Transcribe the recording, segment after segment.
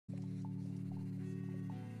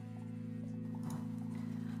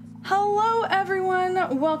Hello everyone,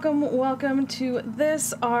 welcome to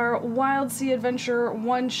this, our Wildsea adventure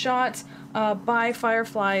one-shot by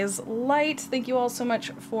Firefly's Light. Thank you all so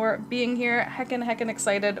much for being here. Heckin'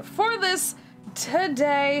 excited for this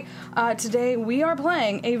today. Today we are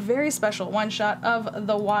playing a very special one-shot of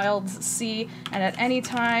the Wildsea, and at any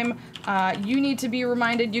time you need to be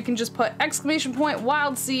reminded, you can just put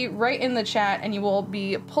 !Wildsea right in the chat and you will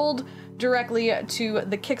be pulled directly to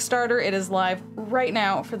the Kickstarter. It is live right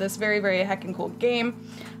now for this very heckin' cool game.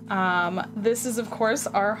 This is, of course,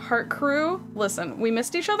 our Heart crew. Listen, we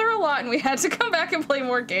missed each other a lot and we had to come back and play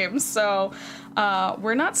more games, so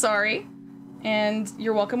we're not sorry. And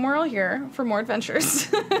you're welcome, we're all here for more adventures.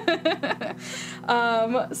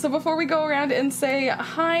 So before we go around and say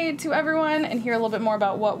hi to everyone and hear a little bit more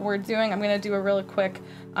about what we're doing, I'm going to do a really quick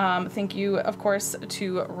thank you, of course,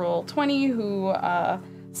 to Roll20, who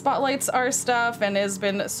spotlights our stuff and has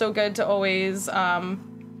been so good to always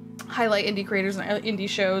highlight indie creators and indie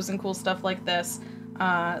shows and cool stuff like this.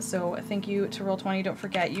 So thank you to Roll20. Don't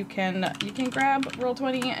forget, you can grab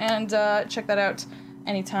Roll20 and check that out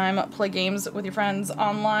anytime. Play games with your friends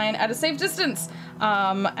online at a safe distance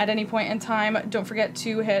at any point in time. Don't forget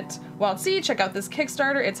to hit Wildsea. Check out this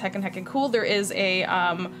Kickstarter. It's heckin' cool. There is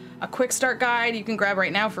a quick start guide you can grab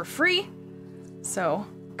right now for free. So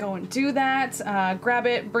go and do that. Grab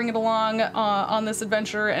it, bring it along on this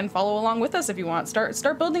adventure, and follow along with us if you want.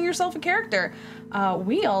 Start building yourself a character.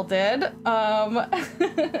 We all did.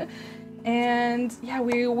 And yeah,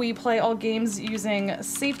 we play all games using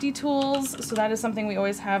safety tools, so that is something we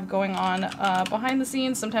always have going on behind the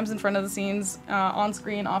scenes, sometimes in front of the scenes, on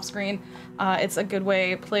screen, off screen. It's a good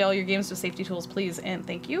way. Play all your games with safety tools, please, and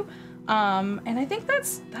thank you. And I think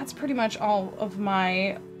that's pretty much all of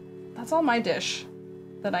my, that's all my dish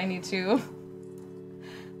that I need to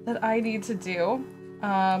do.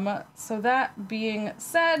 So that being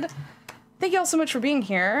said, thank you all so much for being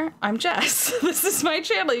here. I'm Jess. This is my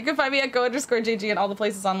channel. You can find me at go_JG and all the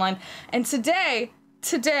places online. And today,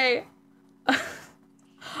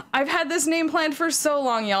 I've had this name planned for so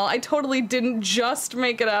long, y'all. I totally didn't just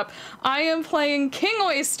make it up. I am playing King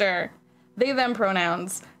Oyster, they, them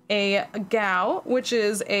pronouns, a Gao, which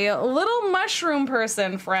is a little mushroom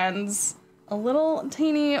person, friends. A little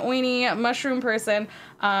teeny weeny mushroom person.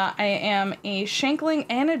 I am a shankling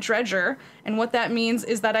and a dredger, and what that means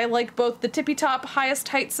is that I like both the tippy top highest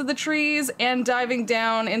heights of the trees and diving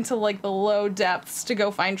down into like the low depths to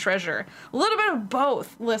go find treasure. A little bit of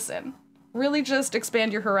both. Listen, really just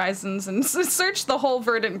expand your horizons and search the whole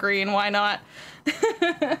verdant green, why not?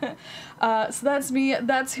 So that's me,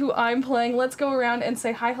 that's who I'm playing. Let's go around and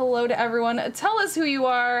say hi, hello to everyone. Tell us who you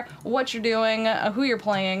are, what you're doing, who you're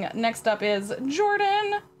playing. Next up is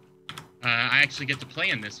Jordan. I actually get to play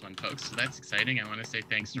in this one, folks, so that's exciting. I want to say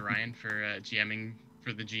thanks to Ryan for GMing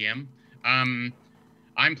for the GM. I'm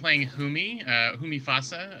playing Humi, Humi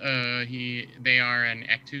Fasa. They are an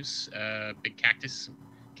Ektus, big cactus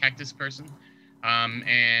person,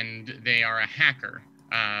 and they are a hacker,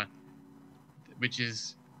 which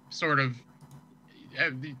is sort of,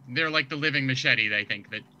 they're like the living machete, they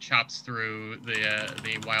think, that chops through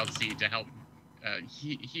the Wildsea to help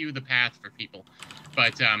hew the path for people.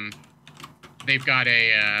 But they've got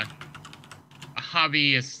a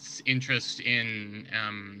hobbyist's interest in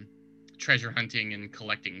treasure hunting and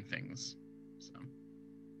collecting things. So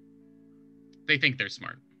they think they're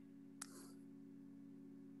smart.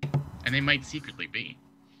 And they might secretly be.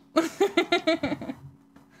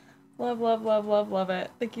 Love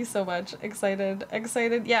it. Thank you so much. Excited.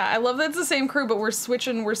 Yeah, I love that it's the same crew, but we're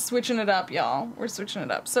switching it up, y'all. We're switching it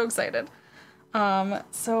up. So excited.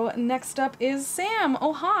 So next up is Sam.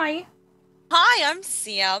 Oh, hi. Hi, I'm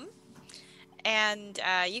Sam. And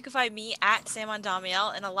you can find me at Sam on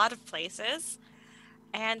Damiel in a lot of places.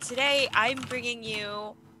 And today I'm bringing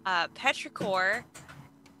you Petrichor,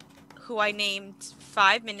 who I named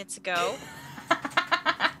 5 minutes ago.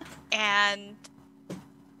 And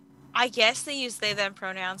I guess they use they, them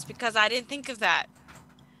pronouns because I didn't think of that.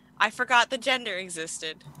 I forgot the gender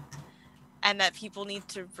existed. And that people need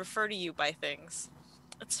to refer to you by things.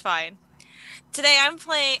 It's fine. Today I'm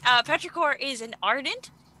playing, Petrichor is an ardent,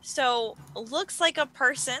 so looks like a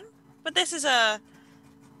person, but this is a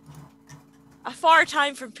far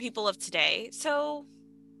time from people of today, so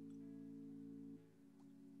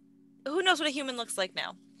who knows what a human looks like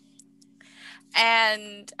now.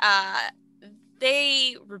 And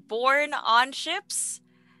they were born on ships,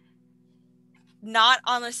 not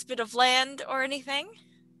on a spit of land or anything.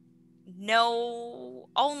 No,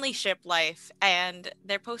 only ship life, and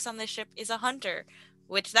their post on this ship is a hunter,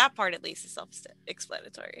 which that part at least is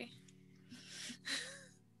self-explanatory.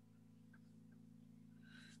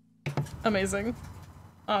 Amazing.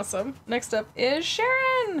 Awesome. Next up is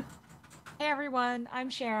Sharon. Hey everyone,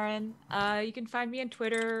 I'm Sharon. You can find me on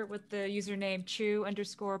Twitter with the username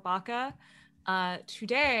chew_baka.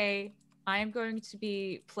 Today, I'm going to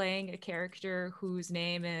be playing a character whose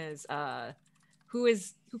name is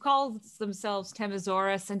who calls themselves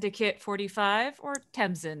Temazora Syndicate 45, or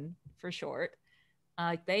Temzin for short.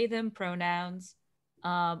 They them pronouns.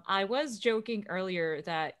 I was joking earlier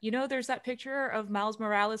that, there's that picture of Miles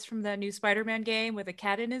Morales from that new Spider-Man game with a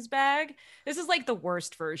cat in his bag. This is like the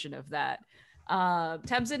worst version of that.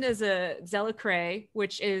 Temzin is a Zelicrae,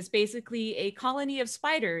 which is basically a colony of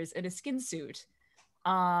spiders in a skin suit.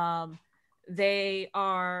 Their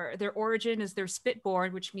origin is they're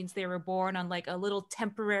spitborn, which means they were born on like a little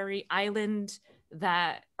temporary island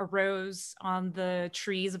that arose on the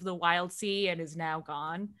trees of the Wildsea and is now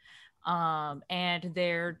gone. And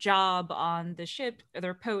their job on the ship,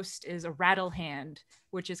 their post, is a rattle hand,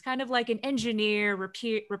 which is kind of like an engineer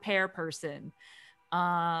repair person.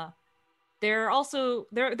 They're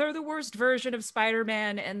the worst version of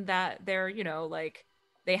Spider-Man in that they're, like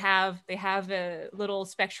they have a little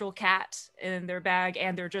spectral cat in their bag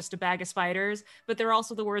and they're just a bag of spiders, but they're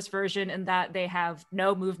also the worst version in that they have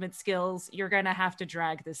no movement skills. You're gonna have to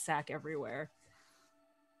drag this sack everywhere.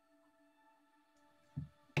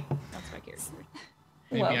 That's my character.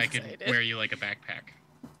 Maybe Well I could excited. wear you like a backpack.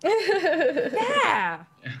 Yeah.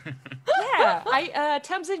 Yeah.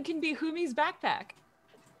 Temzin can be Humi's backpack.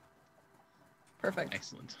 Perfect.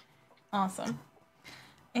 Excellent. Awesome.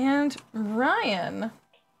 And Ryan.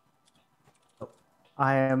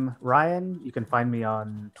 I am Ryan. You can find me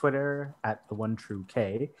on Twitter at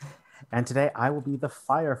 @TheOneTrueK. And today I will be the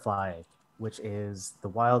Firefly, which is the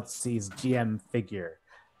Wildsea's GM figure.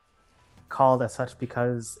 Called as such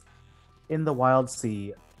because in the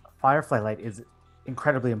Wildsea, Firefly light is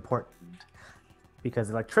incredibly important because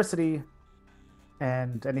electricity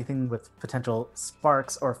and anything with potential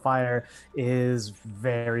sparks or fire is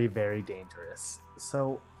very, very dangerous.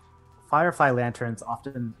 So Firefly lanterns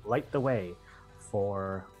often light the way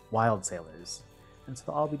for wild sailors. And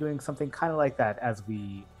so I'll be doing something kind of like that as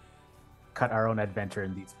we cut our own adventure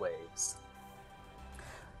in these waves.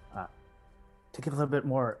 To give a little bit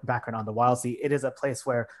more background on the Wildsea, it is a place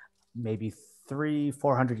where maybe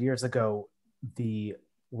 300-400 years ago, the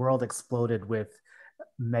world exploded with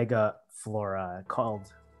mega flora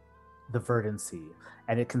called the Verdant Sea,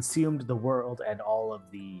 and it consumed the world and all of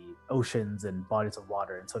the oceans and bodies of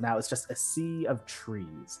water. And so now it's just a sea of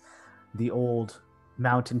trees. The old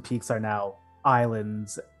mountain peaks are now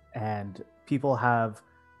islands, and people have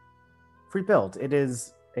rebuilt. It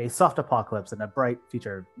is a soft apocalypse and a bright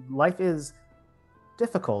future. Life is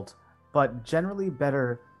difficult, but generally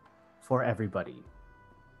better for everybody.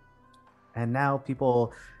 And now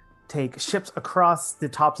people take ships across the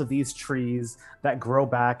tops of these trees that grow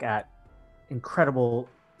back at incredible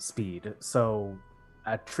speed. So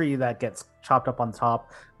a tree that gets chopped up on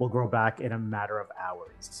top will grow back in a matter of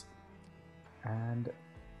hours. And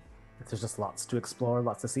there's just lots to explore,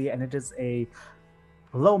 lots to see, and it is a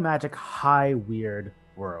low magic, high weird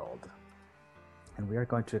world. And we are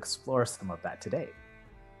going to explore some of that today.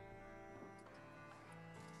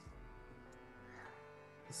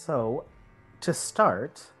 So, to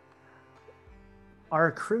start,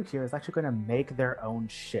 our crew here is actually going to make their own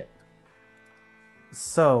ship.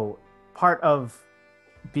 So, part of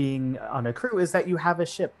being on a crew is that you have a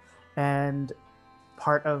ship, and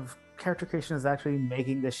part of character creation is actually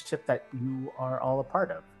making this ship that you are all a part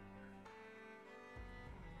of.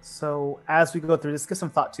 So, as we go through this, give some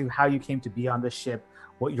thought to how you came to be on this ship,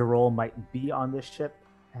 what your role might be on this ship,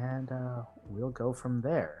 and we'll go from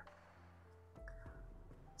there.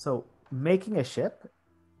 So, making a ship,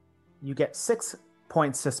 you get 6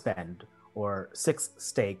 points to spend, or 6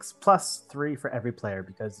 stakes, plus 3 for every player,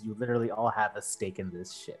 because you literally all have a stake in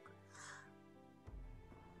this ship.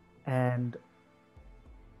 And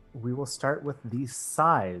we will start with the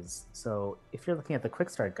size. So if you're looking at the quick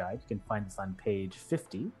start guide, you can find this on page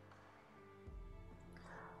 50.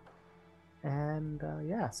 And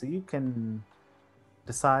so you can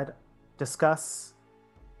discuss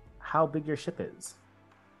how big your ship is.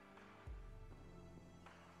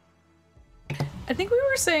 I think we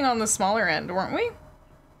were saying on the smaller end, weren't we?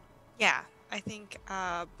 Yeah, I think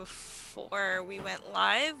before we went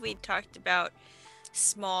live, we talked about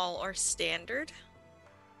small or standard.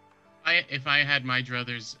 If I had my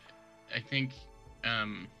druthers, I think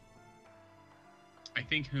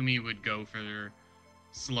Humi would go for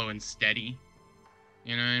slow and steady.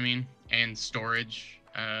 You know what I mean? And storage.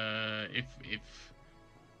 If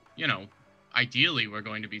ideally we're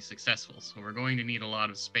going to be successful, so we're going to need a lot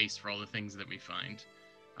of space for all the things that we find.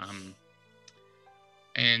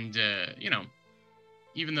 And you know,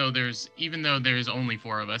 even though there's only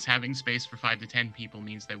 4 of us, having space for 5 to 10 people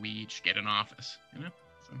means that we each get an office. You know,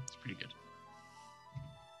 so it's pretty good.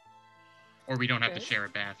 Or we don't have to share a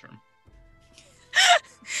bathroom.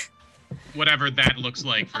 Whatever that looks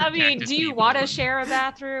like for I mean, cactus do you people. want to share a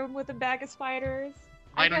bathroom with a bag of spiders?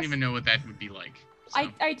 I don't even know what that would be like. So.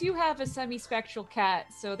 I do have a semi-spectral cat,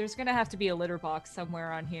 so there's gonna have to be a litter box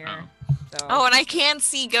somewhere on here. So. Oh, and I can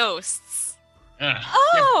see ghosts.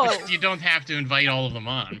 Oh! Yeah, but you don't have to invite all of them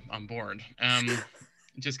on board.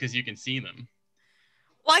 Just because you can see them.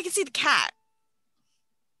 Well, I can see the cat.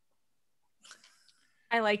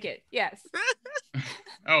 I like it. Yes.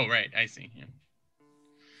 Oh, right. I see. Yeah.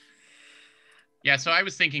 Yeah, so I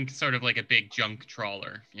was thinking sort of like a big junk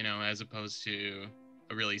trawler, you know, as opposed to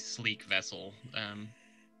a really sleek vessel.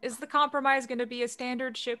 Is the compromise going to be a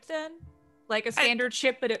standard ship then? Like a standard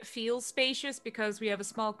ship, but it feels spacious because we have a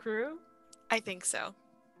small crew? I think so.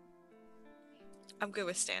 I'm good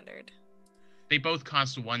with standard. They both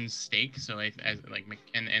cost 1 stake, so and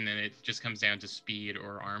then it just comes down to speed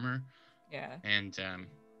or armor. Yeah. And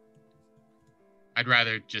I'd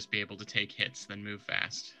rather just be able to take hits than move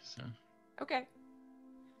fast. So. Okay.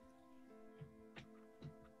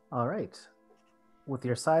 All right. With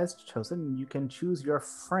your size chosen, you can choose your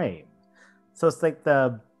frame. So it's like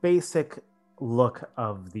the basic look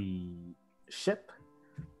of the ship.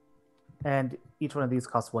 And each one of these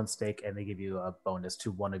costs 1 stake, and they give you a bonus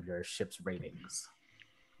to one of your ship's ratings.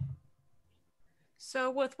 So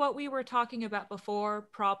with what we were talking about before,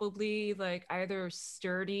 probably like either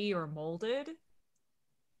sturdy or molded.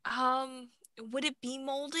 Would it be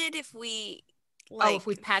molded if we if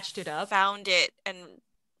we patched it up, found it and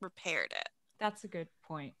repaired it? That's a good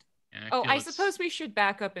point. Yeah, I suppose we should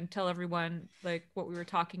back up and tell everyone like what we were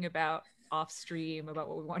talking about off stream about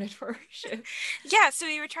what we wanted for our ship. Yeah, so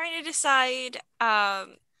we were trying to decide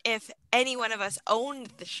if any one of us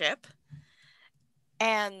owned the ship.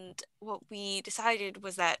 And what we decided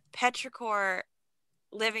was that Petrichor,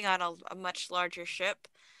 living on a much larger ship,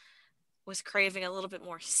 was craving a little bit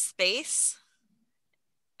more space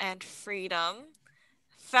and freedom.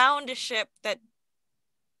 Found a ship that,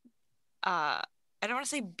 I don't want to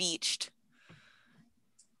say beached.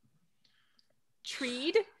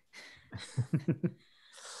 Treed?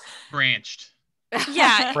 Branched.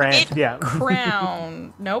 Yeah. Yeah.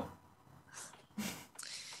 Crown. Nope.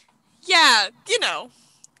 Yeah, you know.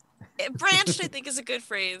 Branched, I think, is a good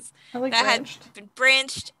phrase. I like that branched. had been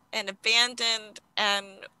branched and abandoned, and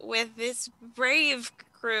with this brave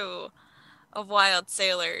crew of wild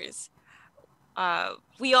sailors,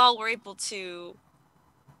 we all were able to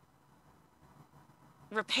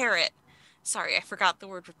repair it. Sorry, I forgot the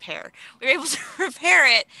word repair. We were able to repair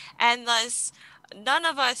it, and thus none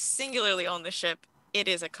of us singularly own the ship. It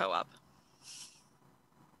is a co-op.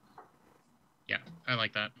 Yeah, I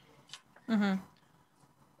like that. Mm-hmm.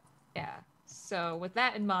 Yeah. So with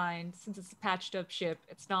that in mind, since it's a patched up ship,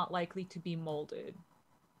 it's not likely to be molded.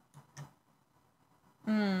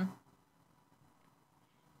 Mm.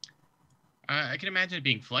 I can imagine it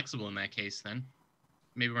being flexible in that case then.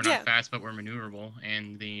 Maybe we're not fast, but we're maneuverable,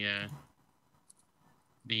 and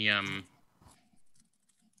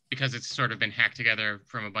because it's sort of been hacked together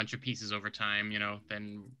from a bunch of pieces over time, you know,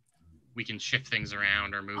 then we can shift things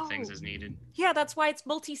around or move things as needed. Yeah, that's why it's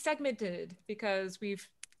multi-segmented, because we've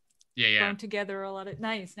thrown together a lot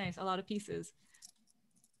of pieces.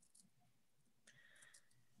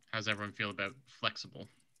 How's everyone feel about flexible?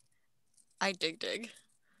 I dig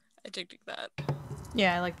that.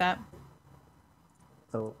 Yeah, I like that.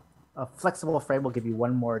 So a flexible frame will give you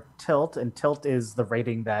 1 more tilt, and tilt is the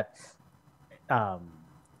rating that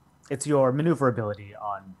it's your maneuverability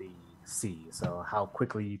on the sea. So how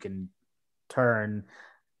quickly you can turn,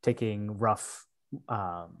 taking rough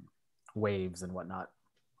waves and whatnot.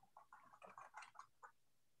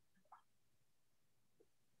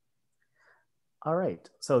 All right,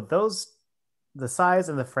 so the size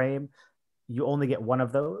and the frame, you only get 1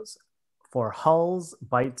 of those. For hulls,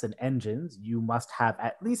 bites, and engines, you must have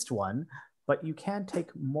at least 1, but you can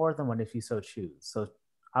take more than 1 if you so choose. So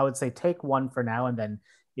I would say take 1 for now, and then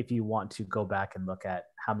if you want to go back and look at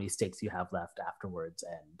how many stakes you have left afterwards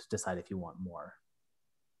and decide if you want more.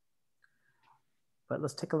 But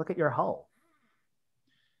let's take a look at your hull.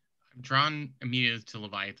 I'm drawn immediately to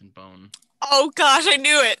Leviathan Bone. Oh gosh, I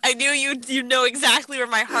knew it. I knew you know exactly where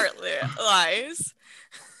my heart lies.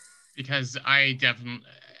 Because I definitely,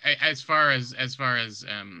 as far as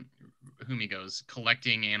Humi goes,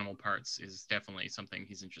 collecting animal parts is definitely something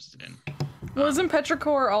he's interested in. Well, isn't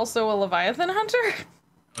Petrichor also a Leviathan hunter?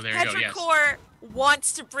 Oh, there you go, yes. Petrichor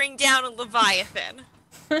wants to bring down a Leviathan.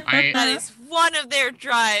 That is one of their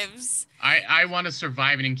drives. I want to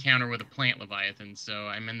survive an encounter with a plant leviathan, so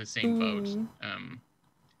I'm in the same boat.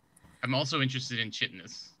 I'm also interested in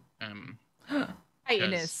chitinous.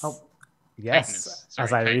 Chitinous. Oh, yes, chitinous. Sorry,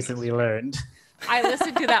 as I chitinous. recently learned. I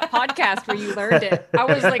listened to that podcast where you learned it. I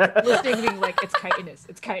was like listening, being like, "It's chitinous.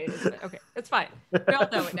 It's chitinous." Okay, it's fine. We all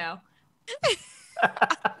know it now.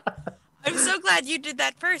 I'm so glad you did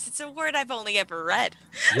that first. It's a word I've only ever read.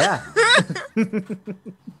 Yeah.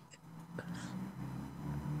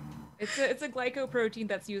 It's a glycoprotein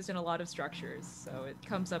that's used in a lot of structures, so it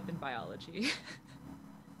comes up in biology.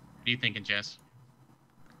 What are you thinking, Jess?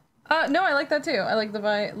 No, I like that too. I like the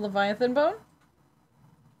Leviathan bone.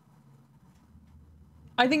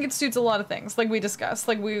 I think it suits a lot of things, like we discussed.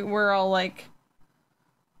 Like we're all like...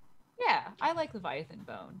 Yeah, I like Leviathan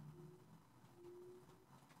bone.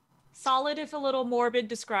 Solid, if a little morbid,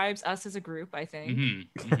 describes us as a group, I think.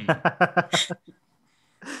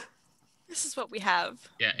 This is what we have.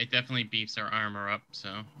 Yeah, it definitely beefs our armor up,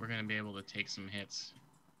 so we're going to be able to take some hits.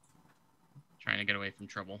 Trying to get away from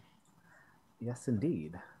trouble. Yes,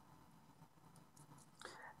 indeed.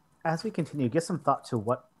 As we continue, give some thought to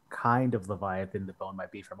what kind of Leviathan the bone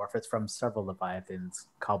might be from, or if it's from several Leviathans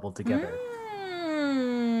cobbled together.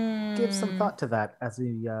 Give some thought to that as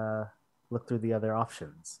we look through the other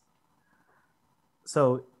options.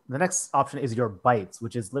 So the next option is your bites,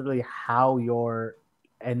 which is literally how your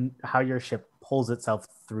ship pulls itself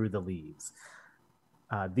through the leaves.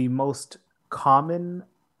 The most common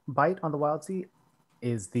bite on the Wildsea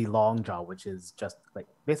is the long jaw, which is just like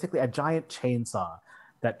basically a giant chainsaw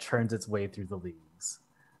that churns its way through the leaves.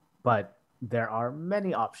 But there are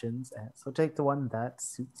many options, so take the one that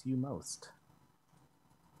suits you most.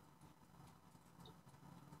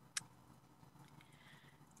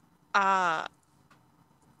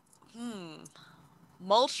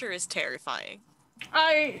 Mulcher is terrifying.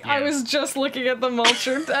 I was just looking at the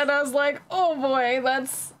mulcher and I was like, oh boy,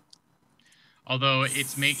 that's Although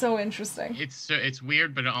it's so interesting. It's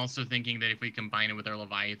weird, but also thinking that if we combine it with our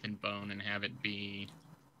Leviathan bone and have it be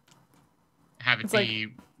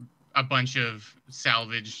a bunch of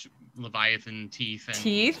salvaged Leviathan teeth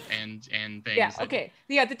and things. Yeah, okay.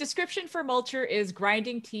 Yeah, the description for Mulcher is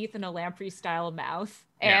grinding teeth in a lamprey style mouth.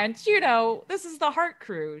 And this is the Heart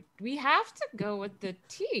crew. We have to go with the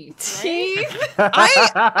teeth.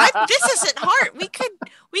 Right? This isn't Heart. We could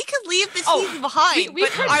leave the teeth behind. We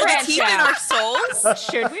but are the teeth in our souls?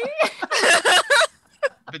 Should we?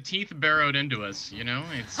 The teeth burrowed into us,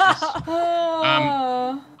 It's just,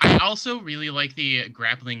 I also really like the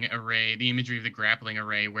grappling array, the imagery of the grappling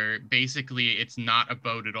array, where basically it's not a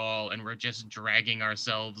boat at all, and we're just dragging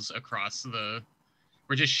ourselves across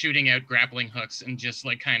we're just shooting out grappling hooks and just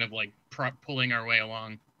pulling our way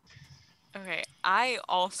along. Okay, I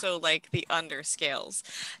also like the underscales.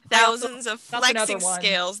 Thousands of flexing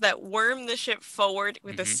scales that worm the ship forward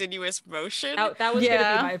with a sinuous motion. That was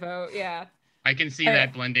gonna be my vote, yeah. I can see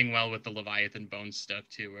that blending well with the Leviathan bone stuff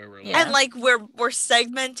too, where we're and we're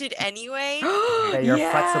segmented anyway. Your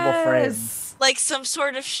flexible frames, like some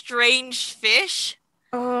sort of strange fish.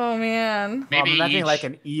 Oh man! Maybe I'm imagining like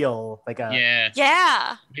an eel, like a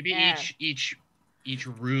yeah. Maybe each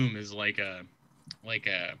room is like a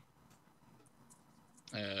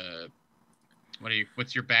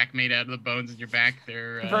what's your back made out of? The bones in your back?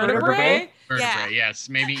 They're vertebrae. Vertebrae, yes.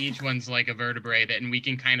 Maybe each one's like a vertebrae and we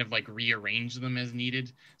can kind of rearrange them as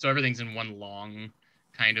needed. So everything's in one long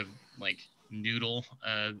kind of noodle,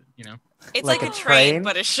 It's like a train,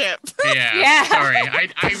 but a ship. Yeah. Sorry,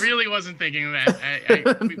 I really wasn't thinking of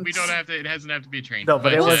that. We don't have to. It doesn't have to be a train. No,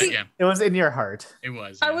 but it was in your heart. It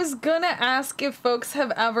was. I was gonna ask if folks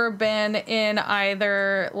have ever been in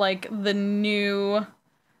either the new.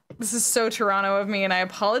 This is so Toronto of me, and I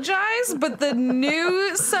apologize, but the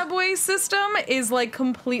new subway system is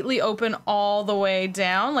completely open all the way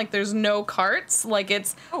down. There's no carts.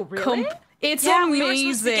 It's really? It's amazing. We were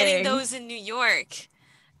supposed to be getting those in New York.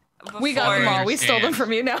 We got them all. We stole them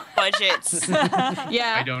from you now. Budgets.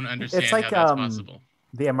 Yeah. I don't understand how that's possible.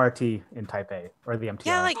 The MRT in Taipei, or the MTR.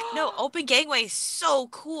 Yeah, open gangway is so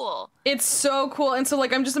cool. It's so cool. And so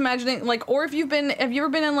I'm just imagining or have you ever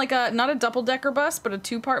been in not a double-decker bus, but a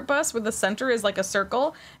 2-part bus where the center is a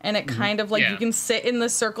circle and it kind of you can sit in the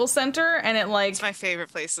circle center and it it's my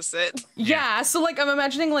favorite place to sit. Yeah. So I'm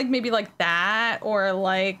imagining maybe that or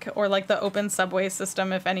the open subway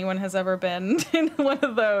system if anyone has ever been in one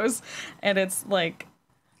of those. And it's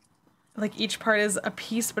each part is a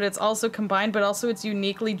piece, but it's also combined, but also it's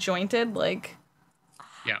uniquely jointed.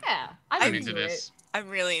 Yeah, I'm into this. I'm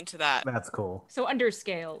really into that. That's cool. So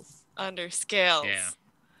underscales. Underscales. Yeah.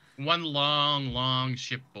 one long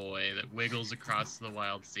ship boy that wiggles across the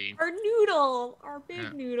wild sea. Our noodle, our big Yeah.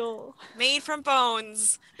 noodle. Made from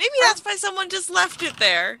bones. Maybe that's why someone just left it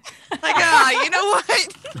there. Like, you know what?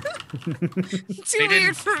 Too They weird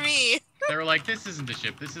didn't- for me. They were like, this isn't a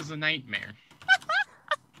ship, this is a nightmare.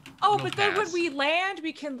 Oh, We'll but then when pass. we land,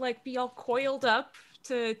 we can like be all coiled up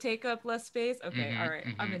to take up less space. Okay, Mhm, all right,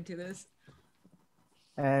 I'm mhm. into this.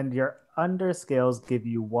 And your underscales give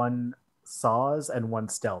you 1 saws and 1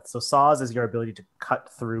 stealth. So saws is your ability to cut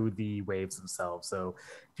through the waves themselves. So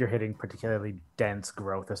if you're hitting particularly dense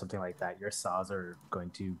growth or something like that, your saws are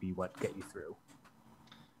going to be what get you through.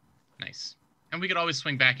 Nice. And we could always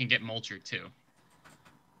swing back and get Mulcher too.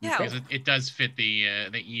 Yeah. Because it does fit the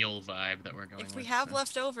eel vibe that we're going If with. we have so.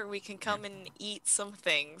 left over, we can come and eat some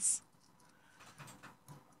things.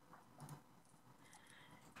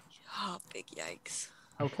 Oh, big yikes.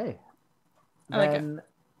 Okay. I like it. Then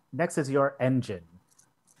next is your engine,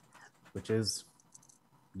 which is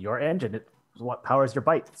your engine. It's what powers your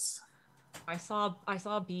bites. I saw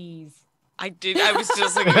bees. I was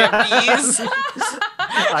just looking at bees.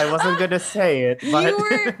 I wasn't going to say it, but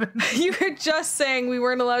You were just saying we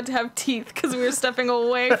weren't allowed to have teeth because we were stepping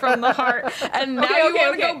away from the heart, and now you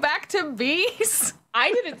want to go back to bees?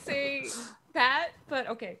 I didn't say that, but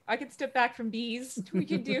okay, I can step back from bees. We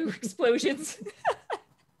can do explosions.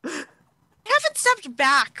 We haven't stepped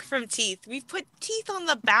back from teeth. We've put teeth on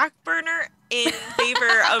the back burner in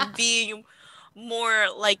favor of being more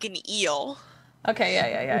like an eel. Okay,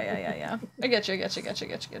 yeah. I get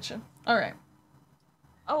you. All right.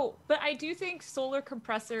 Oh, but I do think solar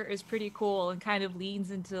compressor is pretty cool and kind of leans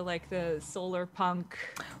into like the solar punk.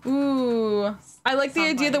 Ooh, I like the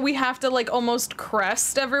idea Sunlight. that we have to like almost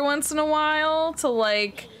crest every once in a while to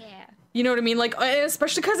like, Yeah. you know what I mean? Like,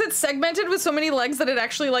 especially because it's segmented with so many legs that it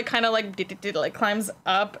actually like kind of like climbs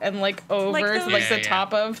up and like over Like to those- like the Yeah.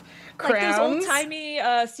 top of Like those old crowns. timey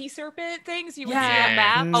sea serpent things you would see Yeah.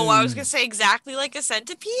 on map. Oh, I was gonna say exactly like a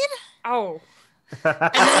centipede. Oh,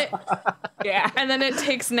 And then it, yeah. and then it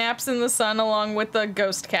takes naps in the sun along with the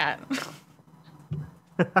ghost cat.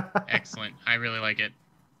 Excellent. I really like it.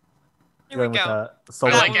 Here we Going with go. the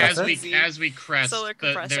solar I like compressor. as we crest, Solar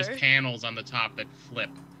there's compressor. panels on the top that flip.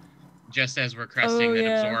 Just as we're cresting, Oh, that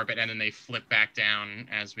yeah. absorb it, and then they flip back down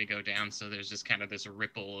as we go down. So there's just kind of this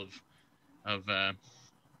ripple of That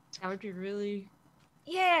would be really,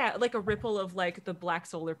 yeah, like a ripple of like the black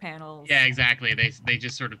solar panels. yeah, exactly. They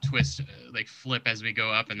just sort of twist, like flip as we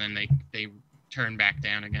go up, and then they turn back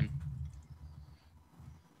down again.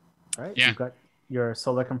 All right, Yeah. so you've got your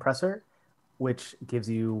solar compressor, which gives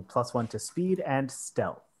you +1 to speed and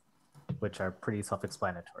stealth, which are pretty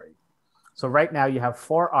self-explanatory. So right now you have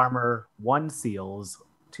 4 armor, 1 seals,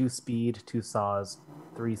 2 speed, 2 saws,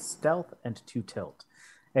 3 stealth, and 2 tilt.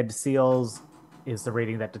 And seals is the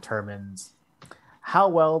rating that determines how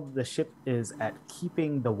well the ship is at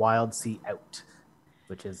keeping the wild sea out,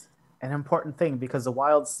 which is an important thing because the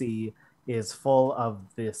wild sea is full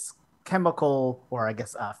of this chemical, or I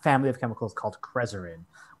guess a family of chemicals called creserin,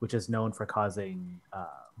 which is known for causing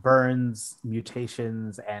burns,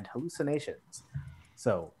 mutations, and hallucinations.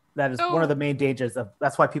 So that is one of the main dangers of.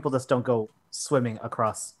 That's why people just don't go swimming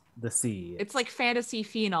across the sea. It's like fantasy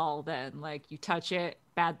phenol then. Like you touch it,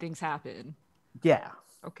 bad things happen. Yeah,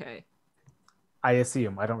 Okay. I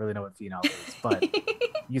assume. I don't really know what phenol is, but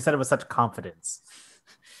you said it with such confidence.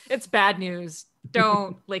 It's bad news.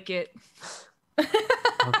 Don't lick it.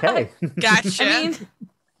 Okay. Gotcha. I mean,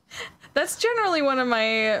 that's generally one of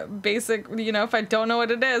my basic, if I don't know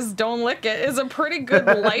what it is, don't lick it, is a pretty good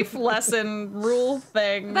life lesson rule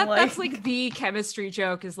thing. That's like the chemistry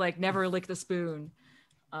joke is like never lick the spoon.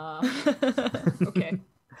 Okay.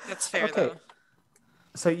 That's fair Okay. though.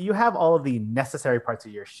 So you have all of the necessary parts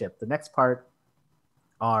of your ship. The next part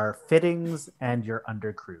are fittings and your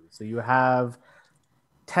undercrew. So you have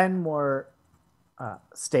 10 more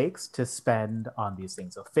stakes to spend on these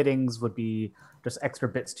things. So fittings would be just extra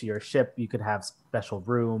bits to your ship. You could have special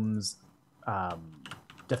rooms,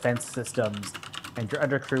 defense systems, and your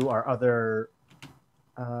undercrew are other,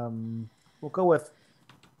 we'll go with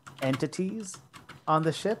entities on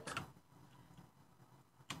the ship.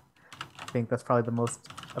 I think that's probably the most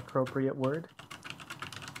appropriate word.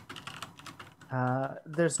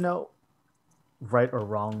 There's no right or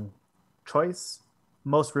wrong choice.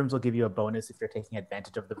 Most rooms will give you a bonus if you're taking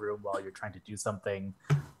advantage of the room while you're trying to do something.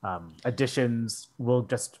 Additions will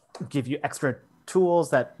just give you extra tools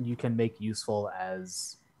that you can make useful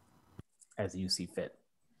as you see fit.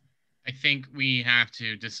 I think we have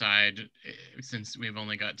to decide, since we've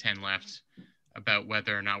only got 10 left, about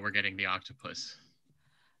whether or not we're getting the octopus,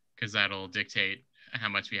 because that'll dictate how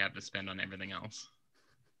much we have to spend on everything else.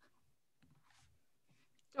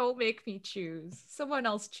 Don't make me choose. Someone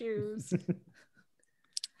else choose.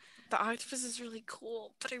 The octopus is really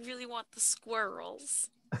cool, but I really want the squirrels.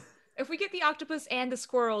 If we get the octopus and the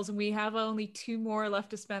squirrels, and we have only 2 more left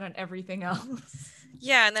to spend on everything else.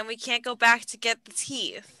 Yeah, and then we can't go back to get the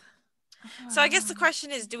teeth. So I guess the question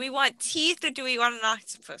is, do we want teeth or do we want an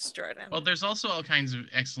octopus, Jordan? Well, there's also all kinds of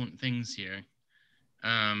excellent things here.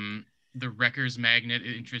 The Wrecker's Magnet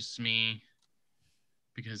interests me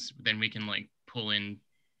because then we can like pull in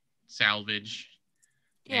salvage.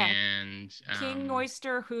 Yeah. And King,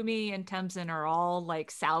 Oyster, Humi, and Temsin are all like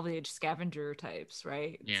salvage scavenger types,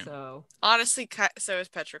 right? Yeah. So honestly, so is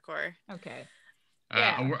Petrichor. Okay.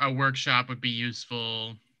 A workshop would be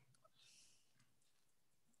useful.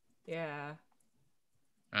 Yeah.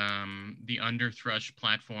 The Underthrush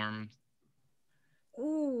platform.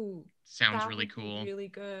 Ooh. Sounds really cool. Really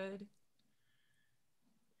good.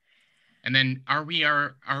 And then are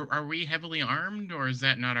we heavily armed, or is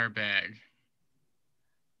that not our bag?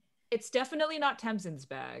 It's definitely not Temsin's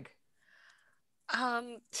bag.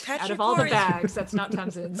 Petrichor Out of all the bags, that's not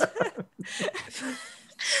Temsin's.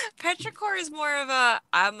 Petrichor is more of a,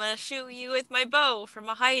 I'm gonna shoot you with my bow from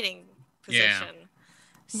a hiding position.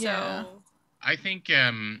 Yeah. So I think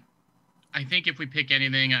if we pick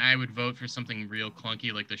anything, I would vote for something real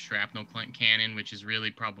clunky like the shrapnel cannon, which is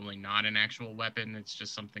really probably not an actual weapon. It's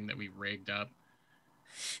just something that we rigged up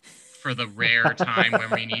for the rare time when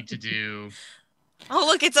we need to do. Oh,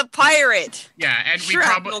 look, it's a pirate. Yeah, and we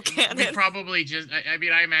probably just, I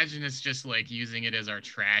mean, I imagine it's just like using it as our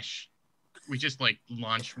trash. We just like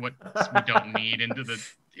launch what we don't need into the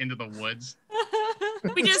woods.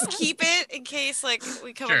 We just keep it in case like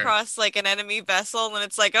we come across like an enemy vessel and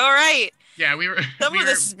it's like, all right. Yeah, Some of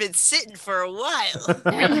this has been sitting for a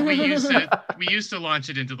while. we used to launch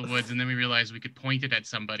it into the woods, and then we realized we could point it at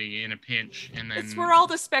somebody in a pinch, and then It's where all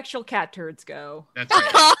the spectral cat turds go. That's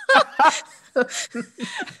right.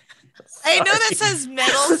 I know that says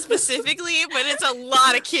metal specifically, but it's a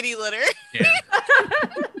lot of kitty litter. Yeah.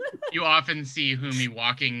 You often see Humi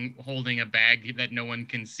walking, holding a bag that no one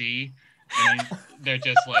can see, and they're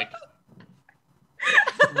just like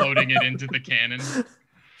loading it into the cannon.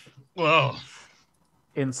 Whoa.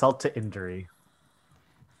 Insult to injury.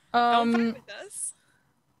 Don't fight with us.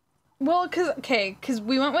 Well, because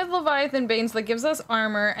we went with Leviathan Banes that gives us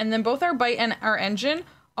armor, and then both our bite and our engine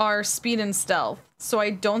are speed and stealth. So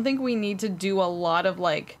I don't think we need to do a lot of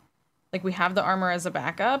like we have the armor as a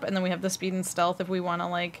backup, and then we have the speed and stealth if we want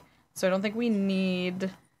to so I don't think we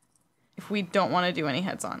need, if we don't want to do any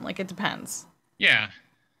heads on. Like, it depends. Yeah.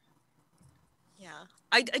 Yeah.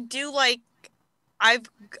 I do like,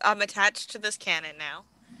 I'm attached to this cannon now.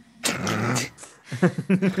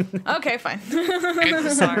 Okay, fine.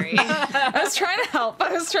 Sorry. I was trying to help.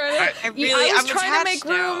 I was trying to. I'm trying to make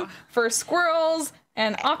room for squirrels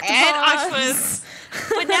and octopus.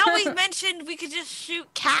 But now we've mentioned we could just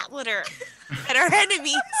shoot cat litter at our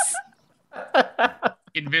enemies.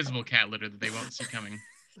 Invisible cat litter that they won't see coming.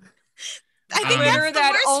 I think Litter that's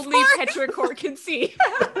that only Petrichor can see.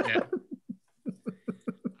 Yeah.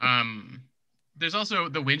 There's also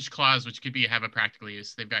the winch claws, which could have a practical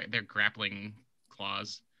use. They've got their grappling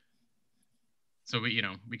claws. So we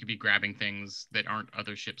could be grabbing things that aren't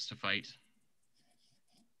other ships to fight.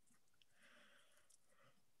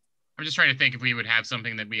 I'm just trying to think if we would have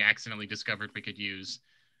something that we accidentally discovered we could use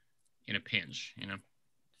in a pinch,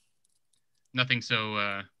 Nothing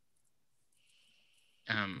so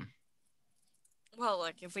Well,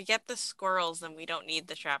 look, if we get the squirrels, then we don't need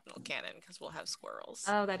the shrapnel cannon because we'll have squirrels.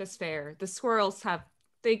 Oh, that is fair. The squirrels have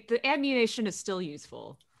the ammunition is still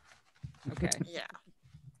useful. Okay. Yeah.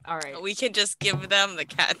 All right. We can just give them the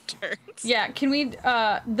cat turns. Yeah, can we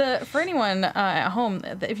for anyone at home,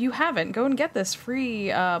 if you haven't, go and get this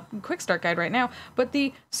free quick start guide right now. But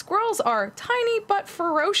the squirrels are tiny but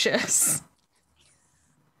ferocious.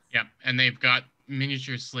 Yeah, and they've got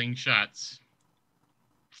miniature slingshots.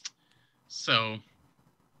 So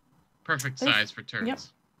perfect size for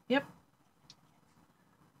turds. Yep.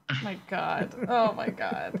 My God. Oh my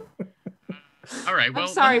God. All right. Well,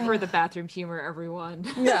 I'm sorry for the bathroom humor, everyone.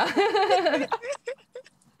 Yeah.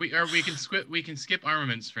 we can skip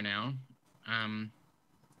armaments for now.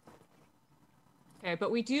 Okay,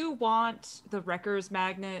 but we do want the Wrecker's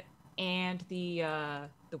Magnet and the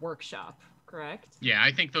workshop, correct? Yeah,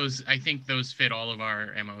 I think those fit all of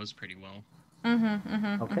our MOs pretty well.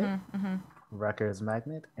 Okay. Wrecker's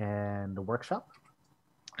Magnet and the workshop.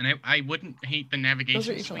 And I wouldn't hate the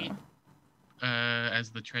navigation suite each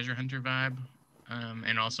as the treasure hunter vibe,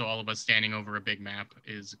 and also all of us standing over a big map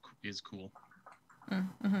is cool.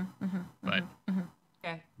 But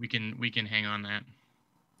Okay. we can hang on that.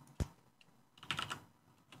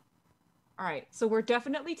 All right, so we're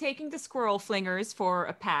definitely taking the squirrel flingers for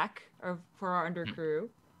a pack or for our undercrew.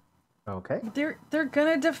 Okay. They're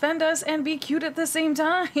gonna defend us and be cute at the same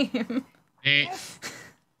time. They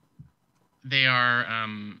are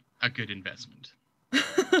a good investment.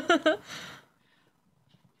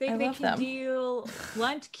 They love can them. deal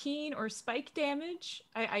blunt, keen, or spike damage.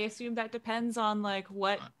 I assume that depends on like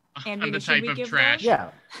what ammunition on the type we of give trash. them. Yeah.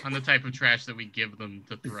 On the type of trash that we give them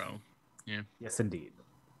to throw. Yeah. Yes, indeed.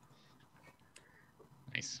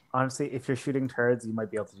 Nice. Honestly, if you're shooting turds, you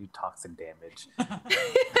might be able to do toxin damage.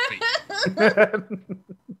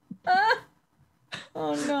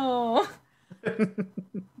 Oh no.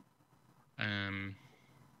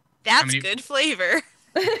 That's good flavor.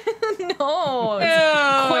 No,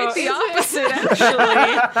 it's quite the opposite,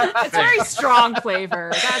 actually. It's very strong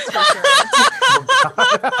flavor, that's for sure.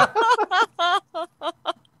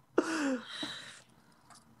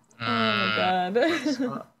 Oh my god.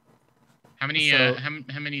 How many So-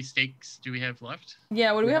 how many steaks do we have left?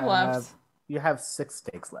 Yeah, what do we have left? You have 6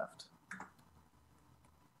 steaks left.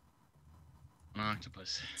 An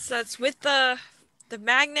octopus. So it's with the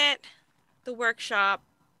magnet, the workshop,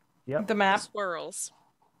 Yep. The the map? squirrels.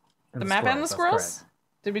 The map and the that's squirrels? correct.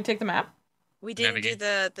 Did we take the map? We didn't do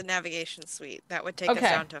the navigation suite. That would take us Okay.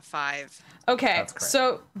 down to 5. Okay, That's correct.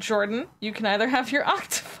 so Jordan, you can either have your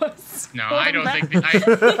octopus. No, or I don't map. think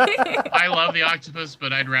I love the octopus,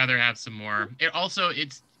 but I'd rather have some more.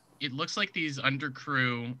 It looks like these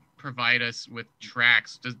undercrew provide us with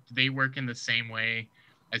tracks. Do they work in the same way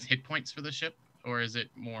as hit points for the ship, or is it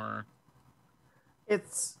more?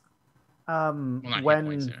 It's Well, not when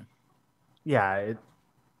hit points. it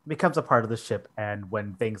becomes a part of the ship, and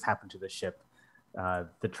when things happen to the ship,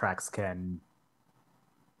 the tracks can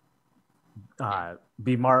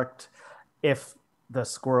be marked. If the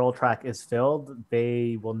squirrel track is filled,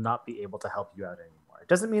 they will not be able to help you out anymore. It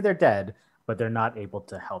doesn't mean they're dead, but they're not able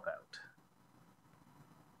to help out.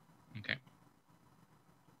 Okay.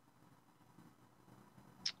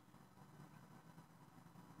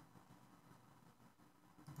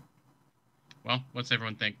 Well, what's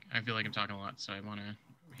everyone think? I feel like I'm talking a lot, so I want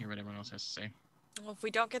to hear what everyone else has to say. Well, if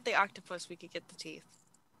we don't get the octopus, we could get the teeth.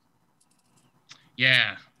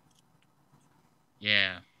 Yeah.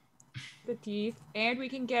 Yeah. The teeth, and we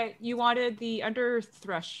can get. You wanted the under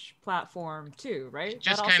thrush platform too, right?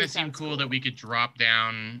 Just That kind also of seemed sounds cool that we could drop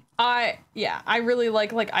down. I really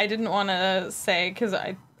like I didn't want to say because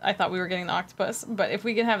I thought we were getting the octopus, but if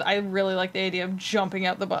we can have, I really like the idea of jumping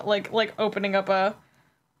out the butt, like opening up a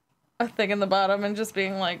thing in the bottom and just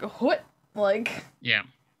being like, what, like, Yeah.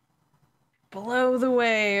 below the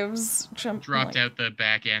waves, jump. Dropped like, out the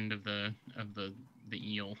back end of the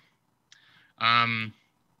eel.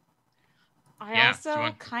 I Yeah, also do you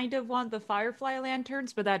want- kind of want the Firefly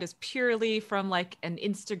lanterns, but that is purely from like an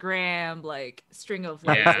Instagram like string of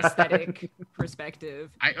lights Yeah. aesthetic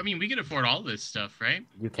perspective. I mean, we could afford all this stuff, right?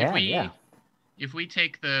 You can, yeah. If we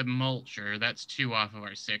take the mulcher, that's 2 off of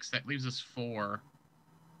our 6. That leaves us 4.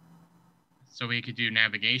 So we could do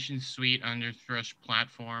navigation suite, under thrush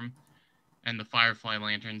platform, and the Firefly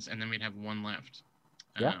lanterns, and then we'd have 1 left.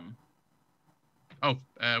 Yeah.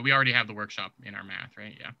 We already have the workshop in our math,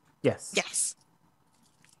 right? Yeah. Yes. Yes.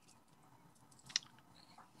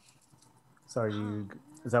 So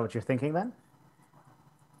is that what you're thinking then?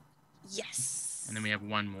 Yes. And then we have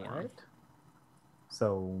 1 more. All right.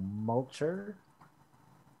 So mulcher,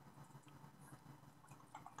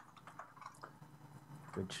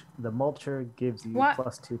 which the mulcher gives you What?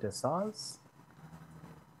 +2 to saws.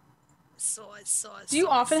 Saws. do you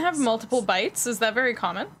often have saws. multiple bites? Is that very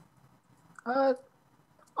common?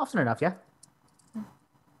 Often enough, yeah.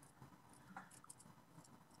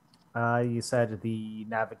 You said the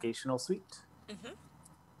navigational suite. Mm-hmm.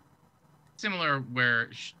 Similar where,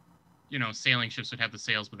 sailing ships would have the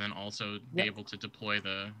sails, but then also be Yep. able to deploy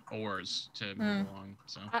the oars to move along.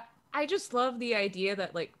 So I just love the idea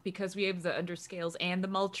that like because we have the underscales and the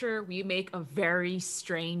mulcher, we make a very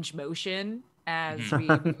strange motion as we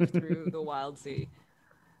move through the Wildsea.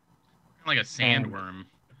 kind of like a sandworm,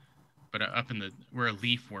 but we're a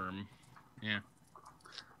leaf worm. Yeah.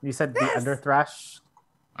 You said the underthrash.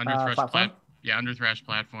 Under thrush platform? under thrash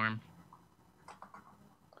platform.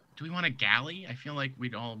 Do we want a galley? I feel like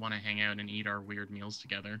we'd all want to hang out and eat our weird meals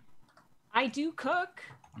together. I do cook.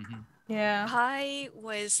 Hmm. Yeah. I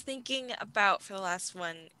was thinking about, for the last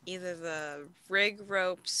one, either the rig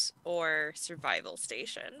ropes or survival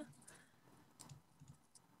station.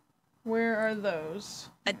 Where are those?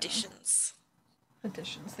 Additions.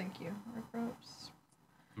 Additions, thank you. Rig ropes.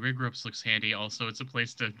 Rig ropes looks handy. Also, it's a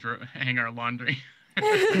place to hang our laundry. Which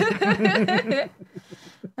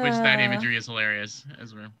that imagery is hilarious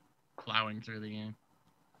as we're plowing through the game.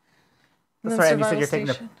 And then Sorry, and you said survival you're taking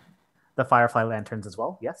station. the Firefly lanterns as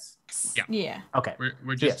well? Yes? Yeah. Yeah. Okay. We're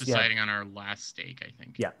So just yes, yeah. deciding on our last stake, I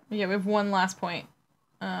think. Yeah. Yeah, we have one last point.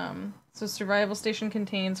 So survival station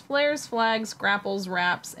contains flares, flags, grapples,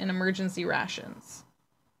 wraps, and emergency rations.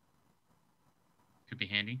 Could be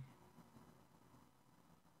handy.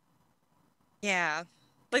 Yeah.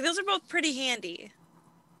 Like, those are both pretty handy.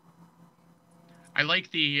 I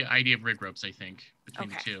like the idea of rig ropes, I think, between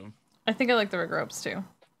the Okay. two. I think I like the rig ropes too.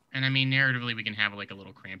 And I mean, narratively, we can have like a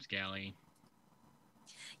little cramped galley.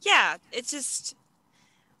 Yeah, it's just...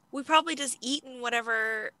 We probably just eat in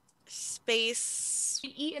whatever space We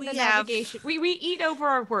eat in we the have. navigation. We eat over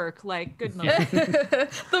our work, like good money.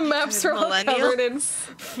 The maps are all Millennial? covered in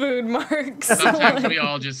food marks. Sometimes Like, we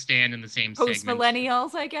all just stand in the same segment.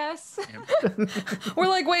 Post-millennials, I guess. Yep. we're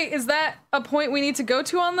like, wait, is that a point we need to go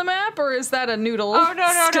to on the map, or is that a noodle? Oh, no,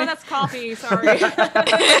 stand? that's coffee. Sorry.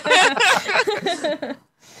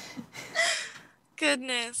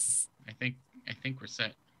 Goodness. I think we're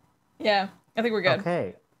set. Yeah, I think we're good.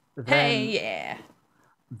 Okay. Then Hey, yeah.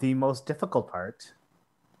 the most difficult part.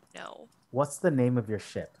 No. What's the name of your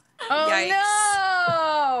ship? Oh Yikes.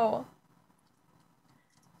 no!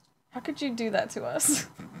 How could you do that to us?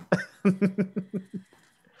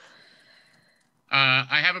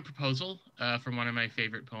 I have a proposal from one of my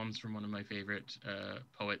favorite poems from one of my favorite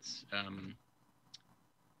poets,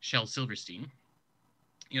 Shel Silverstein.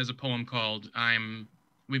 He has a poem called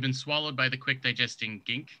We've been swallowed by the quick digesting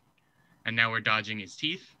gink, and now we're dodging its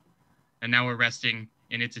teeth, and now we're resting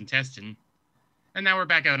in its intestine, and now we're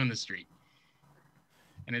back out on the street.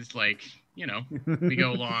 And it's like, you know, we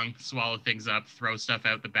go along, swallow things up, throw stuff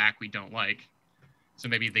out the back we don't like. So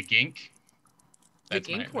maybe the gink. The That's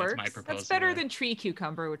gink my works. proposal. That's better yeah. than tree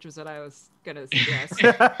cucumber, which was what I was gonna suggest.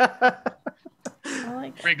 I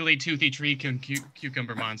like Wriggly, toothy tree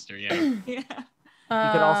cucumber monster, yeah. Yeah.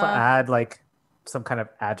 You could also add like some kind of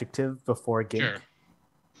adjective before gink Sure.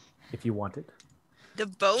 if you wanted. The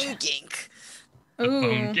bone gink. The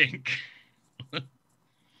bone Ooh. gink.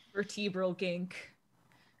 Vertebral gink.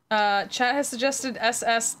 Chat has suggested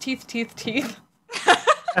SS teeth.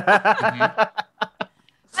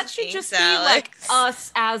 That should Thanks, just be like Alex.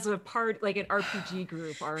 us as a part, like an RPG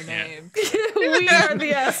group, our Yeah. name. We are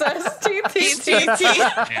the SS teeth. TTT.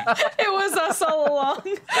 Yeah. It was us all along.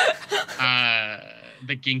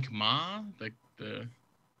 The gink maw, the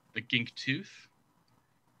gink tooth,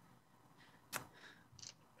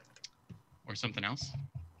 or something else.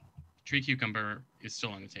 Tree cucumber is still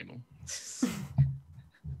on the table.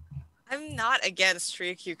 I'm not against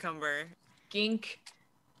tree cucumber. Gink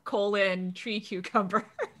tree cucumber.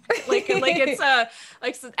 like it's a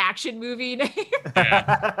like an action movie name.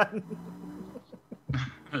 Yeah.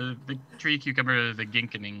 The tree cucumber, the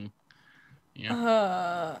ginkening.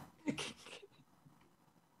 Yeah.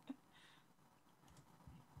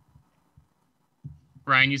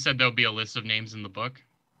 Ryan, you said there'll be a list of names in the book.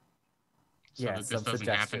 So Yeah, that this some doesn't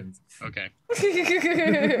happen. suggestions. Okay.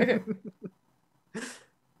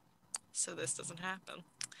 So this doesn't happen.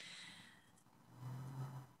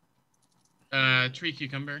 Tree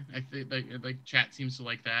cucumber. I think like chat seems to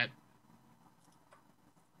like that.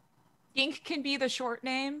 Gink can be the short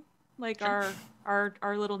name, like Sure.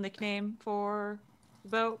 our little nickname for the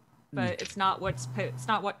boat, but it's not what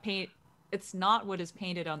is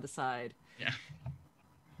painted on the side. Yeah.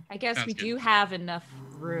 I guess Sounds we good. do have enough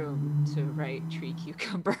room to write tree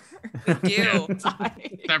cucumber. We do.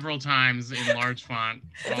 Several times in large font.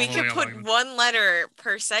 all We the could way put along. one letter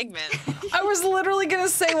per segment. I was literally gonna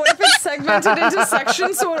say, what if it's segmented into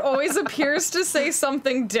sections so it always appears to say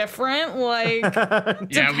something different? Like, Yeah, we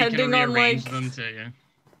depending can on, rearrange like- them to yeah.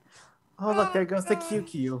 Oh, look, there goes the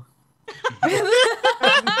QQ. I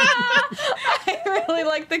really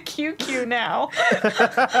like the QQ now.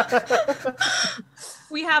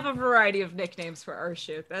 We have a variety of nicknames for our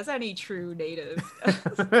ship, as any true native.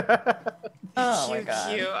 Oh my Cute,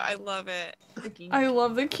 god. cute. I love it. I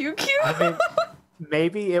love the QQ. I mean,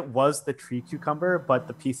 maybe it was the tree cucumber, but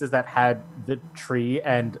the pieces that had the tree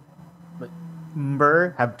and like,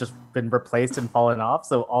 mber have just been replaced and fallen off,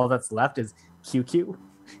 so all that's left is QQ.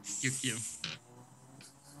 QQ.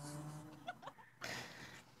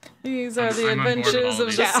 These are the I'm on board with adventures all of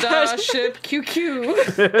these. the starship QQ.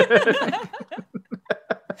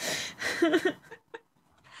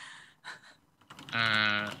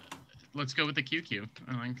 Let's go with the QQ.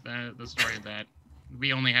 I like the story of that.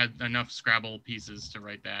 We only had enough Scrabble pieces to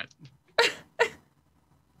write that.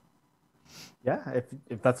 Yeah,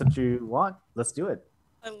 if that's what you want, let's do it.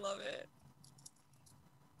 I love it.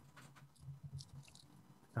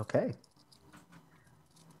 Okay.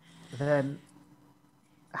 Then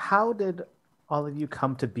how did all of you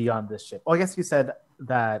come to be on this ship? Oh, I guess you said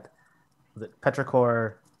that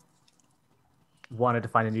Petrichor wanted to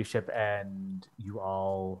find a new ship, and you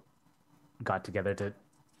all got together to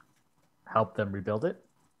help them rebuild it.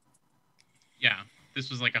 Yeah, this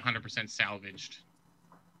was like 100% salvaged.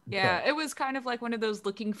 Yeah, Okay. it was kind of like one of those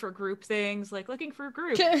looking for group things, like looking for a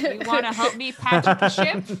group. You want to help me patch up the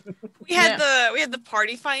ship? We had the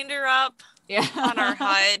party finder up Yeah. on our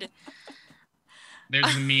HUD.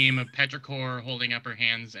 There's the meme of Petrichor holding up her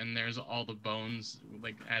hands, and there's all the bones,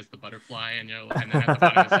 like as the butterfly, and and then at the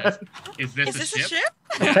bottom it says, "Is this Is a this ship?"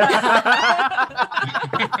 a ship?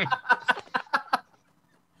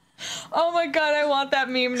 Oh my god, I want that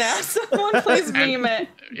meme now. Someone please meme it.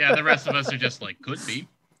 Yeah, the rest of us are just like, could be.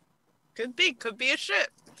 Could be a ship.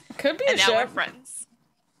 Could be And a now we're ship. friends.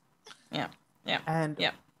 And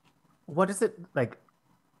Yeah. what is it like?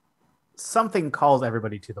 Something calls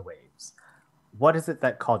everybody to the waves. What is it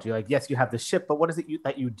that called you? Like, yes, you have the ship, but what is it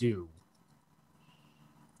that you do?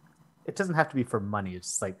 It doesn't have to be for money. It's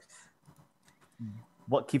just like,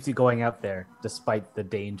 what keeps you going out there despite the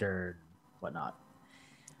danger and whatnot?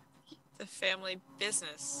 The family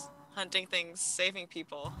business. Hunting things, saving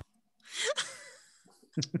people.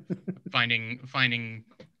 Finding,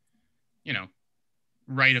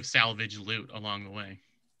 right of salvage loot along the way.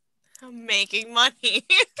 Making money.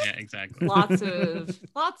 Yeah, exactly. lots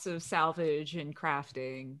of salvage and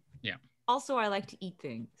crafting. Yeah. Also, I like to eat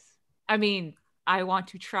things. I mean, I want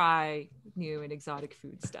to try new and exotic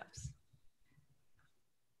food stuffs.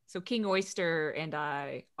 So King Oyster and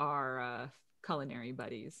I are culinary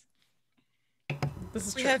buddies. This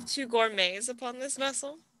is We true. have 2 gourmets upon this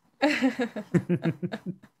vessel. I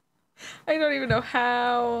don't even know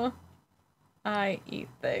how I eat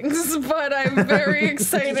things, but I'm very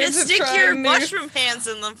excited You just to stick try your new... mushroom hands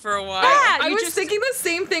in them for a while. Yeah, I was thinking the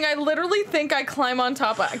same thing. I literally think I climb on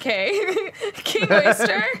top of... Okay. King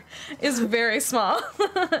Oyster is very small.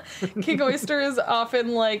 King Oyster is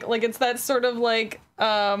often like it's that sort of like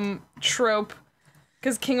trope.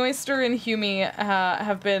 Because King Oyster and Humi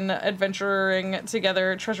have been adventuring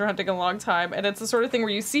together, treasure hunting a long time, and it's the sort of thing where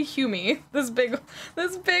you see Humi, this big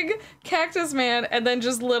cactus man, and then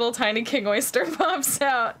just little tiny King Oyster pops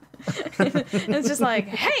out. And it's just like,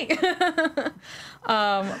 hey!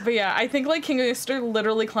 But yeah, I think like King Oyster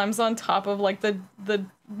literally climbs on top of like the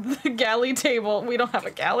galley table. We don't have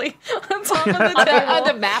a galley. On top of the table. On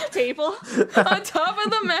the map table? On top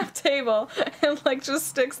of the map table, and like just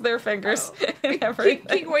sticks their fingers in everything.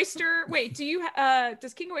 King Oyster, wait,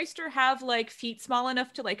 does King Oyster have like feet small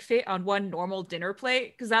enough to like fit on one normal dinner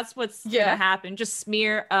plate? Because that's what's gonna happen. Just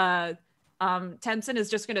smear Tenson is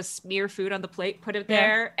just gonna smear food on the plate, put it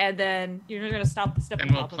there, and then you're gonna step on top of it.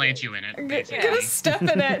 And we'll plant you in it, basically. Gonna step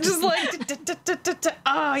in it, just like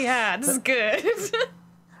oh yeah, this is good.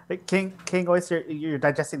 King Oyster, you're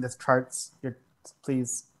digesting this charts.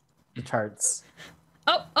 Please, the charts.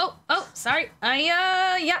 Oh, sorry.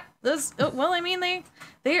 Those. Well, I mean,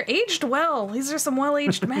 they're aged well. These are some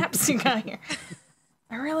well-aged maps you got here.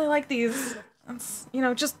 I really like these. That's,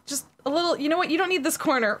 just a little. You know what? You don't need this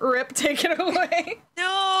corner. Rip, take it away.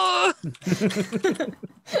 No.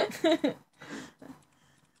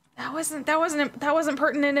 That wasn't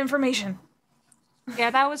pertinent information.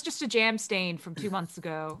 Yeah, that was just a jam stain from 2 months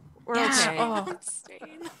ago. We're okay. Oh.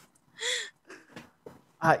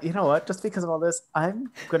 You know what? Just because of all this,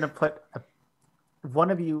 I'm gonna put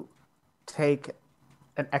one of you take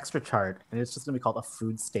an extra chart, and it's just gonna be called a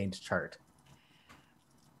food-stained chart.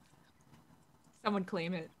 Someone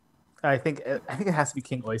claim it. I think it has to be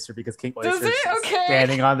King Oyster because King Oyster Does it? is Okay.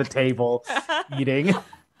 standing on the table eating.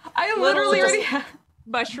 I literally already have.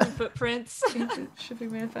 Mushroom footprints. Should be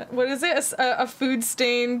manifest. What is it? A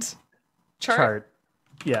food-stained chart?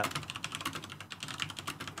 Yeah.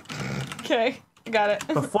 Okay, got it.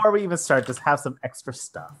 Before we even start, just have some extra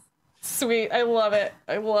stuff. Sweet, I love it.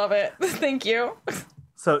 Thank you.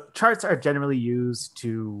 So charts are generally used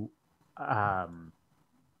to,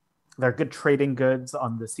 they're good trading goods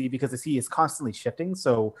on the sea because the sea is constantly shifting.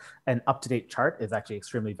 So an up-to-date chart is actually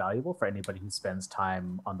extremely valuable for anybody who spends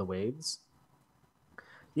time on the waves.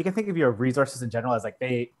 You can think of your resources in general as like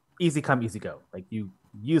they easy come, easy go. Like you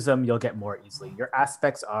use them, you'll get more easily. Your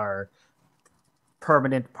aspects are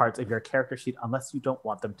permanent parts of your character sheet unless you don't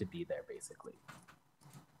want them to be there, basically.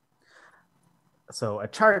 So a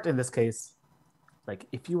chart in this case, like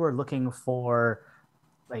if you were looking for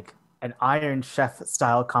like an Iron Chef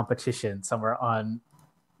style competition somewhere on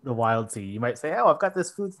the Wildsea, you might say, oh, I've got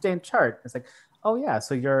this food stained chart. It's like, oh yeah,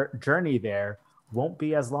 so your journey there won't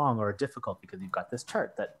be as long or difficult because you've got this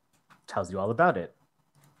chart that tells you all about it.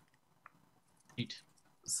 Neat.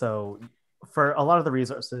 So for a lot of the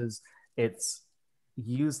resources, it's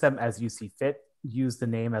use them as you see fit, use the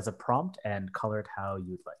name as a prompt, and color it how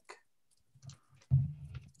you'd like.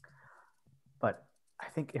 But I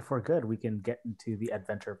think if we're good, we can get into the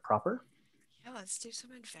adventure proper. Yeah, let's do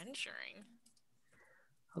some adventuring.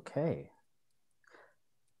 Okay.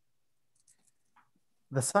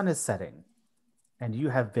 The sun is setting, and you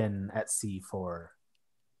have been at sea for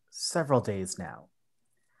several days now.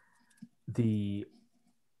 The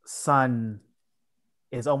sun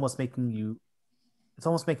is almost making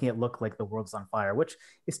it look like the world's on fire, which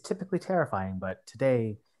is typically terrifying, but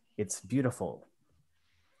today it's beautiful.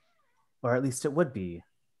 Or at least it would be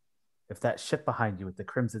if that ship behind you with the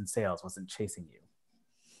crimson sails wasn't chasing you.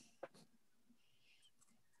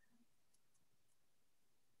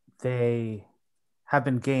 They have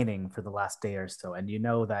been gaining for the last day or so, and you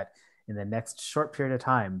know that in the next short period of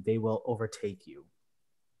time, they will overtake you.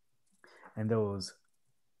 And those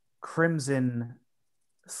crimson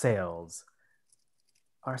sails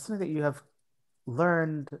are something that you have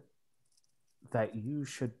learned that you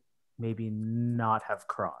should maybe not have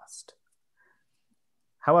crossed.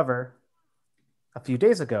 However, a few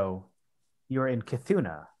days ago, you were in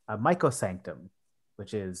Cthuna, a mycosanctum,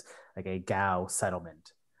 which is like a Gao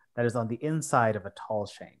settlement that is on the inside of a tall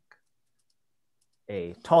shank.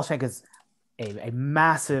 A tall shank is a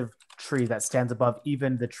massive tree that stands above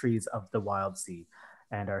even the trees of the Wildsea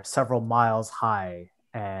and are several miles high,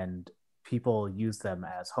 and people use them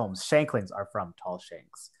as homes. Shanklings are from tall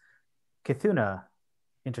shanks. Cthuna,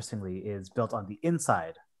 interestingly, is built on the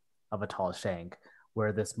inside of a tall shank,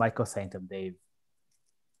 where this mycosanctum,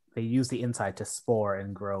 they use the inside to spore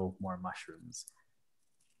and grow more mushrooms.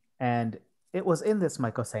 And it was in this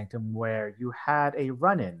mycosanctum where you had a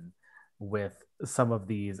run-in with some of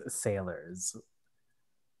these sailors.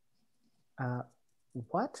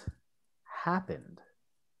 What happened?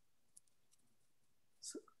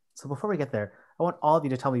 So before we get there, I want all of you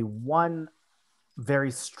to tell me one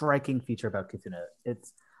very striking feature about Cthuna.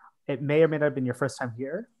 It may or may not have been your first time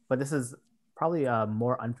here, but this is probably a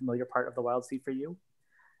more unfamiliar part of the Wildsea for you.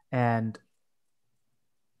 And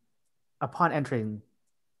upon entering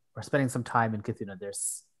or spending some time in Cthuna,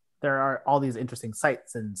 there are all these interesting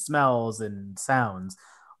sights and smells and sounds.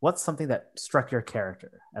 What's something that struck your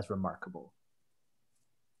character as remarkable?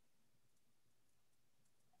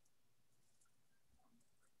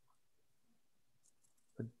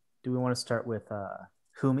 Do we want to start with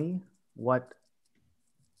Humi? What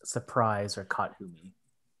surprised or caught Humi?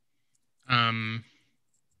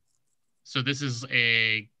 So this is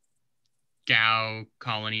a Gao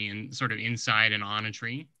colony and sort of inside and on a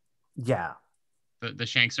tree. Yeah. The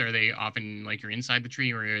shanks, are they often like you're inside the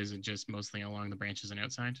tree, or is it just mostly along the branches and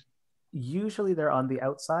outside? Usually they're on the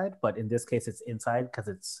outside, but in this case it's inside because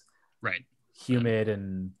it's right, humid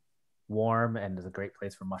and warm, and is a great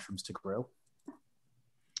place for mushrooms to grow.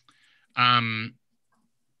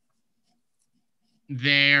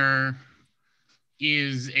 There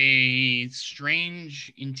is a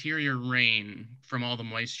strange interior rain from all the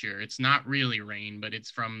moisture. It's not really rain, but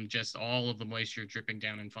it's from just all of the moisture dripping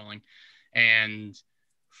down and falling. And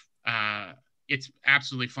it's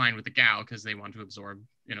absolutely fine with the Gao because they want to absorb,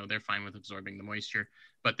 they're fine with absorbing the moisture.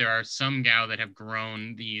 But there are some Gao that have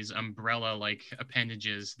grown these umbrella-like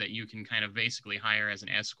appendages that you can kind of basically hire as an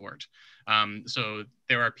escort. So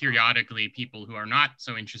there are periodically people who are not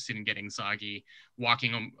so interested in getting soggy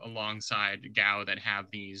walking alongside Gao that have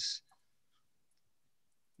these.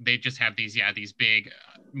 They just have these big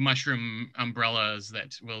mushroom umbrellas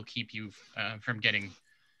that will keep you from getting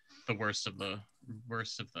the worst of the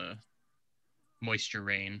moisture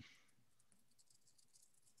rain.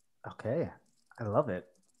 Okay, I love it.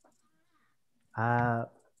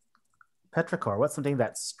 Petrichor, what's something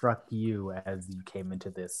that struck you as you came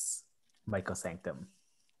into this mycosanctum?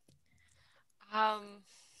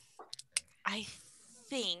 I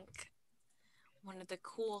think one of the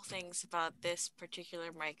cool things about this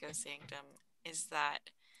particular mycosanctum is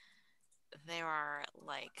that there are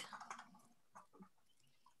like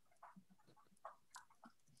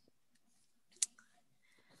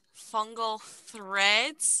fungal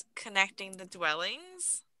threads connecting the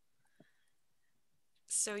dwellings,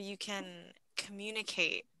 so you can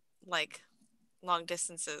communicate like long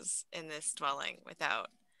distances in this dwelling without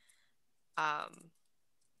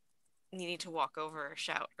needing to walk over or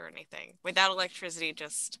shout or anything. Without electricity,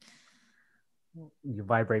 just you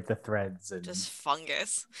vibrate the threads and just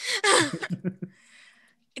fungus.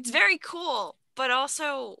 It's very cool, but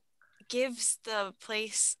also gives the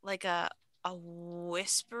place like a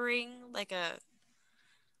whispering, like a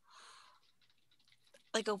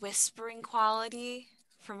whispering quality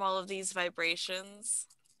from all of these vibrations.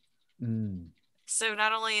 Mm. So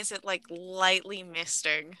not only is it like lightly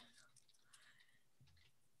misting,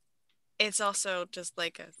 it's also just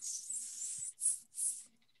like a.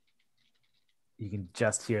 You can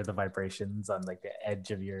just hear the vibrations on like the edge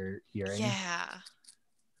of your hearing. Yeah.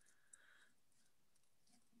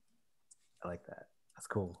 I like that. That's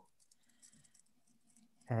cool.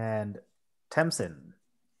 And Temsin,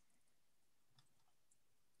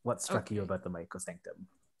 what struck you Okay. about the Mycosanctum?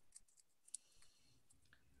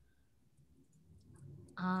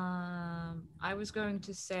 I was going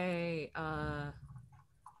to say,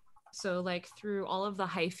 so like through all of the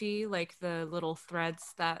hyphae, like the little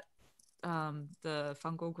threads that the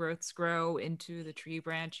fungal growths grow into the tree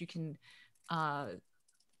branch, you can,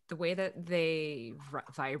 the way that they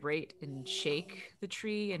vibrate and shake the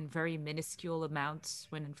tree in very minuscule amounts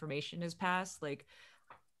when information is passed, like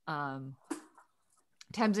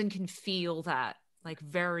Tamsin can feel that like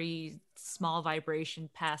very small vibration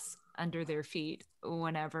pass under their feet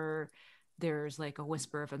whenever there's like a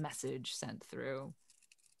whisper of a message sent through.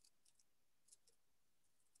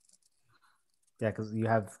 Yeah, because you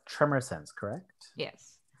have tremor sense, correct?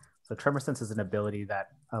 Yes. So tremor sense is an ability that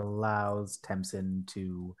allows Temsin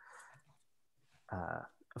to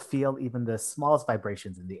feel even the smallest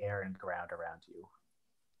vibrations in the air and ground around you.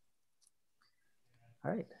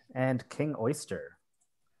 All right, and King Oyster,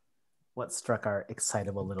 what struck our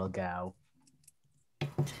excitable little gal?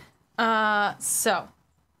 So,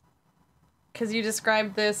 because you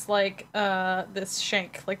described this like this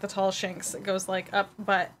shank, like the tall shanks, it goes like up,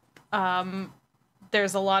 but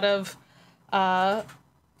there's a lot of all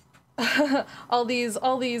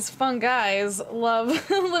these fun guys love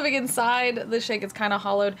living inside the shank. It's kind of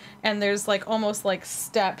hollowed, and there's like almost like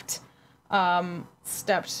stepped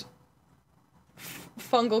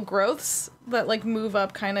fungal growths that like move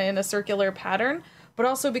up kind of in a circular pattern, but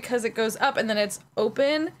also because it goes up and then it's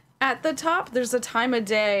open at the top. There's a time of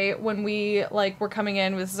day when we're coming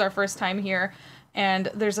in, this is our first time here, and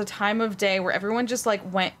there's a time of day where everyone just like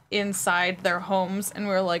went inside their homes and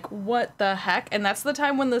we're like, what the heck? And that's the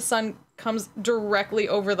time when the sun comes directly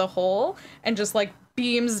over the hole and just like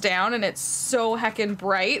beams down, and it's so heckin'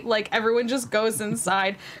 bright. Like everyone just goes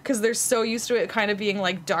inside because they're so used to it kind of being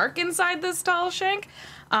like dark inside this tall shank.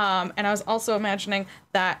 And I was also imagining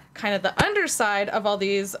that kind of the underside of all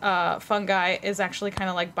these fungi is actually kind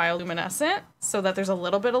of like bioluminescent, so that there's a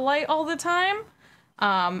little bit of light all the time.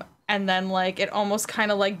 And then like it almost kind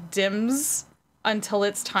of like dims until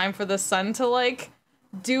it's time for the sun to like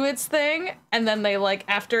do its thing, and then they like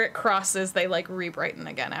after it crosses they like re-brighten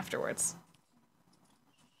again afterwards.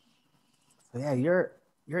 So yeah, you're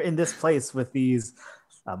in this place with these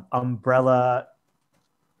umbrella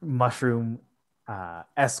mushroom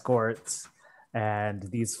escorts and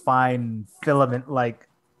these fine filament-like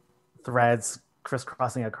threads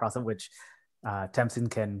crisscrossing across it, which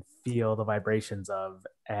Temsin can feel the vibrations of,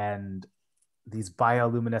 and these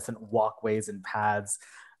bioluminescent walkways and paths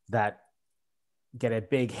that get a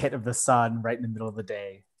big hit of the sun right in the middle of the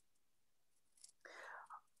day.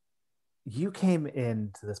 You came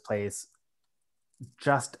into this place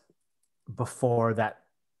just before that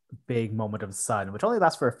big moment of sun, which only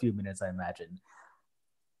lasts for a few minutes, I imagine.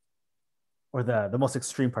 Or the most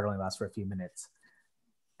extreme part only lasts for a few minutes.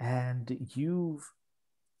 And you've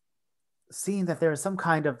seen that there is some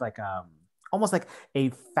kind of like almost like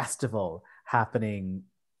a festival happening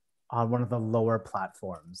on one of the lower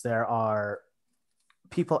platforms. There are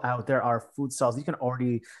people out, there are food stalls. You can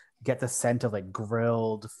already get the scent of like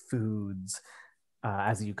grilled foods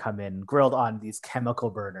as you come in, grilled on these chemical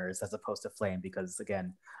burners as opposed to flame, because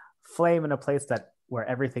again, flame in a place where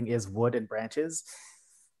everything is wood and branches,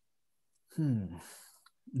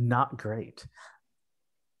 not great.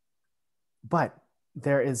 But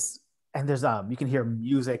there's you can hear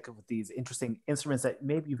music with these interesting instruments that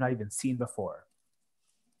maybe you've not even seen before.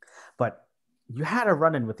 But you had a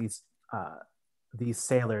run-in with these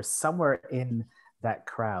sailors somewhere in that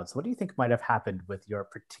crowd. So what do you think might have happened with your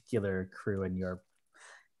particular crew and your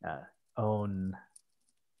own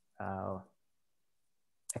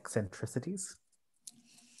eccentricities?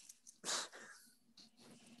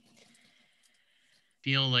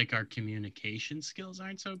 Feel like our communication skills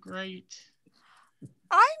aren't so great.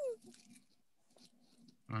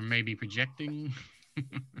 Or maybe projecting.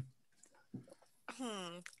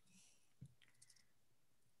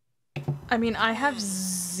 I mean, I have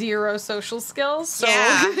zero social skills, so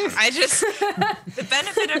yeah, the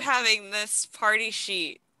benefit of having this party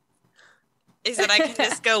sheet is that I can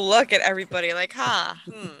just go look at everybody like,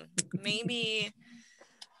 maybe.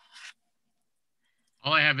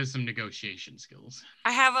 All I have is some negotiation skills.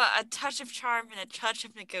 I have a touch of charm and a touch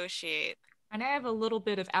of negotiate. And I have a little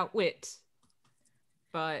bit of outwit,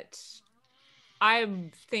 but I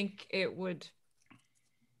think it would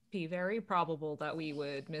be very probable that we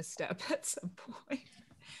would misstep at some point.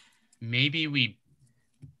 Maybe we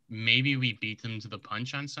beat them to the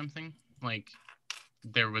punch on something. Like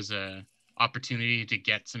there was a opportunity to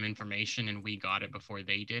get some information and we got it before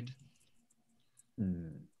they did.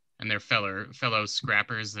 And they're fellow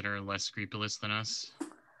scrappers that are less scrupulous than us.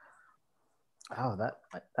 Oh, that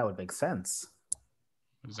would make sense.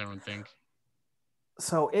 What does everyone think?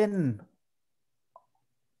 So in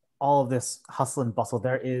all of this hustle and bustle,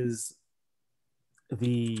 there is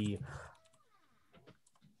a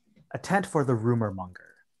tent for the rumor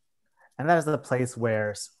monger. And that is the place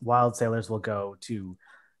where wild sailors will go to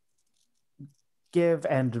give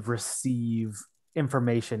and receive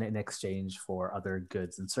information in exchange for other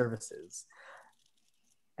goods and services.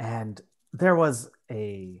 And there was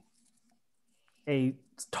a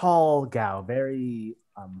tall gal, very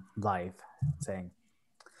lithe, saying,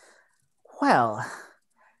 "Well,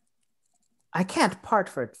 I can't part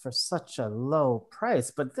for it for such a low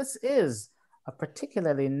price, but this is a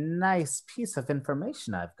particularly nice piece of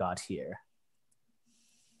information I've got here."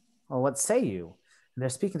 "Well, what say you?" And they're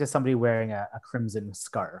speaking to somebody wearing a crimson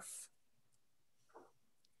scarf.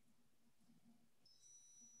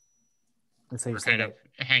 And so We're kind of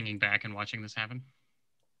hanging back and watching this happen.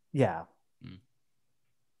 Yeah.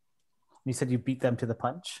 You said you beat them to the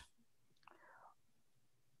punch?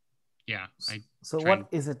 Yeah. So what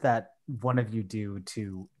is it that one of you do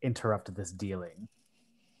to interrupt this dealing?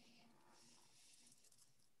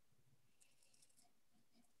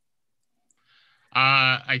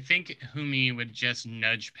 I think Humi would just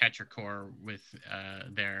nudge Petrichor with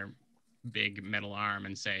their big metal arm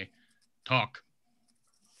and say, "Talk."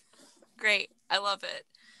 Great. I love it.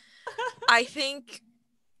 I think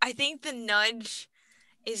the nudge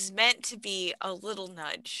is meant to be a little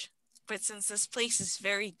nudge, but since this place is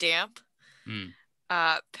very damp,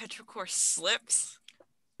 Petrichor slips.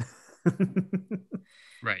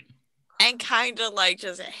 Right. And kind of like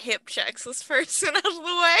just hip checks this person out of the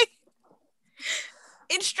way.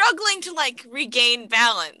 In struggling to like regain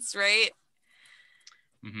balance, right?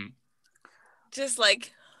 Mm-hmm. Just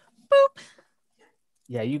like, boop.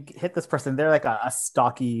 Yeah, you hit this person. They're like a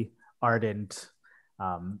stocky, ardent,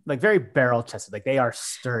 like very barrel chested. Like they are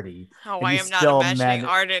sturdy. Oh, I am not imagining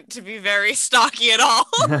Ardent to be very stocky at all.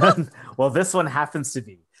 Well, this one happens to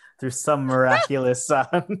be through some miraculous,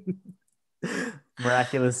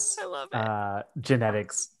 miraculous I love it.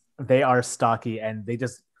 Genetics. They are stocky, and they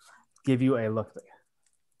just give you a look. Like,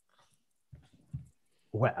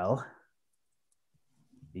 well,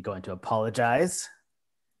 you going to apologize?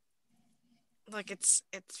 Look, it's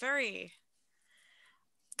very.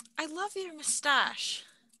 I love your mustache.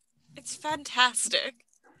 It's fantastic.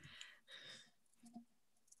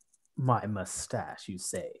 My mustache, you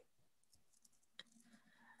say?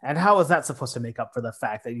 And how is that supposed to make up for the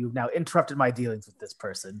fact that you've now interrupted my dealings with this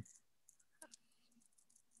person?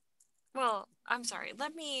 Well, I'm sorry.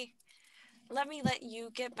 Let me let you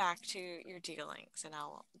get back to your dealings, and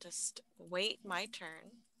I'll just wait my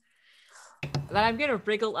turn. Then I'm gonna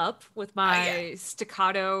wriggle up with my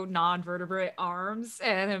staccato non-vertebrate arms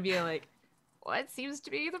and be like, "What seems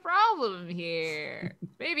to be the problem here?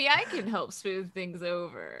 Maybe I can help smooth things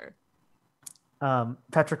over."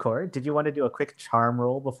 Petrichor, did you want to do a quick charm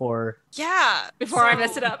roll before? Yeah, before I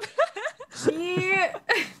mess it up. Yeah.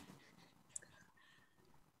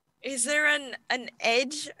 Is there an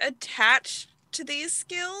edge attached to these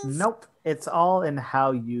skills? Nope. It's all in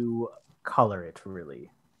how you color it,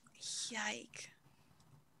 really. Yike.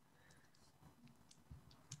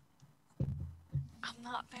 I'm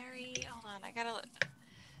not very... Hold on, I gotta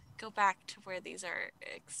go back to where these are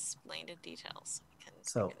explained in detail so we can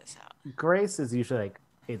figure this out. Grace is usually like,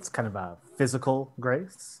 it's kind of a physical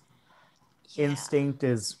grace. Yeah. Instinct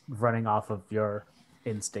is running off of your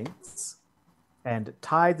instincts. And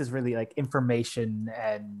tithe is really like information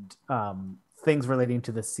and things relating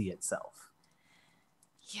to the sea itself.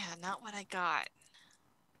 Yeah, not what I got.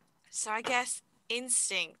 So I guess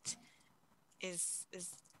instinct is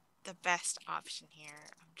the best option here.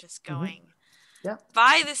 I'm just going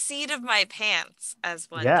by the seat of my pants, as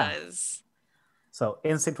one does. So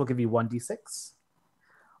instinct will give you 1d6.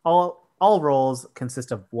 All rolls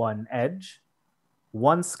consist of one edge,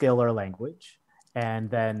 one skill or language, and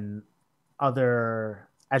then other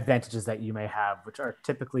advantages that you may have, which are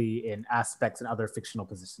typically in aspects and other fictional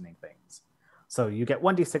positioning things. So you get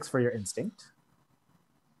 1d6 for your instinct.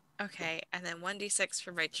 Okay, and then 1d6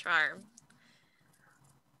 for my charm.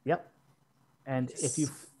 Yep. And if you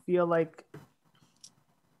feel like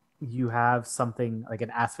you have something like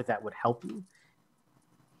an aspect that would help you?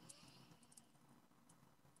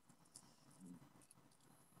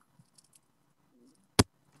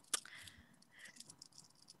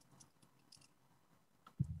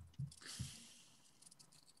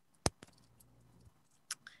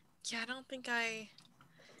 Yeah, I don't think I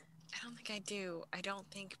do. I don't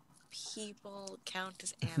think people count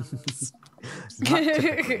as animals. Not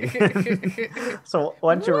typically. So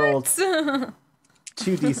why don't you roll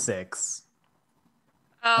 2d6?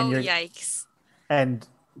 Oh, you're- yikes. And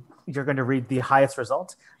you're going to read the highest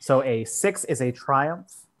result. So a 6 is a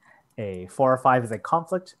triumph, a 4 or 5 is a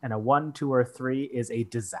conflict, and a 1, 2, or 3 is a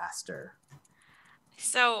disaster.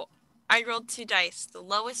 So I rolled 2 dice. The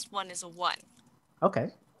lowest one is a 1.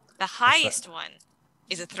 Okay. The highest one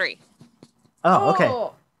is a 3. Oh, okay.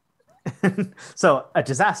 So a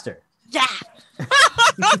disaster. Yeah!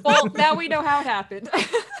 Well, now we know how it happened.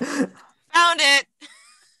 Found it!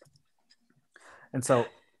 And so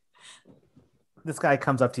this guy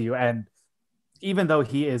comes up to you, and even though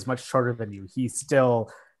he is much shorter than you, he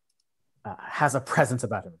still has a presence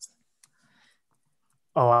about him.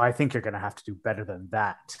 Oh, I think you're going to have to do better than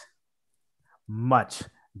that. Much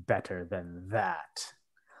better than that.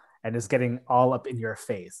 And is getting all up in your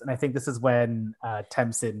face. And I think this is when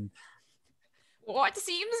Temsin... What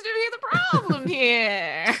seems to be the problem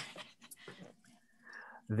here?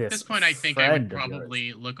 At this point, I think I would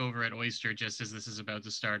probably look over at Oyster just as this is about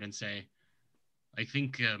to start and say, I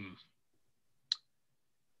think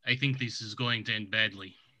this is going to end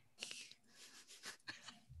badly.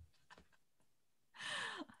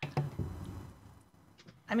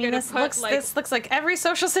 I mean, this looks like every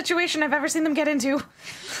social situation I've ever seen them get into.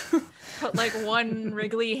 Put like one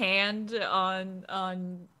wriggly hand on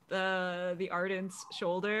the Ardent's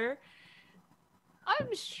shoulder.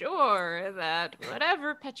 I'm sure that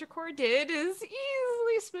whatever Petrichor did is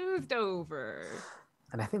easily smoothed over.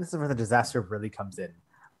 And I think this is where the disaster really comes in.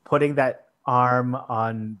 Putting that arm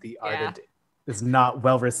on the Ardent is not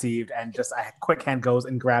well received, and just a quick hand goes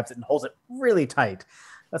and grabs it and holds it really tight.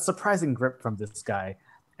 A surprising grip from this guy.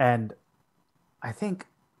 And I think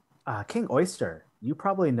King Oyster, you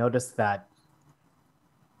probably noticed that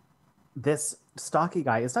this stocky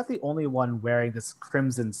guy is not the only one wearing this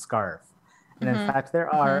crimson scarf. And in fact, there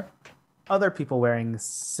are other people wearing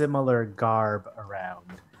similar garb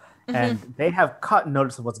around. And they have caught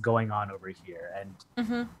notice of what's going on over here.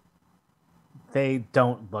 And they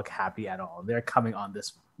don't look happy at all. They're coming on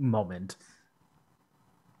this moment.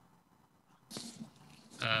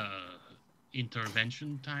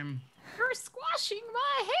 Intervention time? You're squashing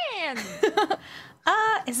my hand.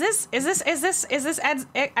 Is this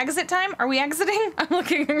exit time? Are we exiting? I'm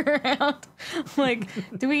looking around. Like,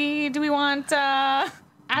 do we want out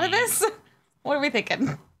of this? What are we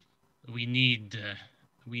thinking? We need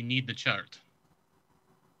the chart.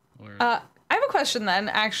 Or... I have a question then,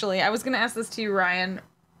 actually. I was going to ask this to you, Ryan.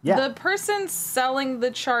 Yeah. The person selling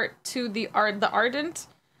the chart to the Ardent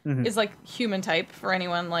is like human type for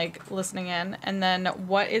anyone like listening in. And then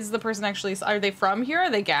what is the person actually? Are they from here? Are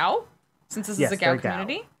they Gao? Since this is a Gao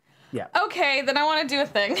community? Yeah. Okay, then I want to do a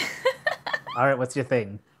thing. All right, what's your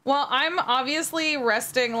thing? Well, I'm obviously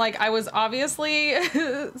resting, like I was obviously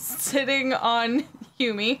sitting on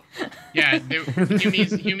Humi. Yeah,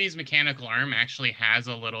 Humi's mechanical arm actually has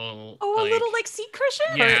a little... Oh, a little like seat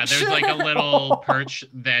cushion? Yeah, there's like a little perch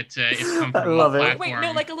that is comfortable. I love it. Platform. Wait,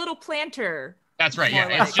 no, like a little planter. That's right, yeah.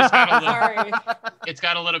 Like. It's just got a little... Sorry. It's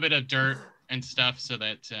got a little bit of dirt and stuff so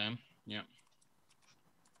that, yeah.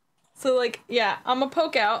 So like, yeah, I'm gonna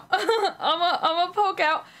poke out. I'm gonna poke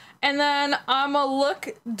out. And then I'm gonna look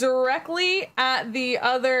directly at the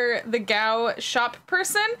Gao shop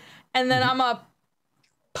person, and then I'm gonna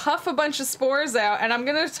puff a bunch of spores out, and I'm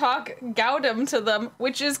gonna talk Gaudum to them,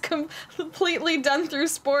 which is completely done through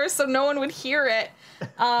spores, so no one would hear it.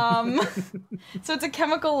 So it's a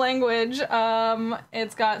chemical language.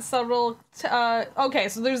 It's got several. Okay,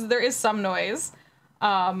 so there is some noise.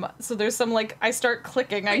 So there's some like I start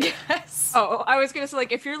clicking, I guess. Oh, I was gonna say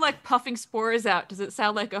like if you're like puffing spores out, does it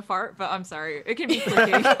sound like a fart? But I'm sorry, it can be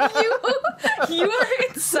clicking. you are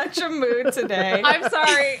in such a mood today. I'm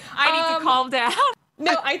sorry. I need to calm down.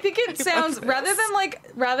 No, I think it sounds rather than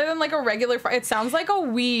like a regular fart, it sounds like a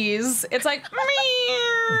wheeze. It's like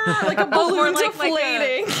like a balloon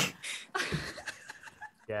deflating.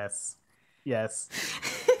 Yes.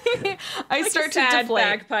 I like start a to sad deflate.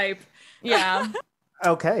 bagpipe. Yeah.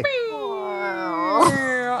 Okay.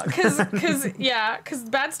 Because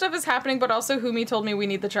bad stuff is happening, but also Humi told me we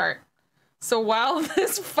need the chart. So while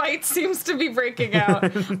this fight seems to be breaking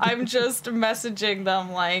out, I'm just messaging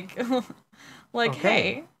them like,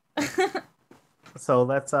 Okay. hey. So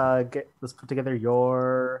let's put together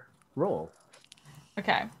your roll.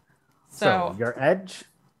 Okay. So your edge.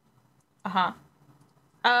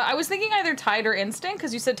 I was thinking either tide or instinct,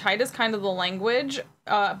 because you said tide is kind of the language,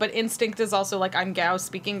 but instinct is also like I'm Gao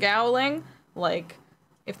speaking Gaoling, like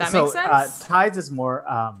if that makes sense. Tides is more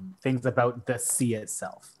things about the sea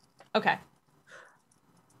itself. Okay.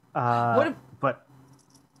 But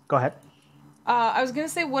go ahead. I was gonna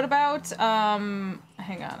say, what about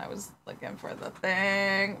hang on, I was looking for the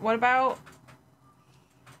thing. What about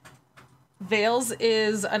Veils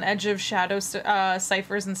is an edge of shadow,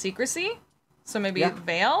 ciphers, and secrecy? So maybe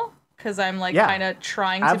Veil? Because I'm like kind of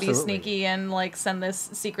trying to be sneaky and like send this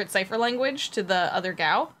secret cipher language to the other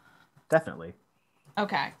Gao. Definitely.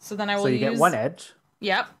 Okay, so then I will So you get one edge.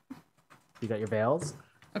 Yep. You got your Veils.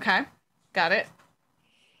 Okay, got it.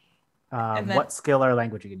 And then, what skill or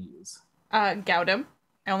language are you going to use? Gaudim.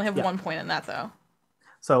 I only have 1 point in that though.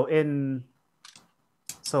 So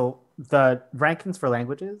the rankings for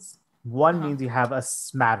languages, one means you have a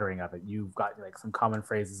smattering of it. You've got like some common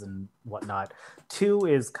phrases and whatnot. 2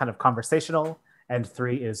 is kind of conversational, and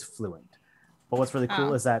 3 is fluent. But what's really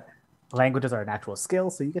cool is that languages are an actual skill,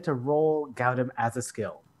 so you get to roll Gaudim as a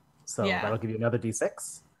skill. So that'll give you another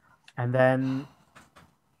d6. And then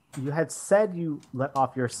you had said you let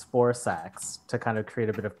off your spore sacs to kind of create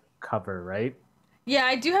a bit of cover, right? Yeah,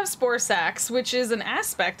 I do have spore sacs, which is an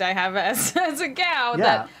aspect I have as a Gao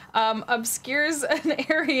that obscures an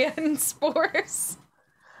area in spores.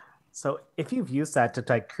 So if you've used that to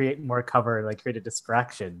like create more cover, like create a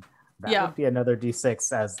distraction, that would be another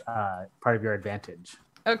d6 as part of your advantage.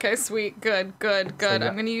 Okay, sweet, good. So,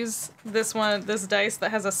 I'm gonna use this dice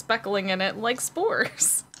that has a speckling in it, like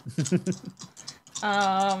spores.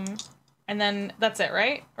 And then that's it,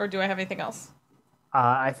 right? Or do I have anything else?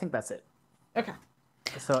 I think that's it. Okay.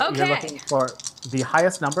 So you're looking for the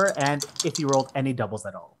highest number, and if you rolled any doubles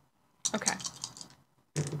at all. Okay.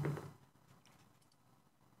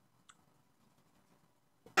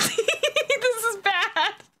 This is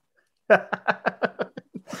bad.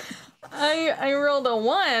 I rolled a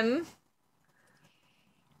 1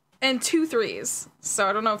 and 2 3s, so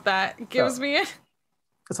I don't know if that gives me it.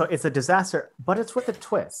 So it's a disaster, but it's with a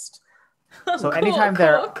twist. So anytime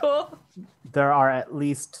there are at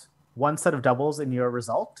least one set of doubles in your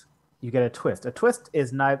result, you get a twist. A twist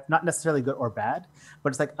is not necessarily good or bad, but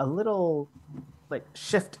it's like a little like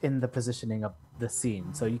shift in the positioning of the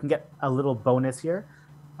scene. So you can get a little bonus here.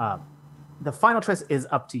 The final twist is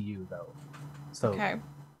up to you though. So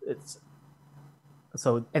it's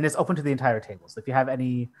open to the entire table. So if you have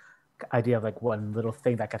any idea of like one little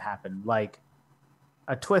thing that could happen, like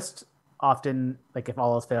a twist often, like if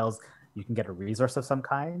all else fails, you can get a resource of some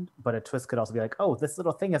kind, but a twist could also be like, oh, this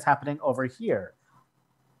little thing is happening over here.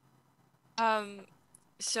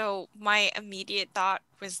 So my immediate thought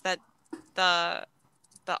was that the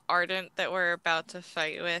Ardent that we're about to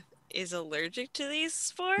fight with is allergic to these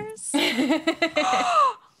spores.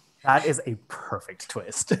 That is a perfect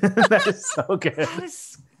twist. That is so good. That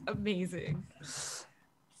is amazing.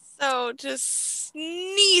 So just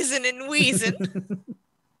sneezing and wheezing.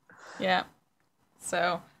 Yeah.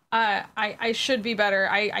 So I should be better.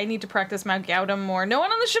 I need to practice my Gaudim more. No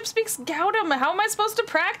one on the ship speaks Gaudim. How am I supposed to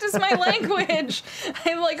practice my language?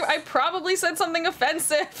 I probably said something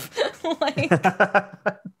offensive.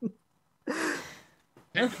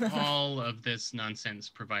 Didn't all of this nonsense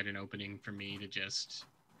provide an opening for me to just...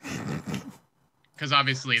 Because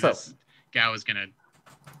obviously this Gao is gonna...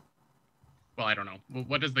 Well, I don't know.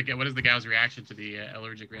 What is the Gao's reaction to the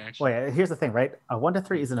allergic reaction? Well, yeah, here's the thing, right? A 1 to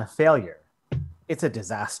 3 isn't a failure. It's a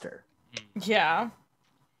disaster. Yeah.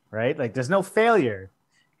 Right? Like, there's no failure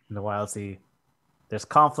in the Wildsea. There's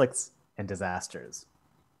conflicts and disasters.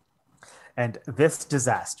 And this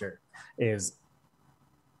disaster is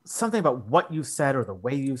something about what you said or the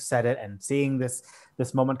way you said it, and seeing this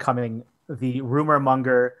moment coming. The rumor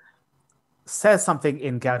monger says something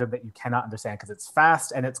in Gaudim that you cannot understand because it's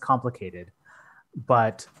fast and it's complicated.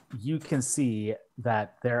 But you can see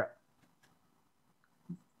that there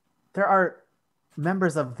are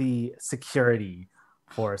members of the security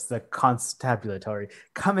force, the constabulary,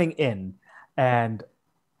 coming in and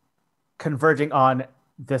converging on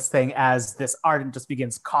this thing as this Ardent just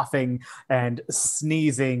begins coughing and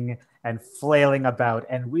sneezing and flailing about.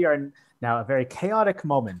 And we are now a very chaotic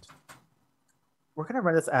moment. We're going to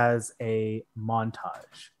run this as a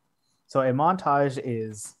montage. So a montage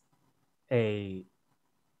is a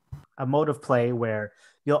mode of play where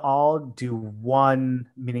you'll all do one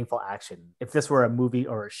meaningful action. If this were a movie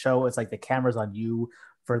or a show, it's like the camera's on you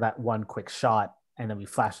for that one quick shot, and then we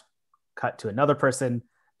flash cut to another person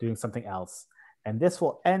doing something else. And this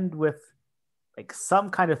will end with like some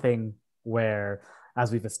kind of thing where,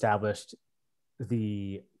 as we've established,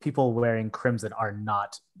 the people wearing crimson are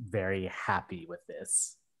not very happy with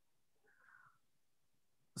this.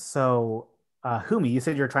 So, Humi, you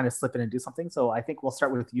said you're trying to slip in and do something. So I think we'll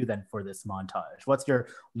start with you then for this montage. What's your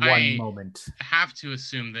one moment? I have to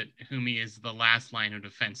assume that Humi is the last line of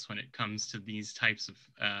defense when it comes to these types of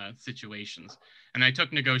situations. And I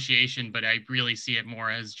took negotiation, but I really see it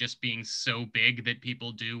more as just being so big that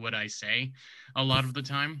people do what I say a lot of the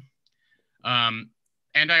time.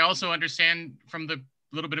 And I also understand from the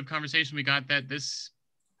little bit of conversation we got that this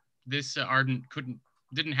Ardent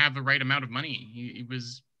didn't have the right amount of money. He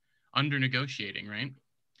was under negotiating, right?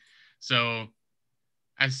 So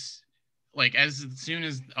as soon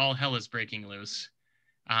as all hell is breaking loose,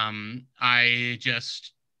 Humi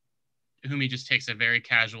just takes a very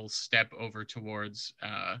casual step over towards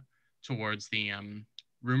the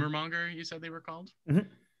rumor monger, you said they were called? Mm-hmm.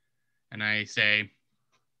 And I say,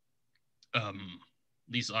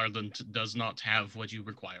 this Ardent does not have what you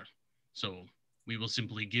require. So we will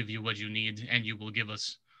simply give you what you need, and you will give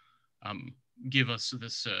us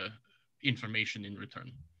this information in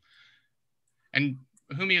return. And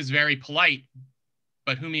Humi is very polite,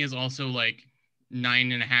 but Humi is also like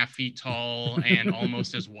 9.5 feet tall and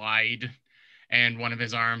almost as wide. And one of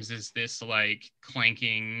his arms is this like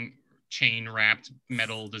clanking chain wrapped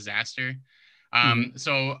metal disaster.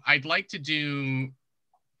 So I'd like to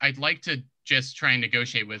just try and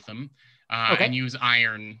negotiate with him and use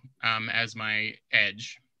iron as my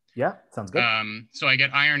edge. Yeah, sounds good. So I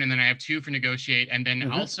get iron, and then I have 2 for negotiate, and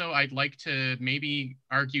then also I'd like to maybe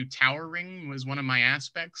argue towering was one of my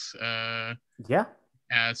aspects. So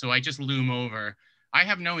I just loom over. I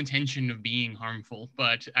have no intention of being harmful,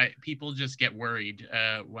 but people just get worried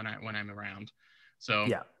when I'm around. So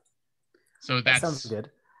yeah, so that sounds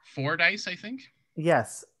good. 4 dice, I think.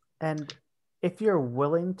 Yes, and if you're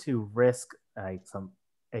willing to risk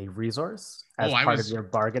a resource as part of your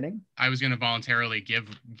bargaining. I was going to voluntarily give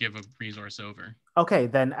a resource over. Okay,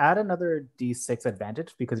 then add another D6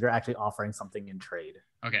 advantage because you're actually offering something in trade.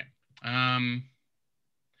 Okay. I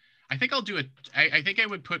think I'll do it. I think I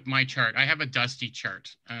would put my chart. I have a dusty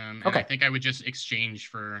chart. And I think I would just exchange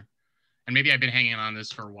for, and maybe I've been hanging on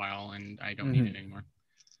this for a while and I don't need it anymore.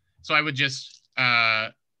 So I would just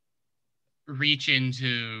reach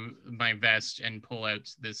into my vest and pull out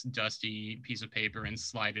this dusty piece of paper and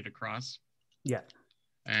slide it across. Yeah.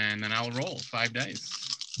 And then I'll roll 5 dice.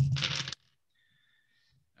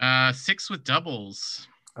 6 with doubles.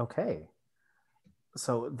 Okay.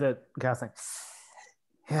 So the guy's like,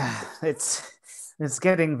 yeah, it's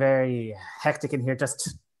getting very hectic in here.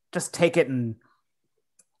 Just take it and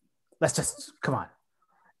let's just come on.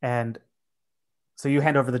 And so you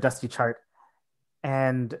hand over the dusty chart,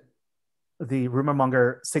 and the rumor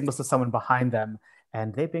monger signals to someone behind them,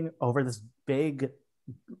 and they bring over this big,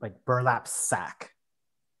 like, burlap sack.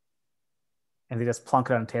 And they just plunk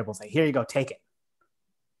it on the table and say, here you go, take it.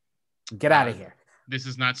 Get out of here. This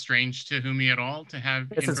is not strange to Humi at all to have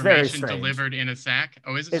This information delivered in a sack.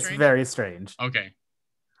 Oh, is it strange? It's very strange. Okay.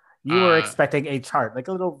 You were expecting a chart, like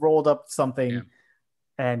a little rolled up something,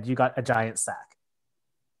 and you got a giant sack.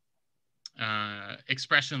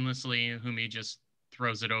 Expressionlessly, Humi just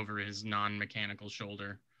throws it over his non-mechanical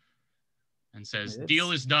shoulder and says,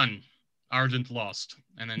 deal is done. Ardent lost.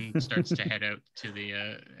 And then starts to head out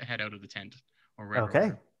of the tent. Or wherever.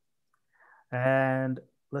 Okay. And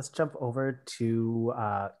let's jump over to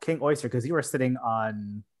King Oyster, because you were sitting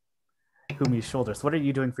on Humi's shoulder. So what are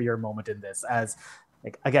you doing for your moment in this? As,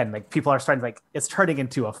 like, again, like, people are starting, like, it's turning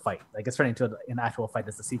into a fight. Like, it's turning into an actual fight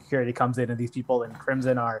as the security comes in and these people in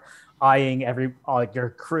crimson are eyeing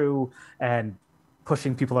your crew and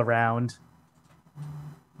pushing people around.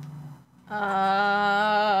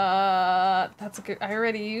 That's a good. I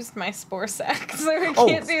already used my spore sack, so I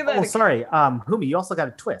can't do that. Oh, sorry. Humi, you also got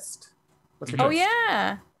a twist. What's your twist?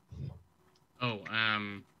 Yeah.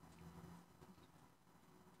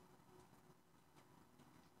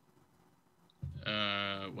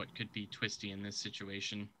 What could be twisty in this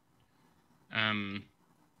situation? And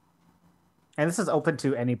this is open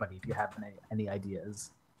to anybody if you have any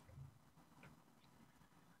ideas.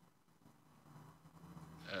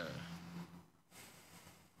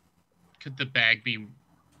 Could the bag be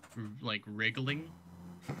like wriggling?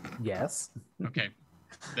 Yes. Okay.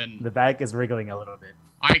 Then the bag is wriggling a little bit.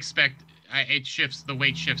 I expect it shifts. The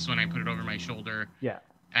weight shifts when I put it over my shoulder. Yeah.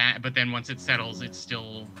 But then once it settles,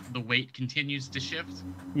 the weight continues to shift.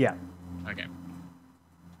 Yeah. Okay.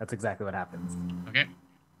 That's exactly what happens. Okay.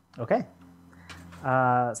 Okay.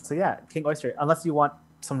 So yeah, King Oyster. Unless you want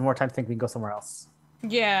some more time to think, we can go somewhere else.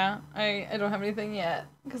 Yeah, I don't have anything yet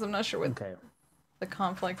because I'm not sure what. Okay. the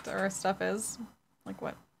conflict or stuff is. Like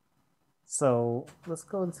what? So let's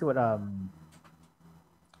go and see what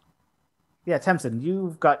yeah, Temson,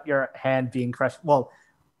 you've got your hand being crushed. Well,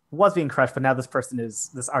 was being crushed, but now this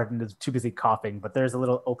Arden is too busy coughing, but there's a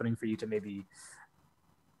little opening for you to maybe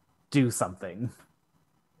do something.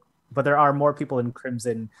 But there are more people in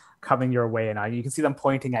Crimson coming your way, and you can see them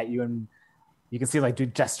pointing at you, and you can see like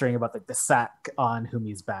dude gesturing about like the sack on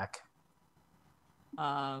Humi's back.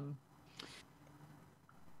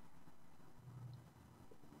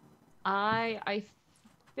 I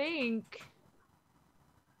think.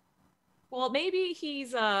 Well, maybe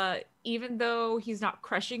he's even though he's not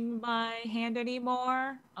crushing my hand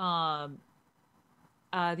anymore, the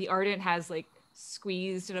Ardent has like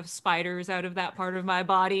squeezed enough spiders out of that part of my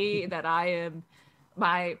body that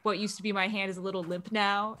what used to be my hand is a little limp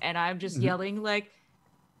now, and I'm just yelling like,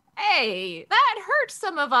 "Hey, that hurts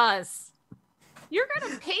some of us. You're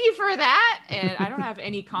gonna pay for that." And I don't have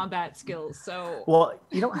any combat skills, so well,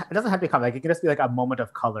 you don't. It doesn't have to be combat. It can just be like a moment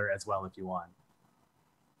of color as well if you want.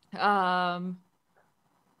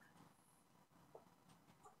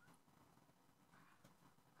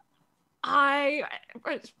 I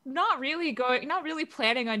not really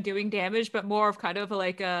planning on doing damage, but more of kind of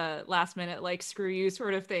like a last minute like screw you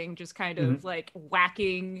sort of thing, just kind of like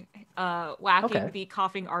whacking the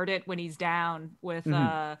coughing Ardent when he's down with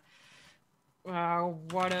one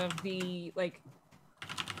of the like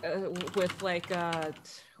with like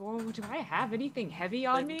do I have anything heavy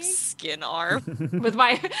on me? Skin arm. with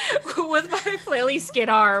my flaily skin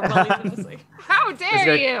arm. Like, how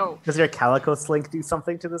dare you? Does your calico slink do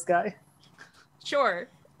something to this guy? Sure.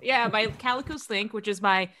 Yeah, my calico slink, which is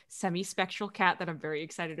my semi-spectral cat that I'm very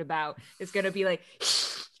excited about, is gonna be like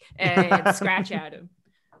and scratch at him.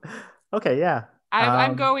 Okay, yeah.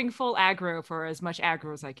 I'm going full aggro for as much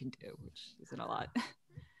aggro as I can do, which isn't a lot.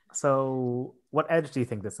 So what edge do you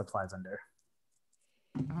think this applies under?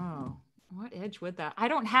 Oh, what edge would that? I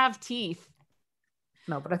don't have teeth.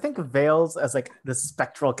 No, but I think Veils as like the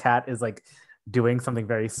spectral cat is like doing something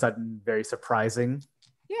very sudden, very surprising.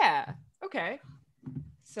 Yeah. Okay.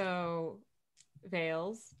 So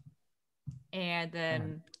Veils. And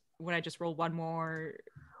then would I just roll one more?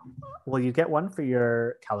 Well, you get one for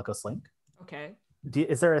your calico slink. Okay.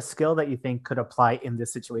 Is there a skill that you think could apply in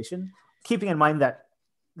this situation? Keeping in mind that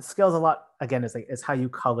the skills a lot, again, is how you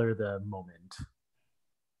color the moment.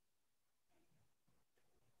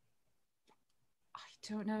 I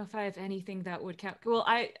don't know if I have anything that would count. Well,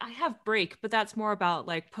 I have break, but that's more about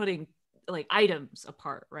like putting like items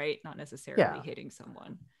apart, right? Not necessarily hitting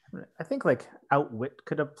someone. I think like outwit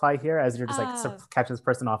could apply here, as you're just like catch this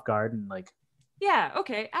person off guard and like. Yeah.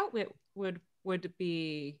 Okay. Outwit would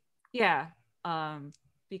be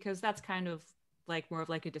because that's kind of like more of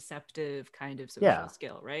like a deceptive kind of social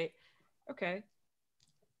skill, right? Okay.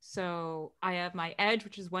 So I have my edge,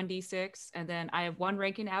 which is 1d6, and then I have one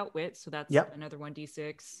rank in outwit, so that's another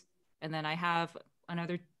 1d6, and then I have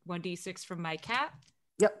another 1d6 from my cat.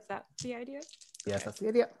 Yep. Is that the idea? Yes, that's the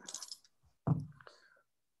idea.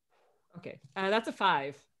 Okay, that's a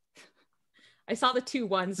 5. I saw the 2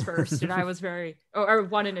 1s first, and I was or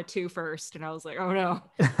 1 and a 2 first, and I was like, oh no.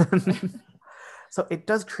 So it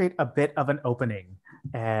does create a bit of an opening,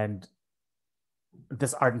 and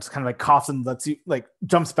this Ardent kind of like coughs and lets you like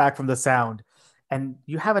jumps back from the sound, and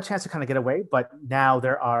you have a chance to kind of get away. But now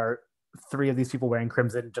there are 3 of these people wearing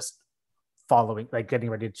crimson just following, like getting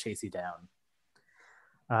ready to chase you down.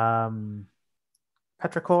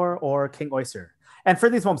 Petrichor or King Oyster. And for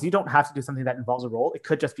these moments, you don't have to do something that involves a roll. It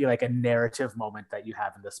could just be like a narrative moment that you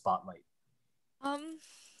have in the spotlight.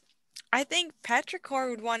 I think Petrichor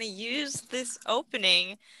would want to use this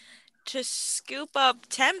opening to scoop up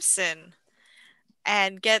Temson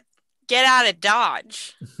and get out of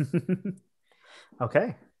Dodge.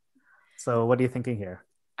 Okay. So what are you thinking here?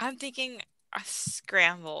 I'm thinking a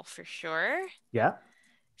scramble for sure. Yeah.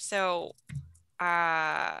 So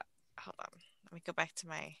hold on. Let me go back to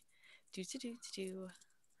my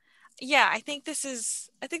Yeah, I think this is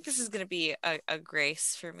gonna be a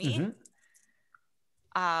grace for me.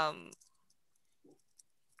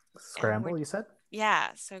 Scramble, you said? Yeah,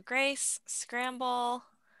 so grace, scramble,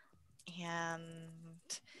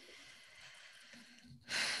 and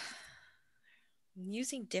I'm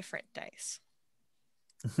using different dice.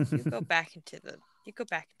 You go back into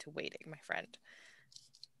waiting, my friend.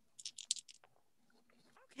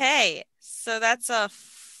 Okay, so that's a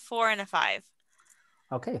 4 and a 5.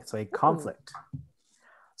 Okay, so a conflict.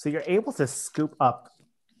 So you're able to scoop up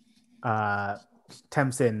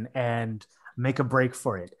Temson and make a break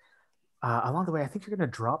for it. Along the way, I think you're going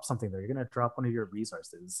to drop something there. You're going to drop one of your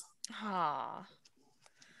resources.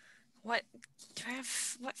 What do I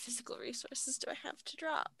have? What physical resources do I have to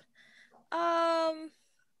drop?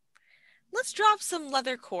 Let's drop some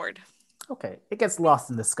leather cord. Okay, it gets lost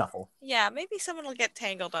in the scuffle. Yeah, maybe someone will get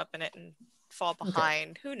tangled up in it and fall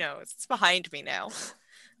behind. Who knows? It's behind me now.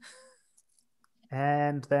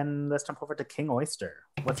 And then let's jump over to King Oyster.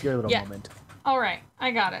 What's your little moment? All right,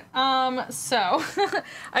 I got it. So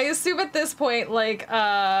I assume at this point, like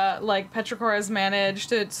Petrichor has managed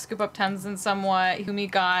to scoop up Tenzin somewhat. Humi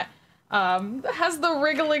got has the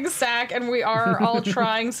wriggling sack, and we are all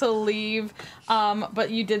trying to leave.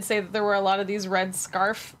 But you did say that there were a lot of these red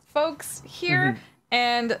scarf folks here.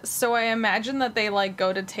 And so I imagine that they like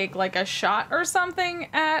go to take like a shot or something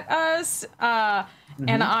at us.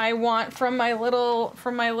 And I want from my little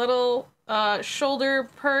shoulder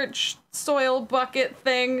perch soil bucket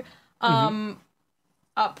thing,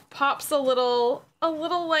 up pops a little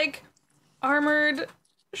like armored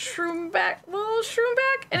little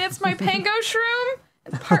shroomback, and it's my pango shroom.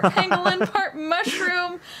 Part pangolin, part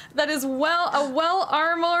mushroom, that is a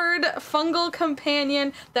well-armored fungal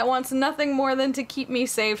companion that wants nothing more than to keep me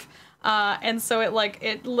safe. And so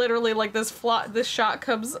it literally like this shot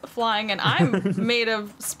comes flying, and I'm made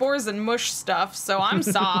of spores and mush stuff, so I'm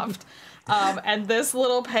soft. And this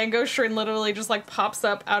little pango shroom literally just like pops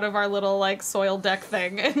up out of our little like soil deck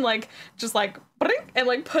thing, and like just like and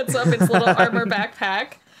like puts up its little armor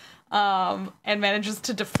backpack. And manages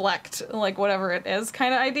to deflect, like, whatever it is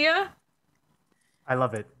kind of idea. I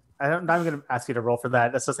love it. I'm going to ask you to roll for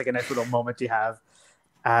that. That's just like a nice little moment you have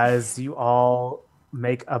as you all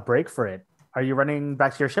make a break for it. Are you running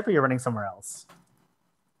back to your ship, or are you running somewhere else?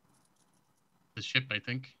 The ship, I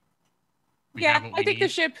think. I think the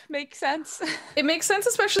ship makes sense. It makes sense,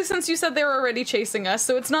 especially since you said they were already chasing us,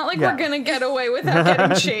 so it's not like we're going to get away without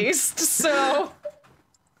getting chased, so...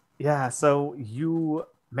 Yeah, so you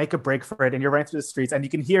make a break for it, and you're running through the streets, and you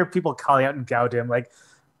can hear people calling out in Gaudim, like,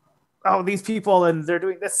 oh, these people, and they're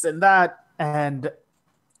doing this and that, and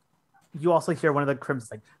you also hear one of the Crimsons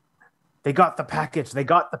like, they got the package,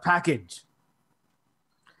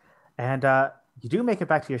 and you do make it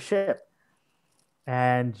back to your ship,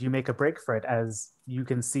 and you make a break for it, as you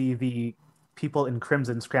can see the people in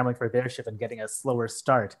Crimson scrambling for their ship and getting a slower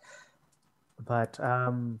start, but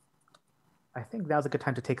I think now's a good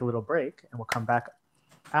time to take a little break, and we'll come back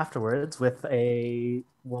afterwards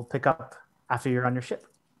we'll pick up after you're on your ship.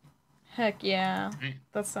 Heck yeah.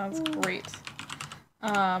 That sounds great.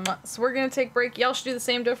 So we're going to take a break. Y'all should do the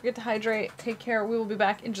same. Don't forget to hydrate. Take care. We will be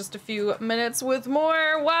back in just a few minutes with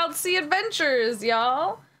more Wildsea adventures,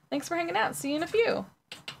 y'all. Thanks for hanging out. See you in a few.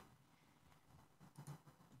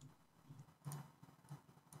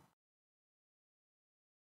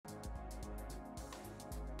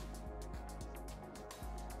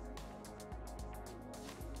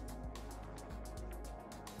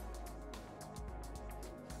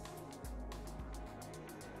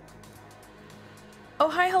 Oh,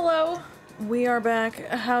 hi, hello. We are back.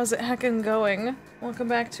 How's it heckin' going? Welcome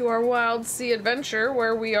back to our Wildsea adventure,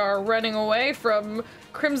 where we are running away from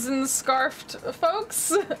crimson-scarfed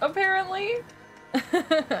folks, apparently.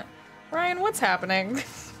 Ryan, what's happening?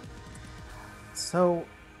 So,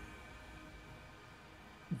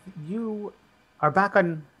 you are back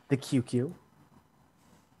on the QQ,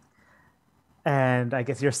 and I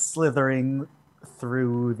guess you're slithering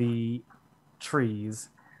through the trees.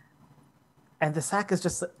 And the sack is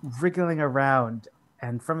just wriggling around,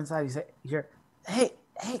 and from inside you say, hey,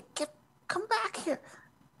 come back here.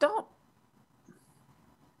 Don't.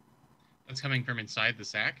 That's coming from inside the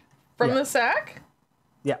sack? From the sack?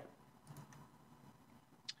 Yeah.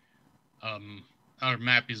 Our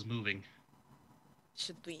map is moving.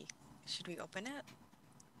 Should we open it?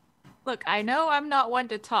 Look, I know I'm not one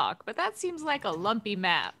to talk, but that seems like a lumpy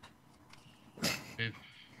map.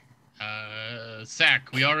 Sack.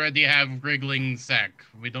 We already have wriggling sack.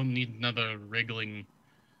 We don't need another wriggling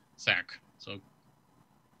sack. So,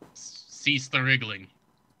 cease the wriggling.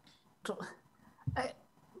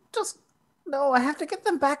 No, I have to get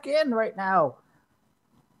them back in right now.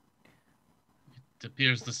 It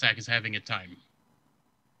appears the sack is having a time.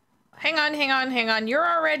 Hang on.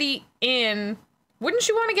 You're already in. Wouldn't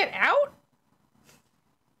you want to get out?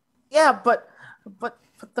 Yeah, but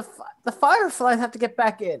the Fireflies have to get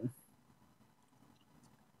back in.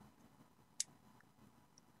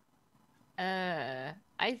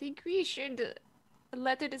 I think we should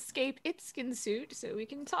let it escape its skin suit so we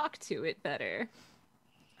can talk to it better.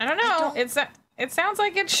 I don't know. It sounds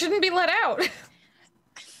like it shouldn't be let out.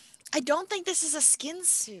 I don't think this is a skin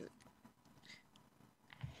suit.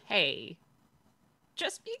 Hey,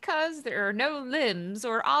 just because there are no limbs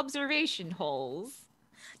or observation holes.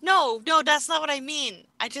 No, that's not what I mean.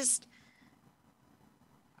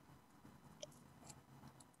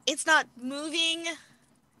 it's not moving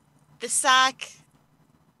the sack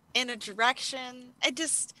in a direction.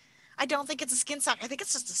 I don't think it's a skin sack. I think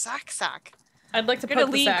it's just a sack. I'd like to I'm gonna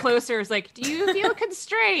poke the lean sack. closer. It's like, do you feel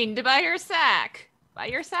constrained by your sack? By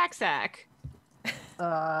your sack?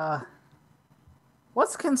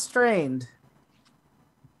 What's constrained?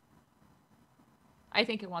 I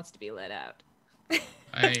think it wants to be let out.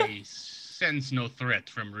 I sense no threat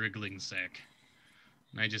from wriggling sack.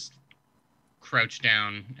 I just crouch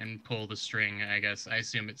down and pull the string, I guess. I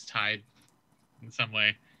assume it's tied in some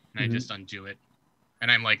way. And I just undo it.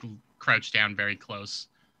 And I'm like crouched down very close.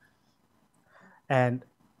 And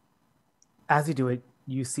as you do it,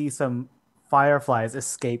 you see some fireflies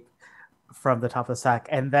escape from the top of the sack.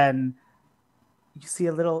 And then you see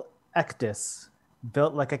a little Ektus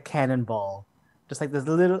built like a cannonball. Just like this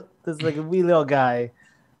like a wee little guy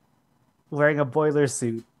wearing a boiler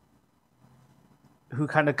suit who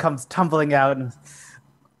kind of comes tumbling out and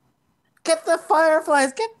get the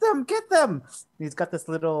fireflies, get them. And he's got this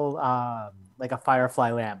little like a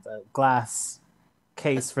firefly lamp, a glass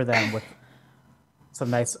case for them with some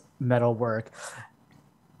nice metal work.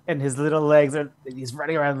 And his little legs he's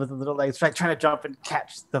running around with the little legs trying to jump and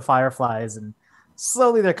catch the fireflies, and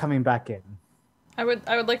slowly they're coming back in. I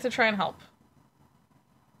would like to try and help.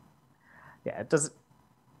 Yeah, it does.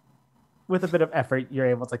 With a bit of effort, you're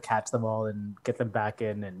able to catch them all and get them back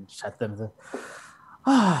in and shut them.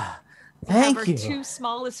 Thank you. Our two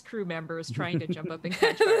smallest crew members trying to jump up and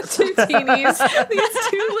catch us. Two teenies. These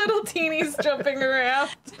two little teenies jumping around.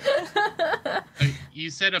 You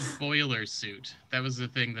said a boiler suit. That was the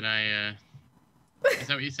thing that I... Is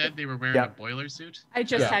that what you said? They were wearing a boiler suit? I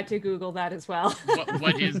just had to Google that as well.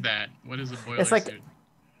 What is that? What is a boiler it's like, suit?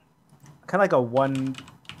 Kind of like a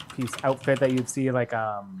one-piece outfit that you'd see like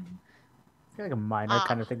I feel like a miner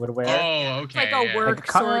kind of thing would wear. Oh, okay. It's like a work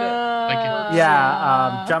like sort of.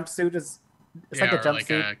 Like jumpsuit is. It's like a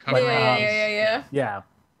jumpsuit. Like Yeah.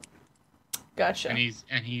 Gotcha. And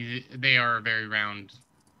they are a very round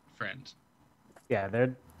friend. Yeah,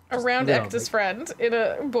 they're a round Ektus friend in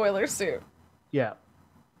a boiler suit. Yeah,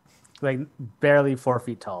 like barely 4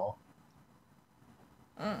 feet tall.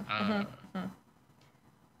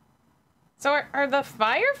 So are the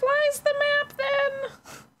fireflies the map then?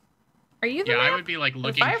 Are you the map? I would be like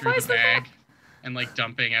looking through the bag and like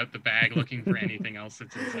dumping out the bag, looking for anything else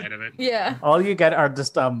that's inside of it. Yeah. All you get are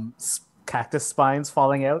just cactus spines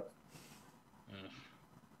falling out.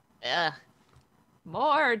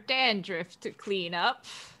 More dandruff to clean up.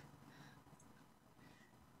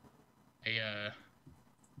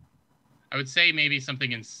 I would say maybe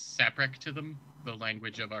something in Saprec to them, the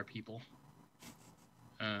language of our people.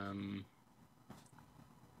 The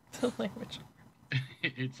language.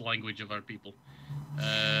 It's language of our people.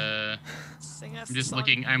 I'm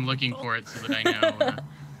looking for it so that I know.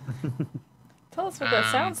 Tell us what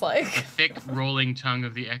that sounds like. The thick, rolling tongue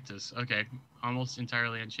of the Ektus. Okay, almost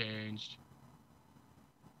entirely unchanged.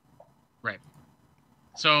 Right.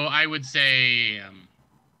 So I would say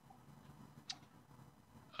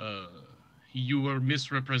you were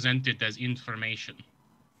misrepresented as information.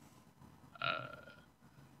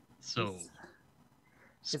 So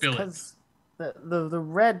spill it. The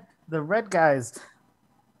red guys,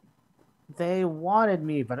 they wanted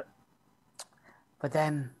me, but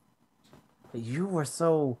then you were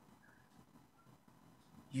so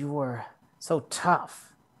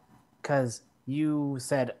tough, because you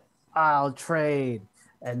said I'll trade,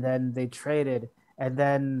 and then they traded, and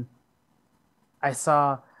then I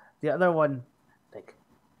saw the other one, like,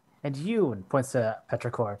 and points to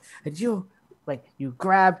Petrichor, and you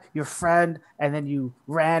grabbed your friend, and then you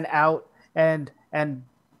ran out, and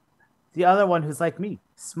the other one who's like me,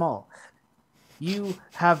 small. You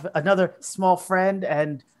have another small friend,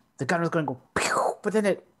 and the gun was going to go pew, but then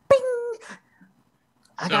it bing.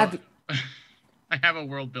 I have a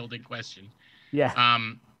world building question. Yeah.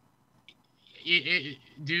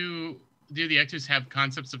 Do the Ektus have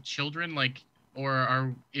concepts of children, like,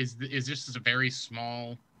 or is this just a very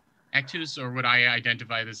small Ektus, or would I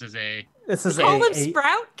identify this as a? This is call them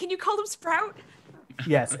Sprout. Can you call them Sprout?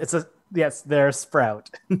 Yes, they're Sprout.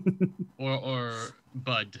 or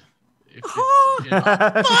Bud.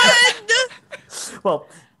 Bud. Well,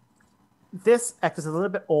 this Ektus is a little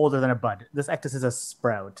bit older than a Bud. This Ektus is a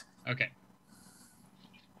Sprout. Okay.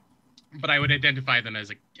 But I would identify them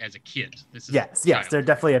as a kid. This is yes, they're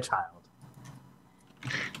definitely a child.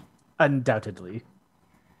 Undoubtedly.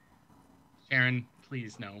 Sharon,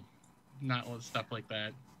 please no. Not all stuff like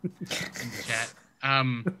that in the chat.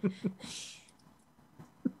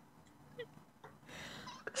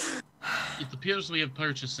 It appears we have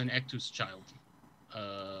purchased an Ektus child.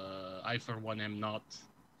 I, for one, am not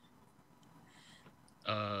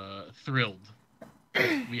thrilled.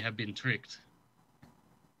 We have been tricked.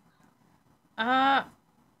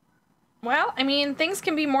 Well, I mean, things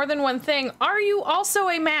can be more than one thing. Are you also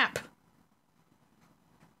a map?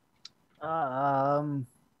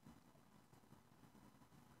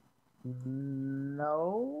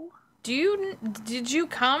 No. Did you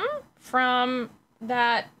come from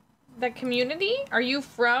that community? Are you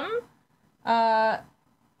from Sithuna?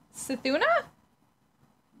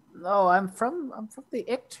 No, I'm from the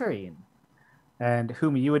Icterine. And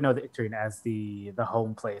whom you would know the Icterine as the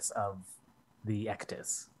home place of the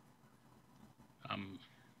Ektus.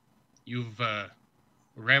 You've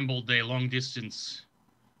rambled a long distance,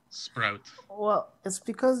 Sprout. Well, it's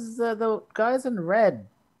because the guys in red,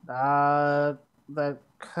 the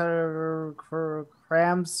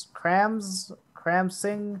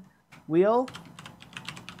Cramsing wheel.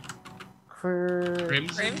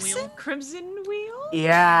 Crimson Wheel? Crimson Wheel?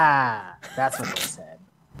 Yeah, that's what they said.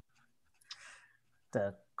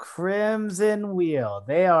 The Crimson Wheel.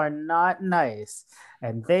 They are not nice.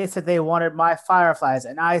 And they said they wanted my fireflies,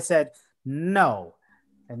 and I said no.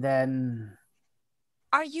 And then...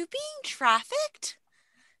 Are you being trafficked?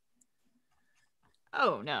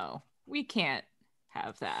 Oh, no. We can't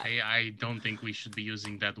have that. I don't think we should be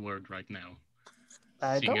using that word right now.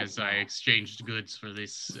 Seeing as I exchanged goods for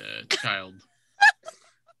this child.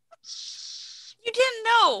 You didn't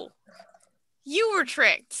know. You were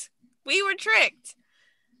tricked. We were tricked.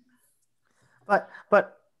 But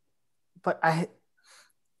I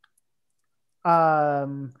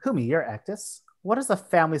Humi, you're Ektus. What is the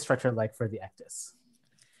family structure like for the Ektus?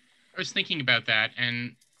 I was thinking about that,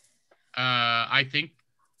 and I think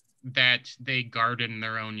that they garden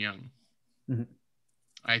their own young. Mm-hmm.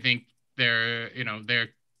 I think their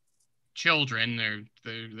children,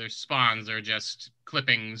 their spawns are just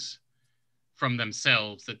clippings from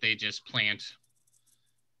themselves that they just plant,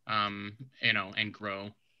 and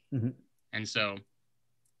grow. Mm-hmm. And so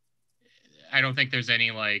I don't think there's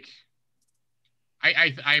any like.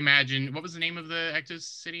 I imagine, what was the name of the Ektus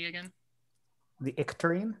city again? The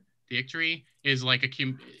Icterine? The Ictery is like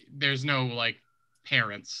there's no like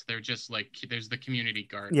parents. They're just like, there's the community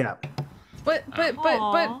garden. Yeah. But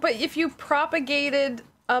if you propagated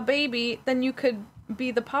a baby, then you could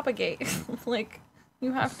be the propagate. Like,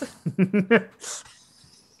 you have to.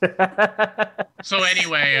 So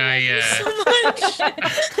anyway,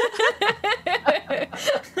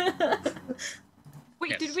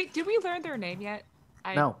 Wait, yes. did we learn their name yet?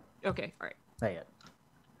 No. Okay, all right. Not yet.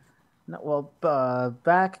 No, well,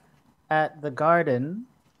 back at the garden,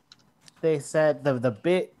 they said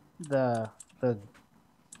the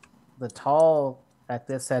tall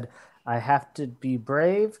Ektus said, I have to be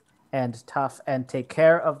brave and tough and take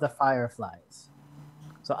care of the fireflies.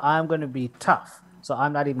 So I'm going to be tough. So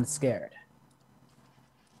I'm not even scared.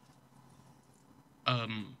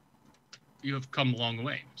 You have come a long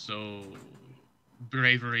way, so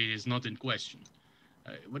bravery is not in question.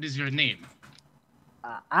 What is your name?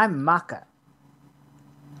 I'm Maka.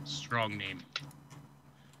 Strong name.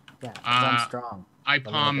 Yeah, I'm strong. I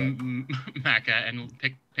palm Maka and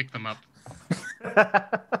pick them up.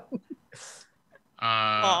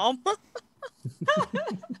 Mom.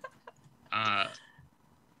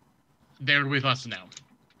 They're with us now,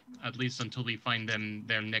 at least until we find them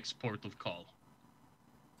their next port of call.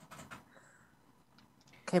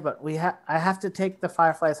 Okay, but I have to take the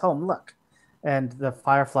fireflies home. Look. And the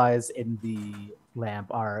fireflies in the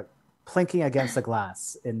lamp are plinking against the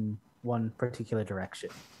glass in one particular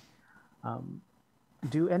direction.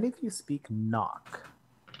 Do any of you speak Knock?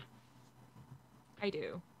 I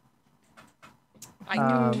do.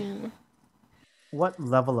 I do. What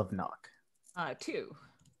level of Knock? 2.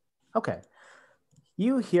 Okay.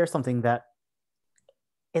 You hear something that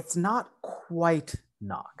it's not quite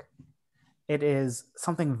Knock. It is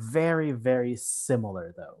something very, very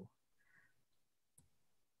similar, though.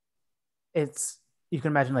 You can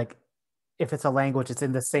imagine, like, if it's a language, it's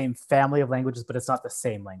in the same family of languages, but it's not the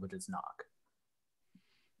same language as Knock.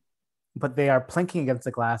 But they are plinking against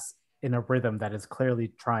the glass in a rhythm that is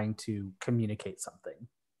clearly trying to communicate something.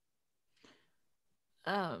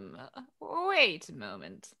 Wait a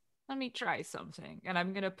moment. Let me try something. And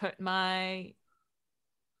I'm gonna put my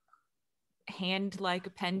hand-like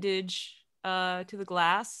appendage to the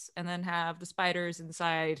glass and then have the spiders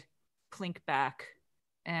inside clink back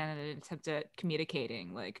and an attempt at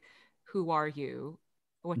communicating, like, who are you?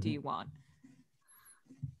 What do you want?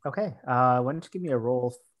 Okay. Why don't you give me a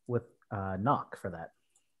roll with Knock for that?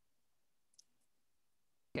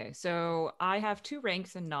 Okay, so I have 2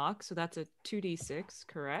 ranks in Knock, so that's a 2d6,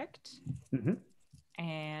 correct? Mm-hmm.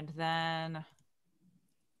 And then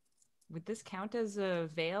would this count as a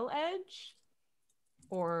veil edge?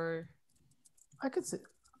 Or I could see.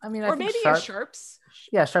 I mean, I or think maybe sharp. a sharps.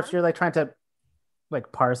 Yeah, sharps. You're like trying to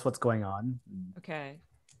like parse what's going on. Okay.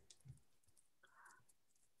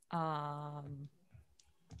 And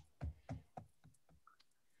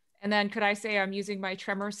then could I say I'm using my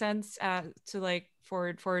tremor sense to like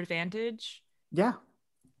for advantage? Yeah,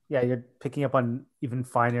 yeah. You're picking up on even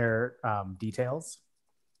finer details.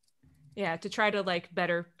 Yeah, to try to like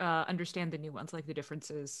better understand the nuance, like the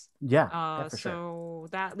differences. Yeah, for sure. So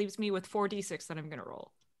that leaves me with 4d6 that I'm gonna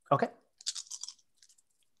roll. Okay.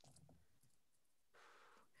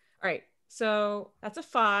 All right, so that's a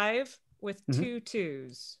 5 with 2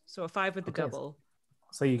 2s, so a 5 with the double.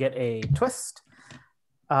 So you get a twist.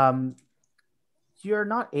 You're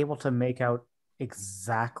not able to make out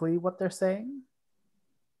exactly what they're saying,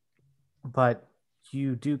 but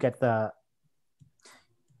you do get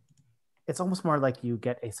it's almost more like you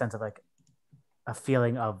get a sense of like a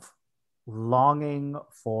feeling of longing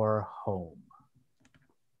for home.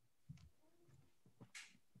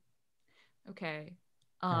 Okay.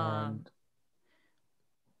 And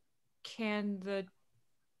can the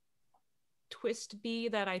twist be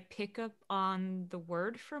that I pick up on the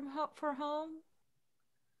word for home?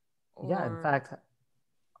 yeah, in fact,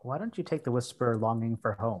 why don't you take the whisper longing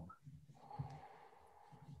for home?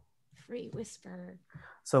 Free whisper.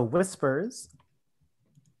 So whispers,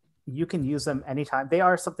 you can use them anytime. They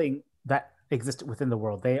are something that exist within the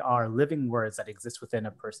world. They are living words that exist within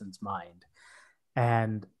a person's mind.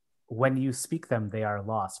 And when you speak them, they are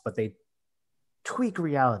lost, but they tweak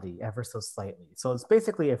reality ever so slightly. So it's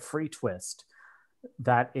basically a free twist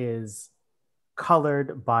that is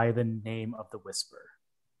colored by the name of the whisper.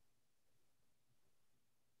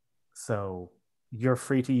 So you're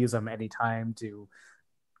free to use them anytime to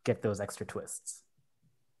get those extra twists.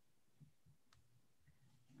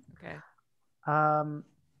 Okay.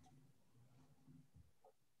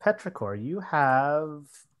 Petrichor, you have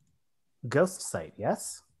ghost sight,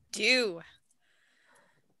 yes? Do.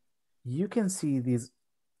 You can see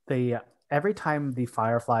every time the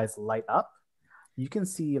fireflies light up, you can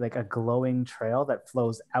see like a glowing trail that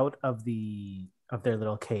flows out of their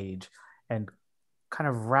little cage and kind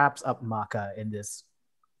of wraps up Maka in this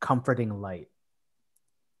comforting light.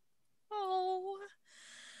 Oh.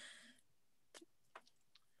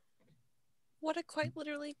 What a quite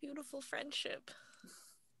literally beautiful friendship.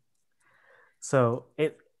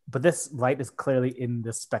 But this light is clearly in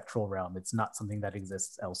the spectral realm. It's not something that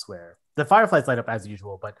exists elsewhere. The fireflies light up as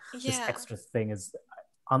usual, but this extra thing is,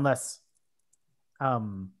 unless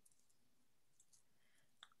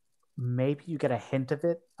maybe you get a hint of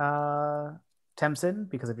it, Temsin,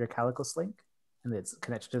 because of your Calicos link, and it's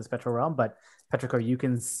connected to the spectral realm. But Petrichor, you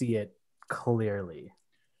can see it clearly.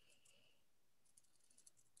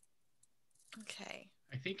 Okay.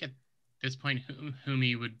 I think at this point,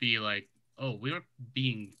 Humi would be like, "Oh, we're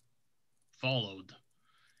being followed,"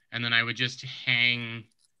 and then I would just hang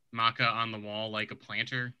Maka on the wall like a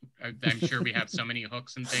planter. I'm sure we have so many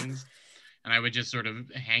hooks and things. And I would just sort of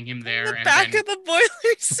hang him there. In the back of the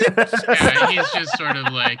boiler suit. Yeah, he's just sort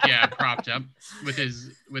of like, propped up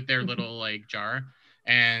with their little like jar.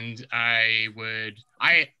 And I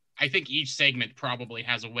think each segment probably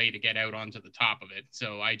has a way to get out onto the top of it.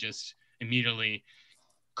 So I just immediately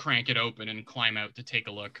crank it open and climb out to take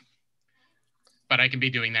a look. But I can be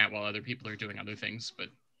doing that while other people are doing other things. But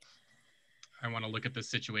I want to look at the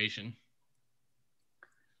situation.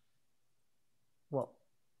 Well,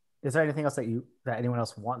 is there anything else that anyone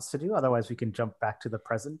else wants to do? Otherwise, we can jump back to the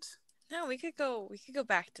present. No, we could go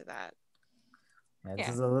back to that. Yeah, this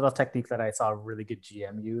is a little technique that I saw a really good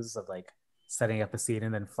GM use of like setting up a scene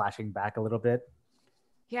and then flashing back a little bit.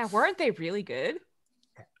 Yeah, weren't they really good?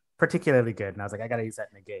 Particularly good. And I was like, I gotta use that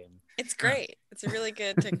in a game. It's great. It's a really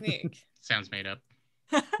good technique. Sounds made up.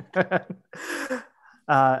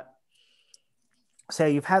 So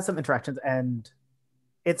you've had some interactions, and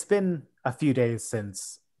it's been a few days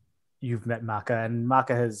since you've met Maka, and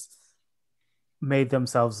Maka has made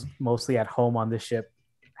themselves mostly at home on the ship,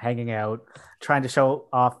 hanging out, trying to show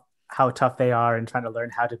off how tough they are and trying to learn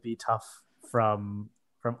how to be tough from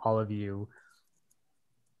all of you.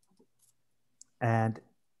 And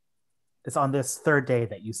it's on this third day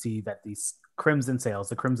that you see that these crimson sails,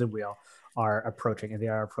 the crimson wheel, are approaching, and they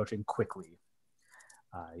are approaching quickly.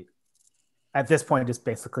 At this point, it's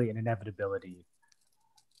basically an inevitability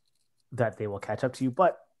that they will catch up to you,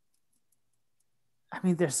 but I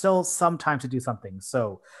mean, there's still some time to do something.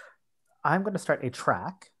 So I'm going to start a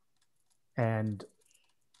track. And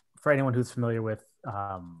for anyone who's familiar with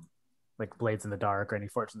like blades in the dark or any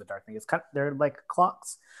forge in the dark thing. They're like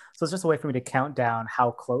clocks. So it's just a way for me to count down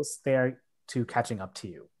how close they are to catching up to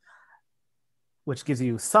you, which gives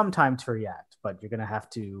you some time to react, but you're going to have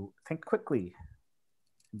to think quickly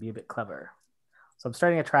and be a bit clever. So I'm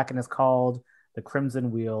starting a track, and it's called the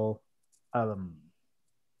Crimson Wheel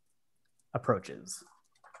Approaches.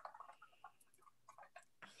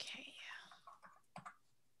 Okay.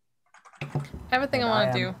 I have a thing I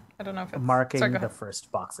want to do. I don't know if it's marking Sorry, go the ahead.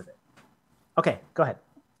 first box of it. Okay, go ahead.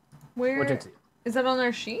 Where What'd you do? is that on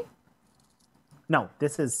our sheet? No,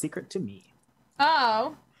 this is secret to me.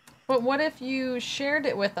 Oh, but what if you shared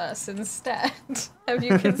it with us instead? Have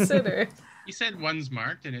you considered? You said one's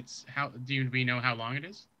marked, and it's how? Do we know how long it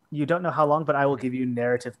is? You don't know how long, but I will give you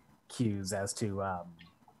narrative cues as to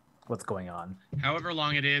what's going on. However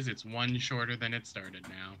long it is, it's one shorter than it started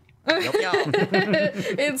now.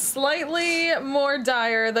 It's slightly more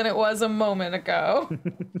dire than it was a moment ago.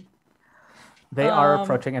 They are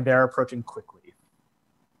approaching, and they're approaching quickly.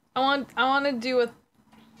 I want to do a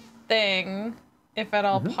thing, if at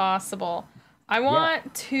all possible. I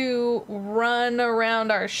want to run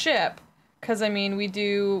around our ship, because I mean we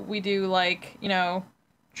do like, you know,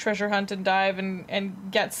 treasure hunt and dive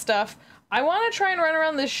and get stuff. I want to try and run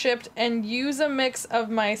around this ship and use a mix of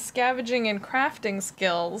my scavenging and crafting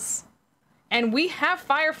skills. And we have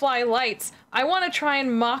Firefly lights. I want to try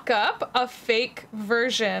and mock up a fake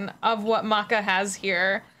version of what Maka has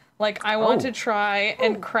here. Like, I want to try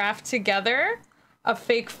and craft together a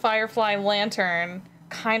fake Firefly lantern,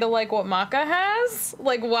 kind of like what Maka has.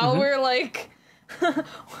 Like, while we're like...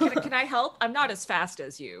 Can I help? I'm not as fast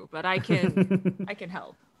as you, but I can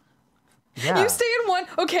help. Yeah. You stay in one.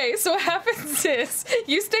 Okay, so what happens is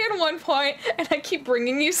you stay in one point, and I keep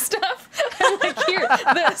bringing you stuff. I'm like, here,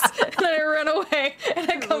 this, and then I run away, and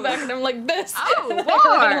I come back, and I'm like, this. Oh,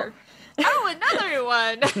 more! Oh, another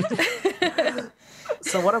one!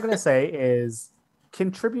 So what I'm going to say is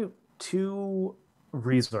contribute 2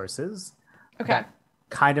 resources. Okay. That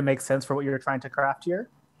kind of makes sense for what you're trying to craft here.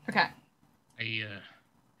 Okay. I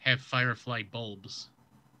have Firefly bulbs.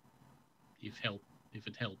 If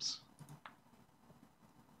it helps.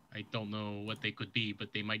 I don't know what they could be,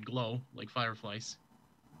 but they might glow like fireflies.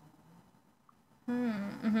 So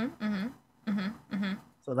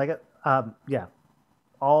like, yeah,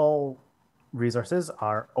 all resources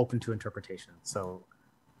are open to interpretation. So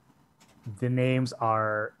the names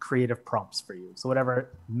are creative prompts for you. So whatever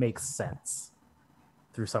makes sense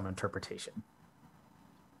through some interpretation.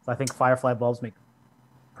 So I think Firefly bulbs make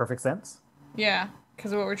perfect sense. Yeah,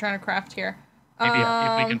 because of what we're trying to craft here. Maybe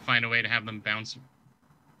if we can find a way to have them bounce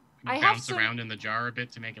some... around in the jar a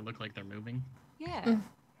bit to make it look like they're moving. Yeah.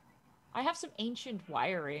 I have some ancient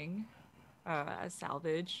wiring as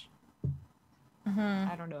salvage.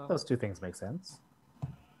 I don't know. Those 2 things make sense.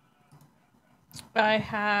 I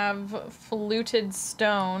have fluted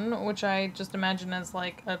stone, which I just imagine as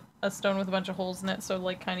like a stone with a bunch of holes in it, so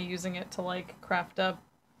like kind of using it to like craft a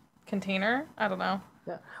container. I don't know.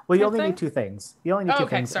 Yeah. Well, you only need 2 things. You only need 2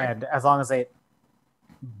 things, sorry. and as long as they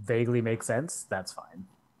vaguely make sense, that's fine.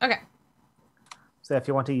 Okay. So if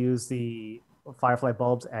you want to use the Firefly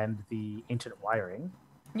bulbs and the ancient wiring.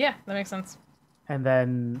 Yeah, that makes sense. And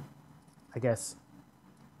then, I guess,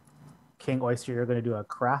 King Oyster, you're going to do a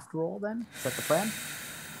craft roll then? Is that the plan?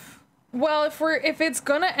 Well, if it's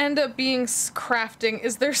gonna end up being crafting,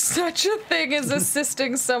 is there such a thing as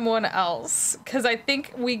assisting someone else? Because I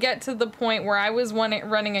think we get to the point where I was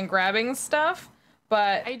running and grabbing stuff,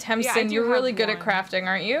 but Temson, you're really good at crafting,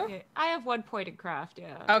 aren't you? Yeah, I have 1 point in craft,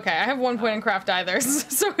 yeah. Okay, I have 1 point in craft either,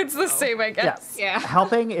 so it's the same, I guess. Yeah.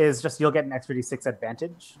 Helping is just you'll get an extra d6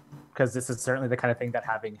 advantage, because this is certainly the kind of thing that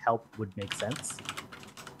having help would make sense.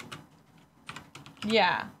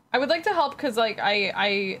 Yeah. I would like to help because, like,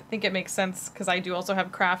 I think it makes sense because I do also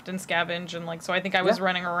have craft and scavenge, and, like, so I think I was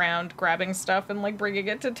running around grabbing stuff and, like, bringing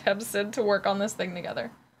it to Temson to work on this thing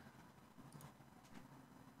together.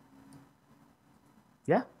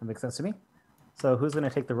 Yeah, that makes sense to me. So who's going to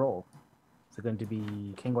take the role? Is it going to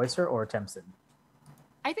be King Oyster or Temson?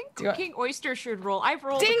 I think King Oyster should roll. I've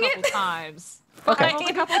rolled Dang a couple it! times. Okay. I've rolled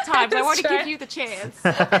a couple times. I want to give you the chance.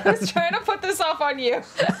 I was trying to put this off on you.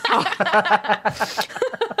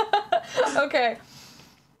 Okay.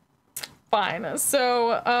 Fine.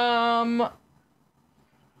 So,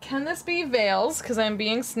 can this be Veils? Because I'm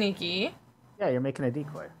being sneaky. Yeah, you're making a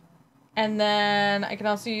decoy. And then I can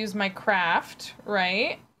also use my craft,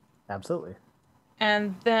 right? Absolutely.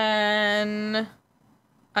 And then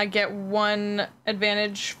I get 1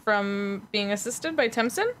 advantage from being assisted by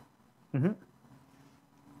Temson. Mm-hmm.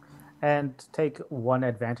 And take 1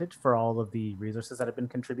 advantage for all of the resources that have been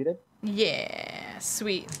contributed. Yeah,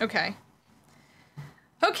 sweet. Okay.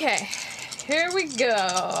 Okay, here we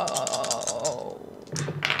go.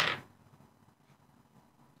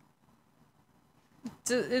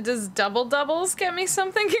 Does double doubles get me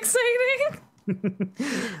something exciting?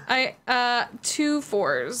 Two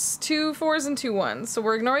fours and 2 1s. So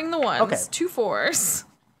we're ignoring the ones. Okay. 2 4s.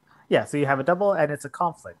 Yeah, so you have a double and it's a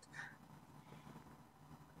conflict.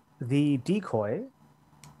 The decoy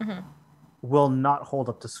will not hold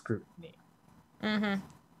up to scrutiny.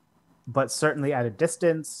 But certainly at a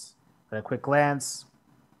distance, at a quick glance,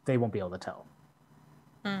 they won't be able to tell.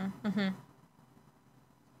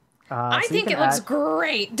 I think it looks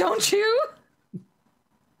great, don't you?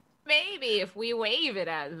 Maybe if we wave it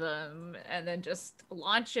at them and then just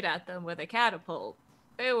launch it at them with a catapult,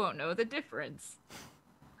 they won't know the difference.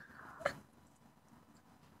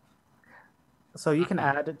 So you can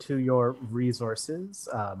add to your resources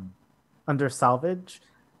under salvage,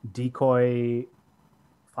 decoy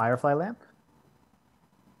Firefly lamp.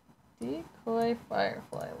 Decoy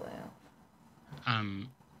Firefly lamp.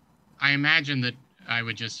 I imagine that I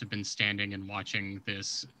would just have been standing and watching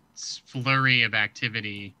this flurry of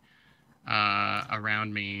activity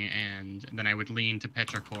around me, and then I would lean to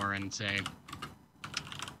Petrichor and say,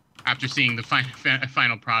 after seeing the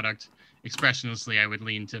final product, expressionlessly, I would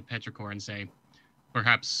lean to Petrichor and say,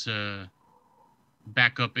 perhaps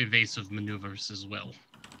backup evasive maneuvers as well,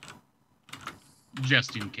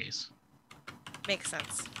 just in case. Makes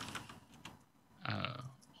sense.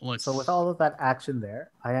 So with all of that action there,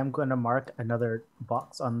 I am going to mark another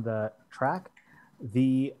box on the track.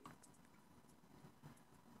 The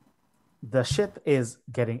ship is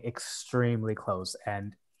getting extremely close,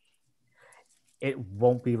 and it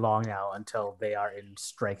won't be long now until they are in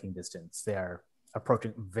striking distance. They are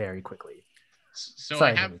approaching very quickly. So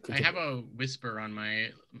Sorry, I have a whisper on my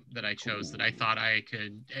that I chose that I thought I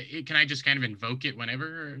could. Can I just kind of invoke it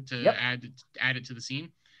whenever to add it to the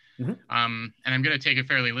scene? And I'm going to take it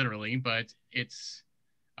fairly literally, but it's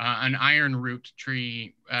an iron root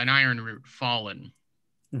tree, an iron root fallen.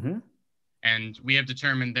 And we have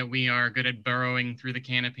determined that we are good at burrowing through the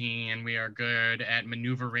canopy, and we are good at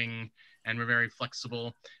maneuvering, and we're very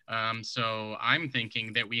flexible. So I'm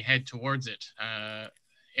thinking that we head towards it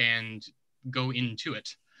and go into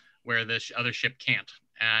it where the other ship can't,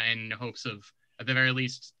 in hopes of, at the very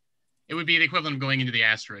least, it would be the equivalent of going into the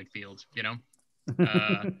asteroid field, you know?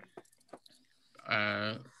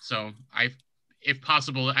 So if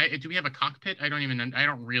possible, do we have a cockpit? I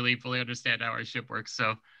don't really fully understand how our ship works.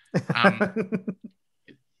 So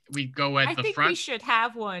we go at the front. I think we should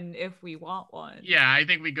have one if we want one. Yeah, I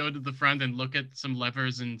think we go to the front and look at some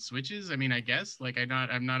levers and switches. I mean, I guess, like,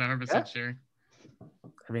 I'm not 100% sure.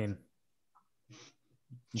 I mean,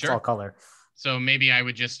 it's sure. all color. So maybe I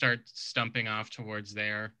would just start stumping off towards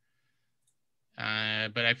there.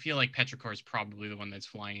 But I feel like Petrichor is probably the one that's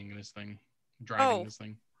flying this thing, driving this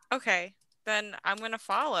thing. Okay, then I'm gonna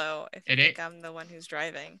follow if you think I'm the one who's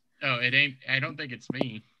driving. Oh, it ain't. I don't think it's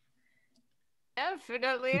me.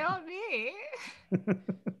 Definitely not me.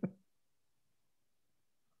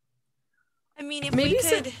 I mean, if we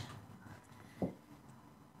could...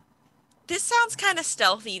 This sounds kind of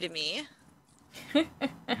stealthy to me.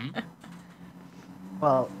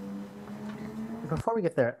 Well, before we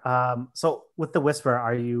get there, so with the whisper,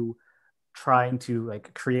 are you trying to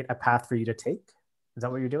like create a path for you to take? Is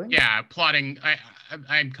that what you're doing? Yeah, plotting.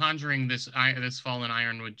 I'm conjuring this fallen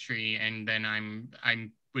ironwood tree, and then I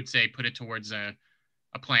would say put it towards a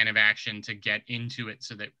plan of action to get into it,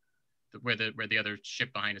 so that where the other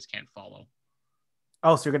ship behind us can't follow.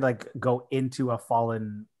 Oh, so you're gonna like go into a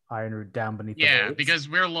fallen ironwood down beneath the waves? Yeah, because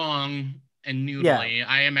we're long and noodly. Yeah.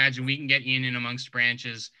 I imagine we can get in amongst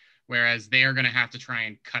branches, whereas they are going to have to try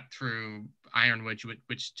and cut through ironwood,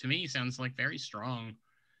 which to me sounds like very strong.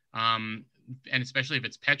 And especially if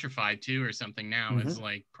it's petrified too or something now, it's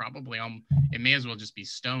like probably it may as well just be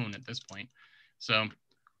stone at this point.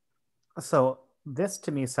 So this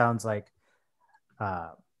to me sounds like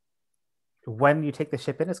when you take the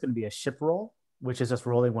ship in, it's going to be a ship roll, which is just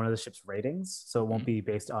rolling one of the ship's ratings. So it won't be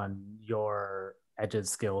based on your edges,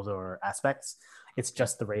 skills, or aspects. It's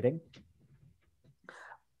just the rating.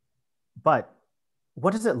 But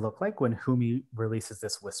what does it look like when Humi releases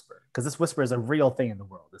this whisper? Because this whisper is a real thing in the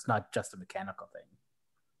world. It's not just a mechanical thing.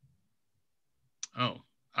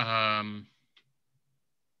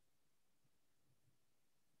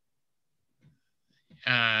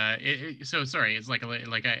 So sorry, it's like a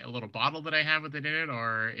little bottle that I have with it in it,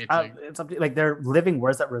 or it's something like they're living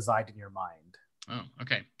words that reside in your mind. Oh,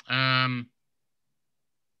 okay.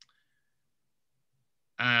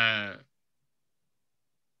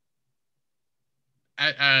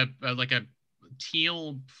 Like a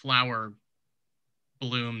teal flower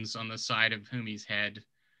blooms on the side of Humi's head,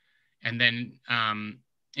 and then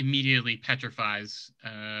immediately petrifies,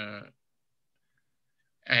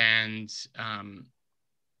 and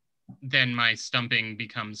then my stumping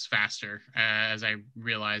becomes faster as I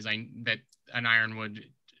realize that an ironwood,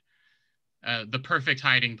 the perfect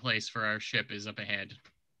hiding place for our ship, is up ahead.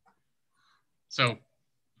 So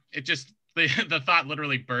it just, the thought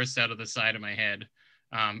literally bursts out of the side of my head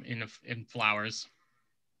in flowers.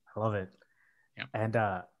 I love it. Yeah. And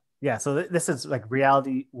yeah, so this is like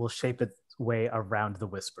reality will shape its way around the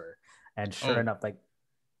whisper. And sure enough, like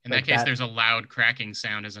in that case, there's a loud cracking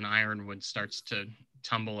sound as an ironwood starts to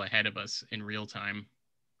tumble ahead of us in real time.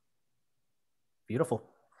 Beautiful.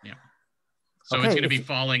 Yeah. So it's going to be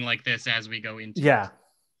falling like this as we go into it.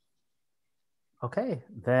 Okay,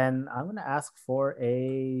 then I'm going to ask for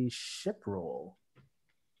a ship roll.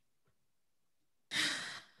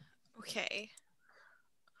 Okay.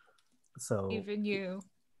 So even you.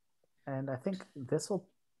 And I think this will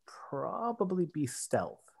probably be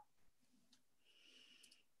stealth.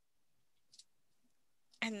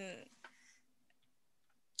 And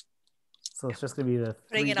so it's just going to be the 3d6.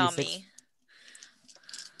 Bring it on me.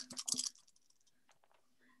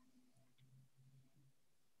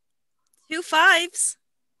 Two 5s.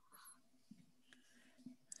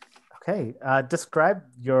 Okay, describe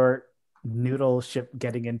your noodle ship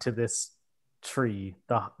getting into this tree,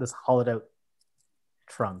 this hollowed out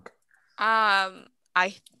trunk.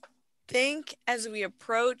 I think as we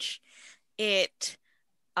approach, it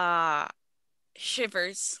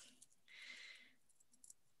shivers,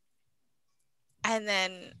 and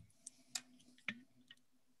then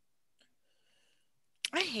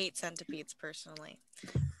I hate centipedes personally,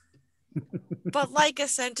 but like a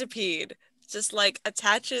centipede, just like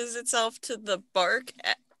attaches itself to the bark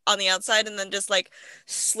on the outside and then just like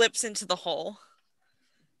slips into the hole.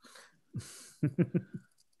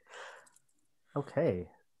 Okay.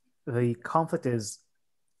 The conflict is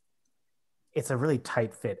it's a really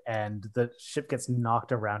tight fit and the ship gets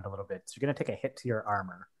knocked around a little bit. So you're going to take a hit to your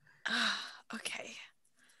armor. Okay.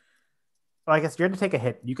 Well, I guess you're going to take a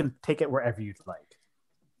hit. You can take it wherever you'd like.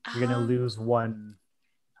 You're going to lose one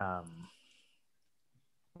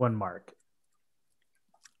mark.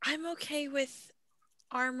 I'm okay with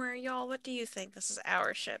armor, y'all. What do you think? This is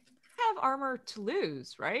our ship. We have armor to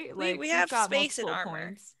lose, right? Like we have space in armor.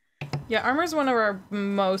 Points. Yeah, armor's one of our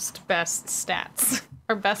best stats.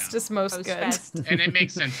 Our bestest, most good. Best. And it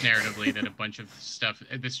makes sense narratively that a bunch of stuff,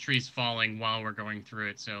 this tree's falling while we're going through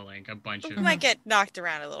it, so like a bunch of... We might get knocked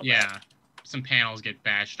around a little bit. Yeah, some panels get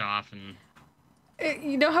bashed off and...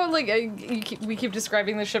 You know how like we keep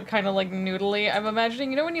describing the ship kind of like noodly? I'm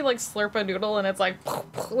imagining, you know when you like slurp a noodle and it's like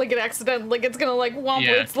an accident, like it's gonna like womp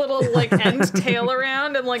its little like end tail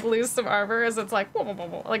around and like lose some armor as it's like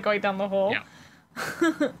like going down the hole. Yeah.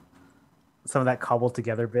 Some of that cobbled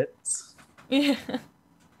together bits. Yeah.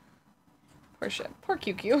 Poor ship. Poor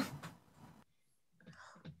QQ.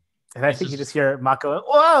 And I think you just hear Mako,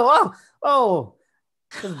 whoa, oh,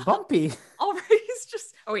 it's bumpy. Already he's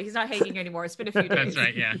just... Oh, wait, he's not hanging anymore. It's been a few days. That's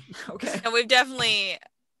right, yeah. Okay. And we've definitely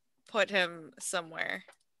put him somewhere.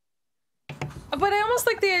 But I almost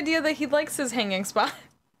like the idea that he likes his hanging spot.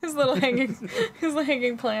 His little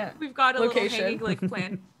hanging plant. We've got a location. little hanging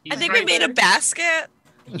plant. I think we made a basket.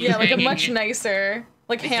 Yeah, like a much nicer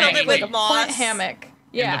hammock, filled it like with a moss. plant hammock.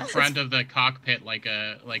 Yeah. In the front of the cockpit, like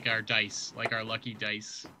our dice, like our lucky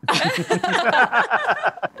dice. We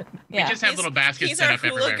just have little baskets set up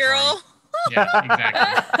everywhere. Girl. Yeah,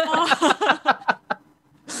 exactly.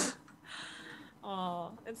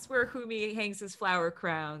 Oh, it's where Humi hangs his flower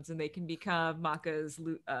crowns, and they can become Maka's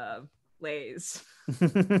lays.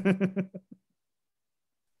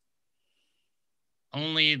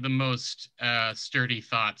 Only the most sturdy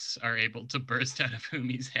thoughts are able to burst out of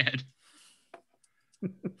Humi's head.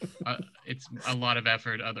 It's a lot of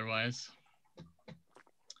effort otherwise.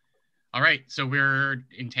 All right, so we're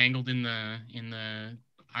entangled in the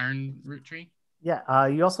iron root tree. Yeah,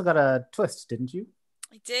 you also got a twist, didn't you?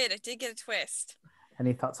 I did get a twist.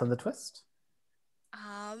 Any thoughts on the twist?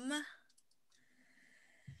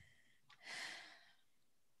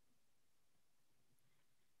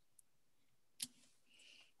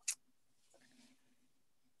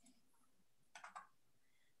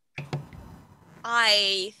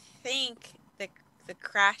 I think the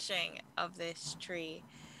crashing of this tree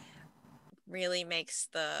really makes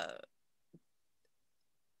the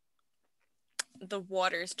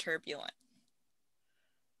waters turbulent.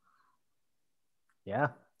 Yeah,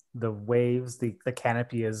 the waves, the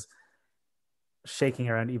canopy is shaking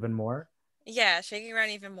around even more. Yeah, shaking around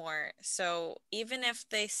even more. So even if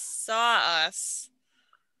they saw us,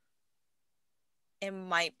 it's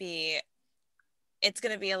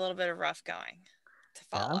going to be a little bit of rough going to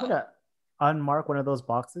follow. Yeah, I'm going to unmark one of those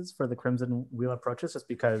boxes for the Crimson Wheel approaches just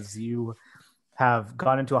because you have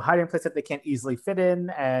gone into a hiding place that they can't easily fit in,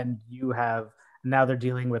 and now they're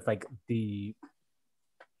dealing with these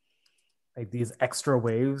extra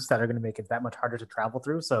waves that are going to make it that much harder to travel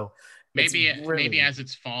through. So maybe as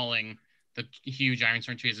it's falling, the huge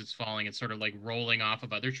ironstone tree, as it's falling, it's sort of like rolling off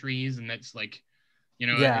of other trees, and that's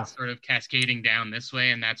it's sort of cascading down this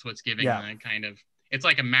way, and that's what's giving the kind of, it's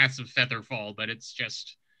like a massive feather fall, but it's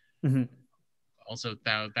just also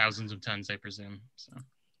thousands of tons, I presume. So,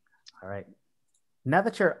 all right. Now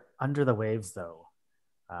that you're under the waves, though,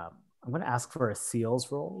 I'm going to ask for a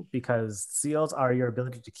seals roll, because seals are your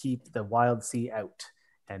ability to keep the Wildsea out,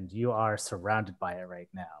 and you are surrounded by it right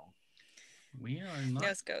now. We are not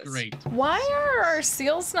great. Why are our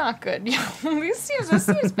seals not good? this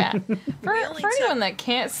seems bad. For anyone that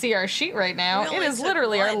can't see our sheet right now, it is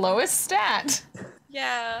literally our lowest stat.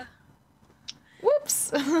 Yeah.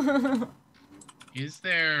 Whoops. Is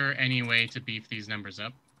there any way to beef these numbers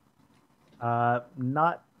up?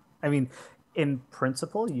 In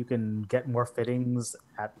principle, you can get more fittings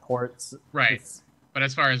at ports. Right. But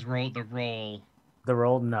as far as the roll,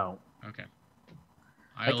 no. Okay.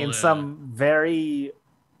 In some very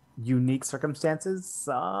unique circumstances,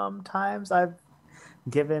 sometimes I've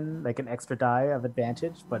given an extra die of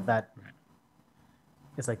advantage, but that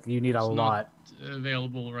it's you need a lot.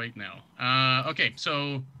 Available right now. Okay,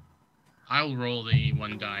 so I'll roll the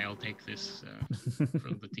one die. I'll take this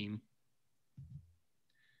for the team.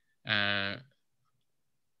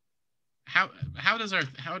 How does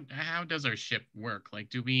our ship work?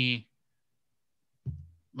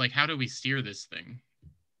 How do we steer this thing?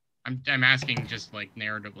 I'm asking just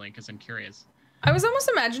narratively because I'm curious. I was almost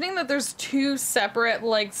imagining that there's two separate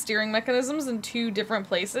steering mechanisms in two different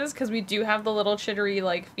places, because we do have the little chittery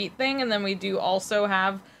feet thing, and then we do also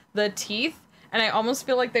have the teeth, and I almost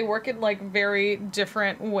feel like they work in very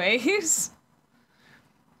different ways.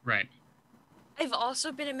 Right. I've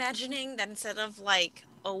also been imagining that instead of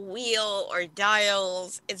a wheel or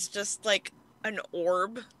dials, it's just an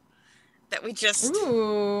orb that we just...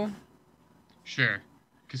 Ooh. Sure.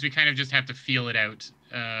 Because we kind of just have to feel it out,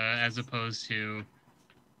 as opposed to...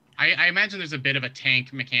 I imagine there's a bit of a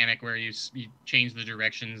tank mechanic where you change the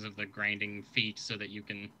directions of the grinding feet so that you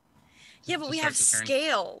can... Yeah, but we have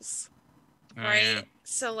scales, right? Yeah.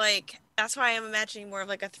 So, that's why I'm imagining more of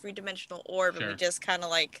a three-dimensional orb, and we just kind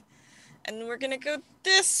of and we're gonna go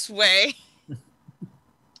this way.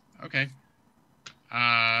 Okay.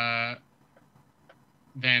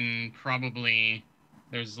 Then probably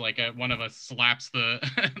there's one of us slaps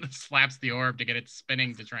the orb to get it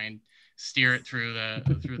spinning to try and steer it through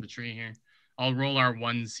the tree here. I'll roll our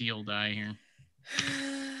one seal die here.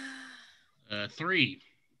 3.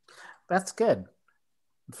 That's good.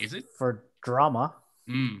 Is it? For drama.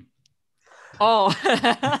 Oh.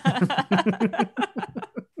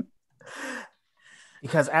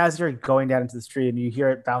 Because as you're going down into the tree and you hear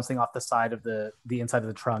it bouncing off the side of the inside of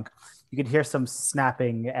the trunk, you can hear some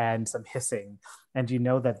snapping and some hissing, and you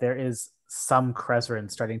know that there is some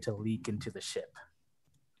Krezerin starting to leak into the ship.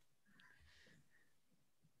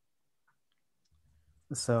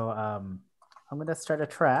 So I'm going to start a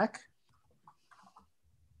track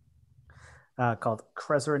called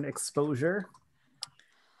Krezerin Exposure.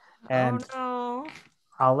 And oh no.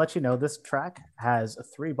 I'll let you know this track has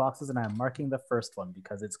 3 boxes, and I'm marking the first one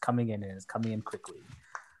because it's coming in and it's coming in quickly.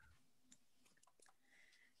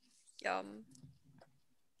 Yum.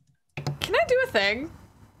 Can I do a thing?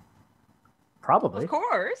 Probably. Of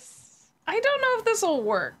course. I don't know if this will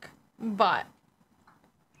work, but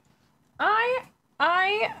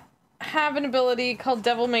I have an ability called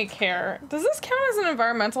Devil May Care. Does this count as an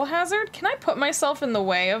environmental hazard? Can I put myself in the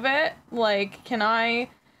way of it? Can I...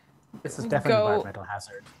 This is definitely an environmental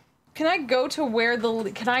hazard. Can I go to where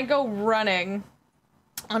can I go running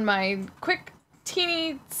on my quick,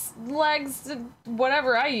 teeny legs,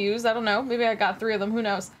 whatever I use? I don't know. Maybe I got 3 of them. Who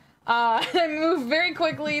knows? I move very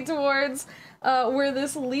quickly towards where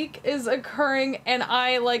this leak is occurring, and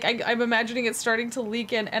I'm imagining it starting to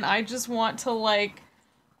leak in, and I just want to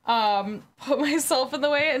put myself in the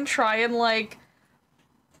way and try and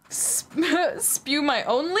spew my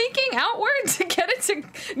own leaking outward to get it to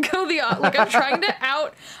go I'm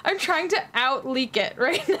trying to out leak it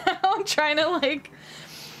right now. I'm trying to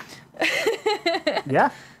Yeah,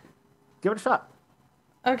 give it a shot.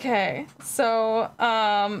 Okay, so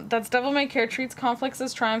that's Devil May Care treats conflicts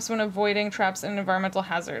as triumphs when avoiding traps and environmental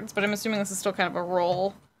hazards, but I'm assuming this is still kind of a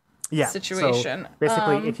roll situation. So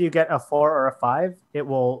basically, if you get a 4 or a 5, it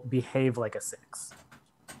will behave like a 6.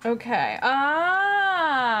 Okay.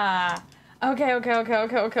 Ah. Okay.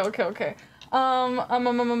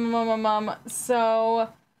 So,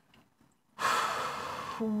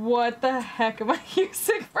 what the heck am I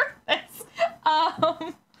using for this?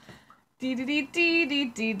 D D D D D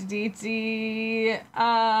D D D.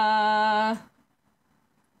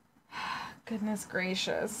 Goodness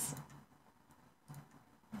gracious.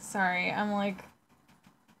 Sorry, I'm like.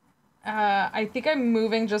 I think I'm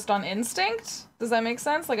moving just on instinct. Does that make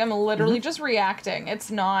sense? Like I'm literally just reacting. It's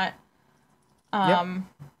not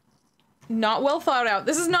not well thought out.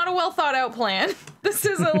 This is not a well thought out plan. This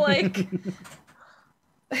is a like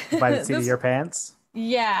By the seat of your pants?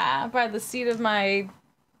 Yeah, by the seat of my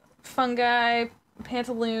fungi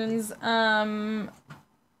pantaloons.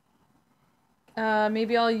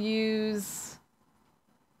 Maybe I'll use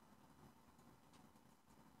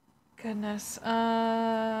goodness.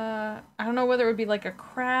 I don't know whether it would be like a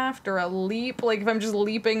craft or a leap, like if I'm just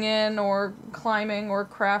leaping in or climbing or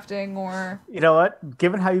crafting or You know what?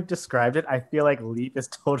 Given how you've described it, I feel like leap is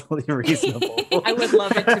totally reasonable. I would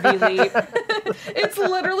love it to be leap. It's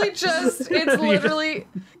literally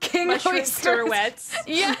king Mushroom oysters. pirouettes.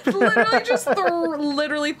 Yeah, literally just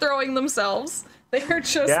literally throwing themselves. They're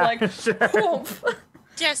just like sure. whoomph.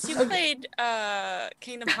 Jess, you played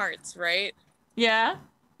Kingdom Hearts, right? Yeah.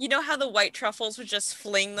 You know how the white truffles would just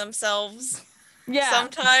fling themselves? Yeah.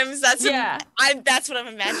 Sometimes that's that's what I'm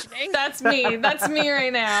imagining. That's me. That's me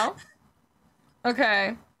right now.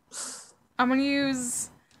 Okay. I'm gonna use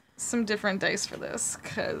some different dice for this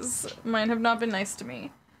because mine have not been nice to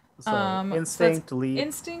me. So, So instinct, it's leap.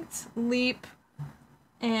 Instinct, leap,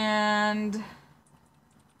 and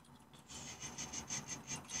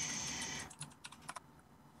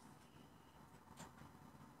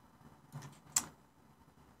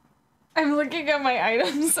I'm looking at my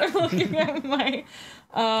items. I'm looking at my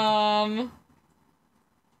Oh,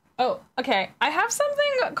 okay. I have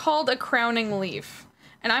something called a crowning leaf.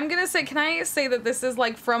 And I'm gonna say, can I say that this is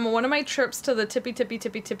like from one of my trips to the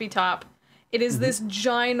tippy top? It is this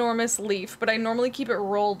ginormous leaf, but I normally keep it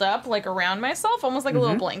rolled up like around myself, almost like a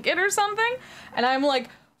little blanket or something. And I'm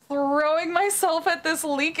like throwing myself at this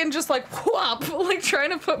leaf and just like whop, like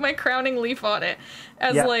trying to put my crowning leaf on it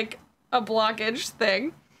as like a blockage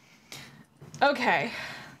thing. Okay.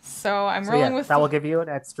 So I'm rolling with that will give you an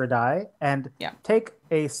extra die, and take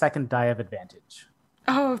a second die of advantage.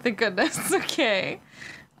 Oh, thank goodness. Okay.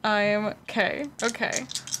 Okay.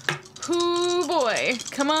 Hoo boy.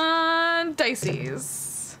 Come on,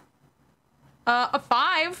 dices. A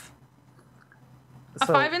 5. A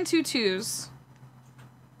 5 and 2 2s.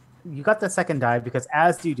 You got the second die because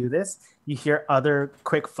as you do this, you hear other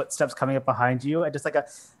quick footsteps coming up behind you, and just like a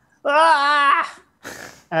ah!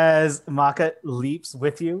 As Maka leaps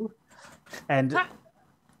with you and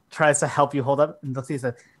tries to help you hold up. And Lucy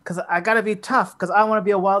says, because I gotta be tough, because I want to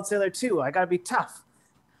be a wild sailor too. I gotta be tough.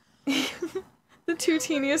 The two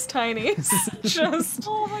teeniest tinies. Just,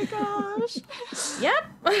 oh my gosh. Yep.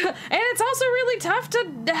 And it's also really tough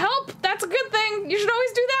to help. That's a good thing. You should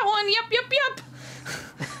always do that one.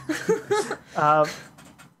 Yep.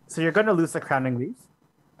 So you're going to lose the crowning leaf.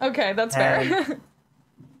 Okay, that's fair.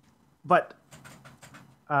 But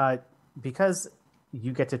because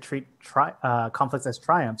you get to treat conflicts as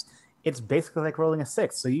triumphs, it's basically like rolling a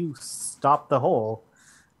 6. So you stop the hole,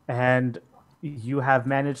 and you have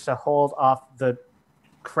managed to hold off the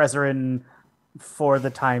Krezerin for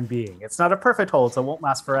the time being. It's not a perfect hold, so it won't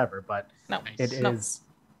last forever, but it is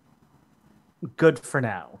good for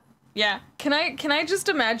now. Yeah. Can I just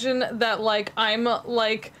imagine that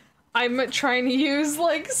I'm trying to use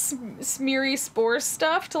like smeary spore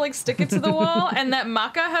stuff to like stick it to the wall, and that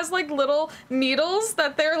Maka has like little needles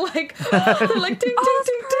that they're like they're like ding ding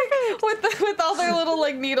ding ding with all their little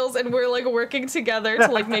like needles, and we're like working together to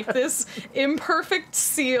like make this imperfect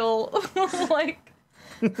seal like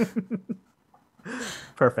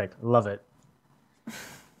Perfect. Love it.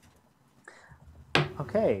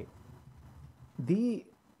 Okay. The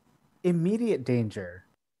immediate danger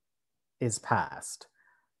is past.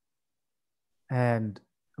 And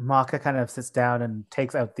Maka kind of sits down and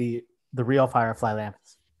takes out the real Firefly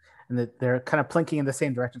lamps. And they're kind of plinking in the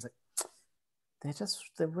same direction. It's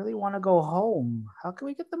like, they really want to go home. How can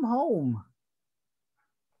we get them home?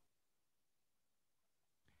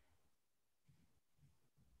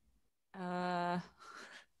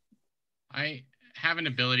 I have an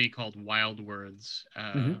ability called Wild Words,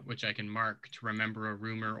 which I can mark to remember a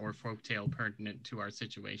rumor or folktale pertinent to our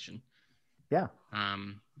situation. Yeah.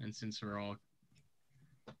 And since we're all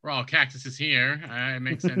cactuses here, it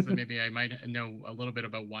makes sense that maybe I might know a little bit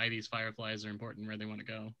about why these fireflies are important, where they want to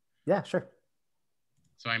go. Yeah, sure.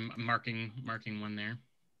 So I'm marking one there.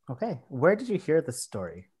 Okay. Where did you hear this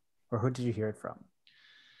story? Or who did you hear it from?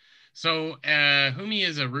 So Humi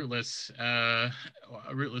is a rootless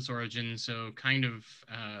origin, so kind of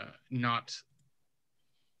not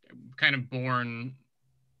kind of born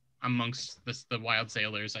amongst the wild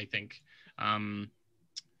sailors, I think.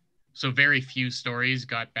 So very few stories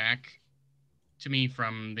got back to me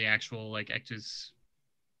from the actual like Ektus.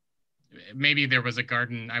 Maybe there was a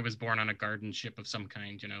garden. I was born on a garden ship of some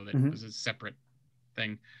kind, that was a separate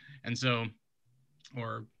thing, and so,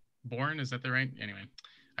 or born, is that the right? Anyway,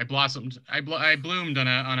 I blossomed. I bloomed on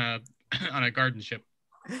a on a garden ship,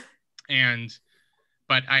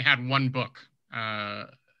 but I had one book of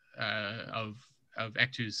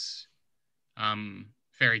Ektus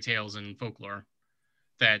fairy tales and folklore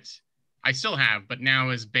that I still have, but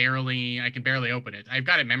now I can barely open it. I've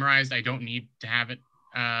got it memorized. I don't need to have it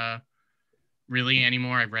really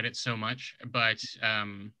anymore. I've read it so much, but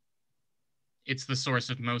it's the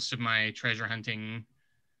source of most of my treasure hunting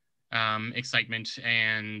excitement,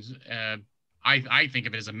 and I think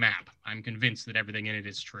of it as a map. I'm convinced that everything in it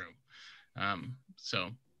is true.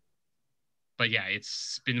 But yeah,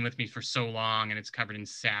 it's been with me for so long, and it's covered in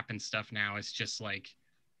sap and stuff now. It's just like,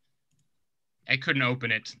 I couldn't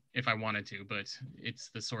open it if I wanted to, but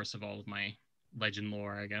it's the source of all of my legend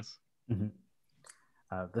lore, I guess. Mm-hmm.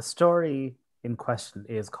 The story in question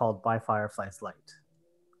is called By Firefly's Light.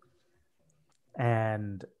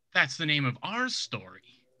 And that's the name of our story.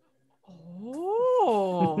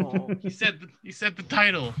 Oh. He said the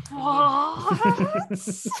title. What?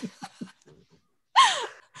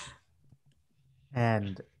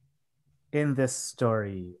 And in this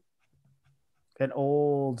story, an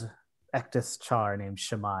old Ektus char named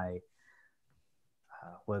Shemai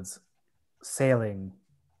was sailing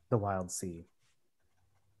the Wildsea.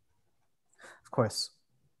 Of course,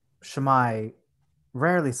 Shemai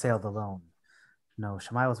rarely sailed alone. No,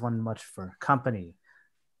 Shemai was one much for company,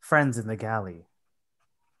 friends in the galley.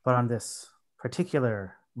 But on this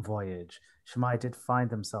particular voyage, Shemai did find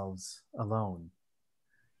themselves alone.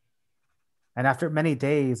 And after many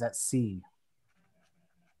days at sea,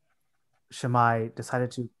 Shemai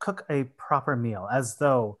decided to cook a proper meal as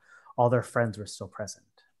though all their friends were still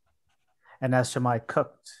present. And as Shemai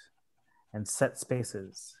cooked and set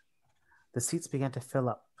spaces, the seats began to fill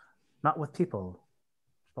up, not with people,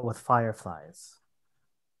 but with fireflies.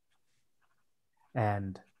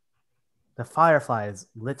 And the fireflies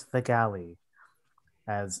lit the galley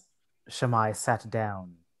as Shemai sat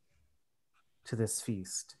down to this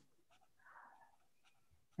feast.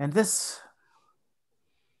 And this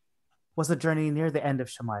was a journey near the end of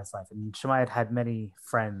Shemai's life, and Shemai had had many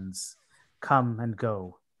friends come and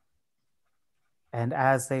go. And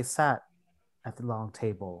as they sat at the long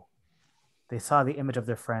table, they saw the image of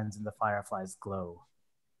their friends in the fireflies glow.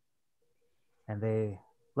 And they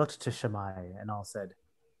looked to Shemai and all said,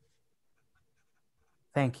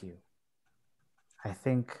 "Thank you. I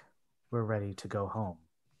think we're ready to go home."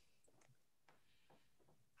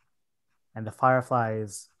 And the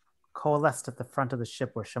fireflies coalesced at the front of the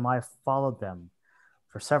ship, where Shemai followed them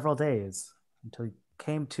for several days until he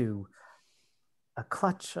came to a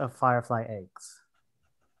clutch of firefly eggs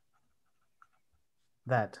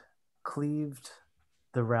that cleaved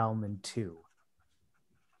the realm in two.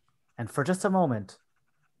 And for just a moment,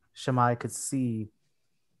 Shemai could see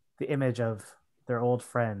the image of their old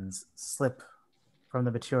friends slip from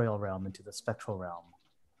the material realm into the spectral realm,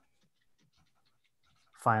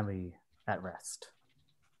 finally at rest.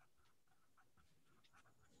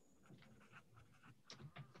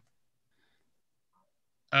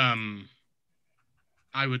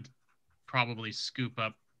 I would probably scoop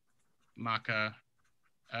up Maka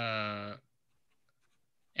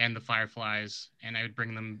and the fireflies, and I would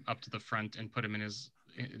bring them up to the front and put them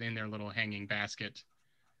in their little hanging basket,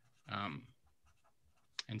 and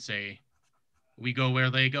say, "We go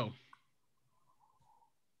where they go.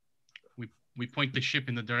 We point the ship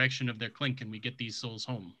in the direction of their clink, and we get these souls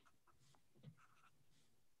home."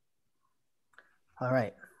 All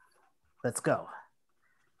right, let's go.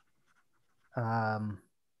 I'm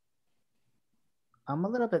a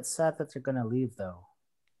little bit sad that they're going to leave, though.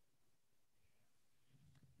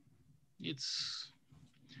 It's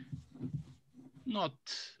not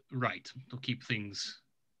right to keep things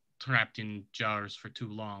trapped in jars for too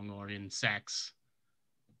long or in sacks,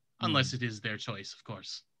 unless it is their choice, of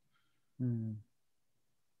course.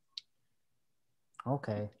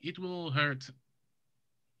 Okay. It will hurt,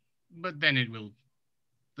 but then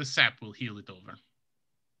the sap will heal it over.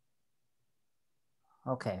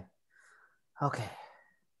 Okay.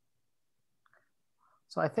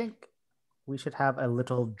 So I think we should have a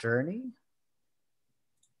little journey.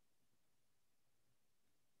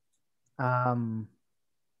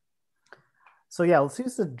 So yeah, let's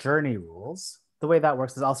use the journey rules. The way that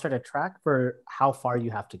works is I'll start a track for how far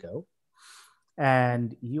you have to go,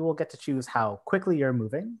 and you will get to choose how quickly you're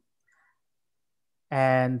moving,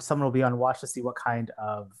 and someone will be on watch to see what kind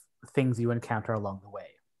of things you encounter along the way.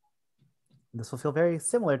 This will feel very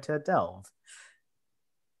similar to Delve.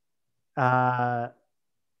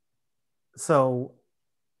 So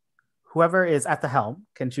whoever is at the helm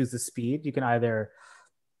can choose the speed. You can either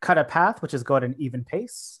cut a path, which is go at an even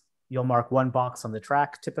pace. You'll mark one box on the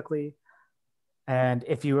track typically. And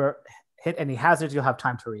if you hit any hazards, you'll have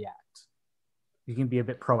time to react. You can be a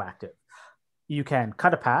bit proactive. You can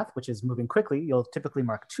cut a path, which is moving quickly. You'll typically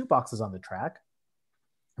mark 2 boxes on the track.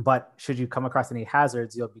 But should you come across any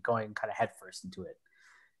hazards, you'll be going kind of headfirst into it.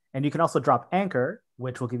 And you can also drop anchor,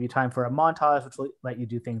 which will give you time for a montage, which will let you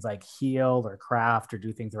do things like heal or craft or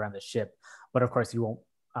do things around the ship. But of course, you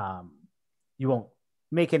won't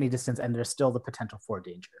make any distance, and there's still the potential for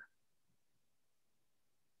danger.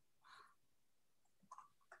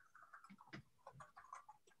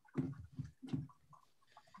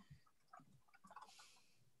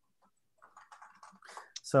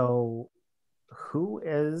 So who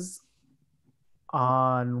is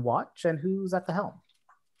on watch and who's at the helm?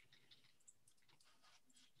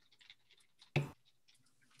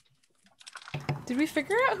 Did we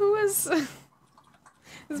figure out who is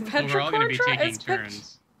Petra? Well, we're all going to be taking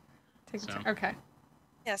turns. Okay.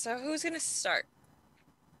 Yeah, so who's going to start?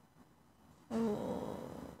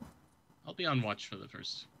 I'll be on watch for the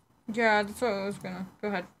first. Yeah, that's what I was gonna. Go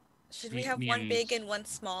ahead. Should we have one big and one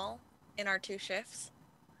small in our 2 shifts?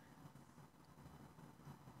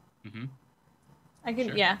 Mm-hmm. I can,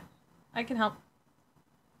 Sure. yeah. I can help.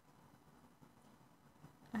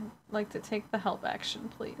 I'd like to take the help action,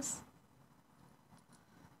 please.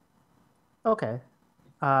 Okay.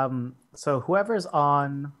 So whoever's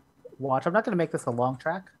on watch, I'm not going to make this a long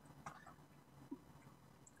track,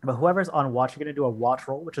 but whoever's on watch, you're going to do a watch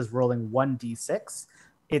roll, which is rolling 1d6.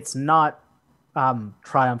 It's not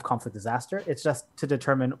triumph, conflict, disaster. It's just to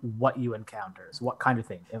determine what you encounter, so what kind of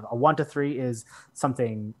thing. If a 1 to 3 is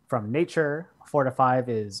something from nature, 4 to 5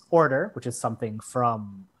 is order, which is something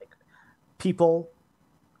from like people,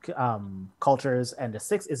 cultures, and a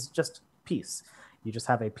 6 is just peace. You just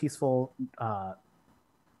have a peaceful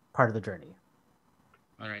part of the journey.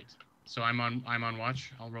 All right. So I'm on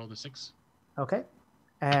watch. I'll roll the 6. Okay.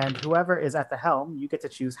 And whoever is at the helm, you get to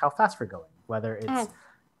choose how fast we're going, whether it's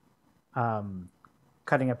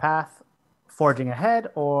cutting a path, forging ahead,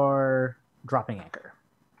 or dropping anchor.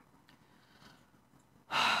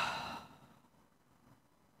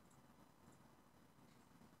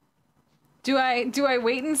 Do I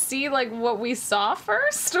wait and see like what we saw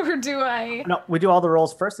first, or do I? No, we do all the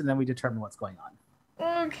rolls first, and then we determine what's going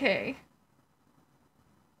on. Okay.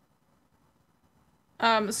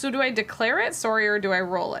 So do I declare it, sorry, or do I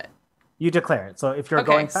roll it? You declare it. So if you're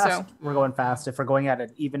Okay, going fast, so- we're going fast. If we're going at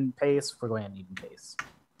an even pace, we're going at an even pace.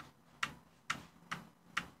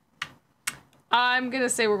 I'm gonna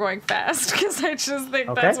say we're going fast because I just think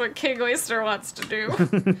Okay. that's what King Oyster wants to do.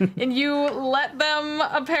 And you let them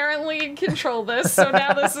apparently control this, so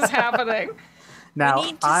now this is happening. Now,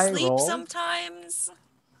 We need to I sleep roll. sometimes.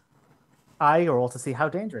 I roll to see how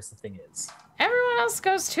dangerous the thing is. Everyone else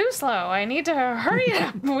goes too slow. I need to hurry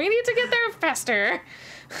up. We need to get there faster.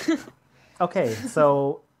 Okay,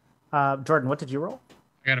 so Jordan, what did you roll?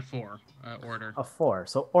 I got a 4. Order. A 4.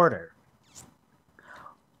 So order.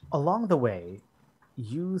 Along the way,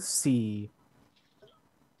 you see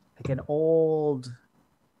like an old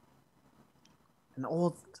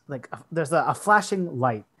like there's a flashing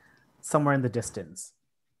light somewhere in the distance.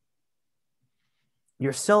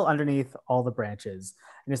 You're still underneath all the branches,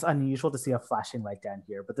 and it's unusual to see a flashing light down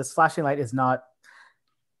here. But this flashing light is not.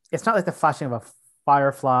 It's not like the flashing of a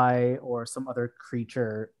firefly or some other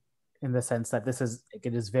creature, in the sense that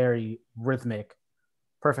it is very rhythmic,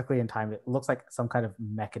 perfectly in time. It looks like some kind of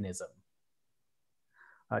mechanism.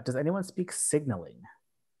 Does anyone speak signaling?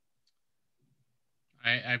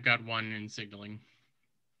 I've got 1 in signaling.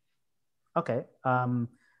 Okay. Do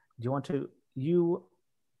you want to? You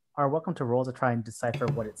are welcome to roll to try and decipher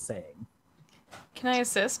what it's saying. Can I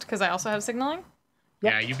assist? Because I also have signaling?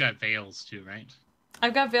 Yep. Yeah, you've got veils too, right?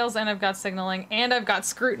 I've got veils and I've got signaling and I've got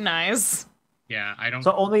scrutinize. Yeah, I don't.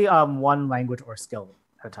 So only one language or skill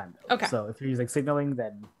at a time, though. Okay. So if you're using signaling,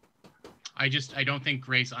 then I don't think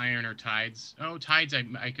grace, iron, or tides. Oh, tides,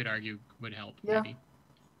 I could argue would help. Yeah. Maybe.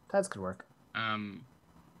 that could work.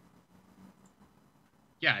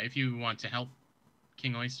 Yeah, if you want to help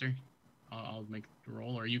King Oyster, I'll make the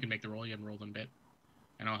roll, or you can make the roll. You haven't rolled in a bit.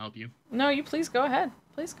 and I'll help you. No, you please go ahead.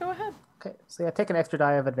 Please go ahead. Okay, so yeah, take an extra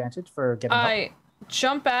die of advantage for getting help. I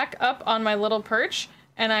jump back up on my little perch,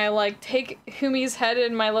 and I like take Humi's head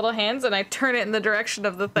in my little hands, and I turn it in the direction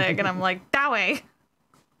of the thing, and I'm like, that way.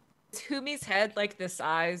 Is Humi's head like the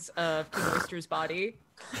size of King Oyster's body?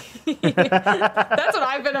 That's what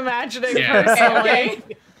I've been imagining Yeah. personally.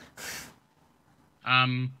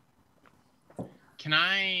 Can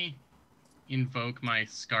I invoke my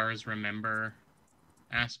Scars Remember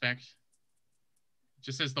aspect?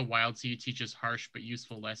 Just as the Wildsea teaches harsh but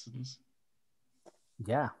useful lessons.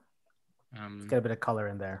 Yeah. Get a bit of color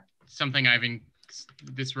in there. Something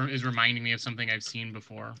this is reminding me of something I've seen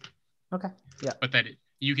before. Okay. Yeah. But that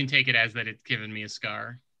you can take it as that it's given me a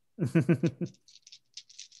scar.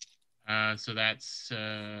 So that's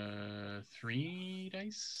 3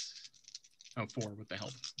 dice. Oh, 4 with the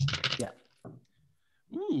help. Yeah.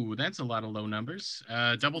 Ooh, that's a lot of low numbers.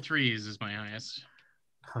 Double 3s is my highest.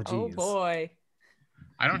 Oh, geez. Oh boy.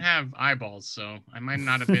 I don't have eyeballs, so I might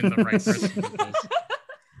not have been the right person for this.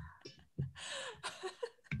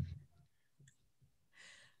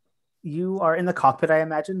 You are in the cockpit, I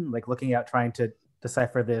imagine, like looking out, trying to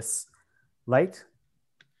decipher this light.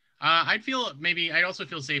 I'd also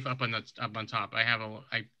feel safe up on top.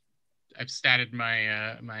 I've statted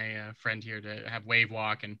my friend here to have wave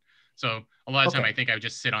walk, and so a lot of time I think I would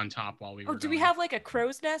just sit on top while we were. Oh, do we have like a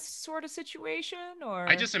crow's nest sort of situation, or?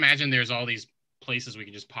 I just imagine there's all these places we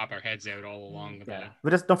can just pop our heads out all along the. Yeah, but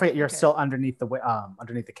just don't forget you're still underneath the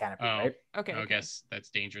canopy, right? Okay. I guess that's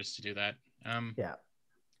dangerous to do that. Yeah.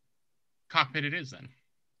 Cockpit it is then.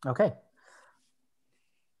 Okay.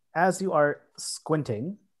 As you are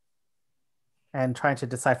squinting and trying to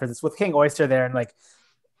decipher this with King Oyster there and like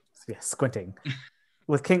squinting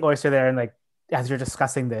with King Oyster there and like as you're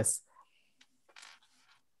discussing this,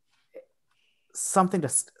 something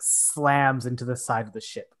just slams into the side of the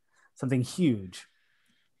ship, something huge.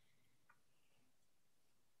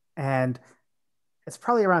 And it's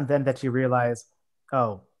probably around then that you realize,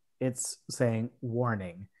 oh, it's saying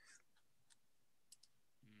warning.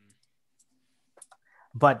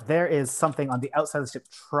 But there is something on the outside of the ship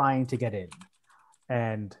trying to get in.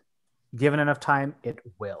 And given enough time, it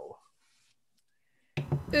will.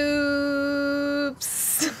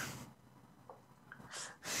 Oops.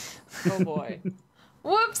 Oh boy.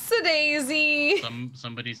 Whoops-a-daisy.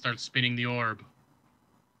 Somebody starts spinning the orb.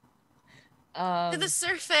 To the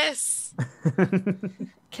surface.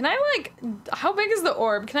 Can I how big is the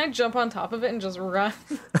orb? Can I jump on top of it and just run?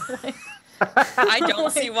 I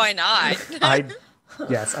don't see why not.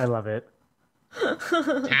 Yes, I love it.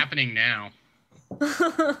 It's happening now.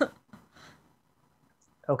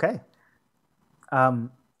 Okay. Do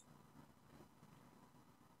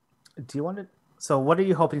you want to? So, what are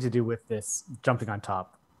you hoping to do with this jumping on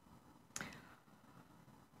top?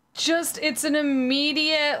 It's an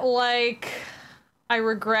immediate I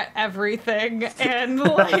regret everything, and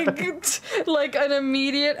like an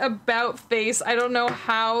immediate about face. I don't know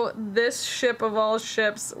how this ship of all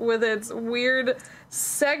ships with its weird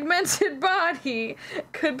segmented body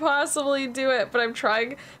could possibly do it, but I'm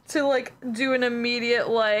trying to do an immediate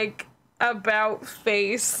about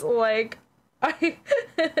face. I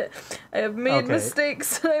have made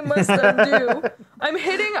mistakes that I must undo. I'm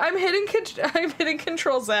hitting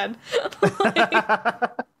Control Z.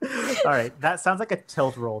 All right, that sounds like a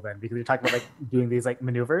tilt roll then, because you're talking about doing these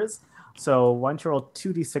maneuvers. So why don't you roll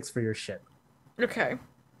 2d6 for your ship? Okay.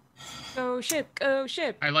 Go ship, go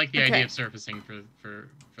ship. I like the idea of surfacing for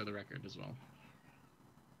the record as well.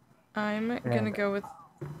 I'm gonna go with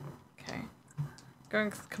going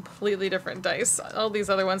with completely different dice. All these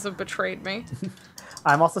other ones have betrayed me.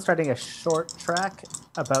 I'm also starting a short track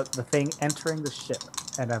about the thing entering the ship,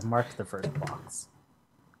 and I've marked the first box.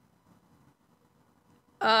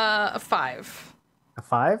 A 5. A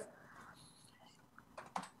 5?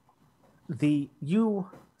 You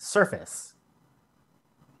surface.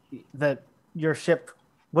 Your ship,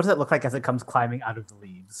 what does it look like as it comes climbing out of the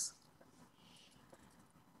leaves?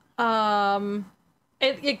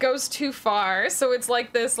 It goes too far, so it's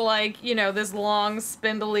this this long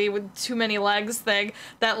spindly with too many legs thing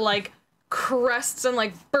that crests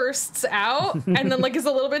and bursts out and then is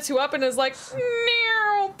a little bit too up and is and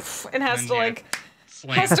has to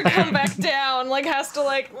has to come back down, has to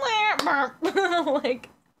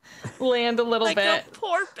land a little bit. Like a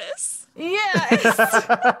porpoise. Yeah, it's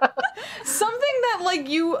something that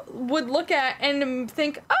you would look at and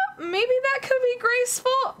think, oh, maybe that could be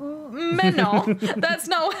graceful. No, that's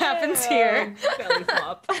not what happens here. Belly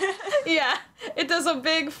flop. Yeah, it does a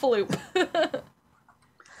big floop.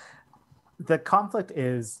 The conflict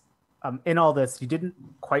is, in all this, you didn't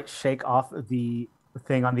quite shake off the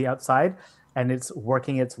thing on the outside, and it's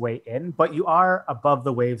working its way in. But you are above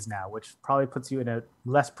the waves now, which probably puts you in a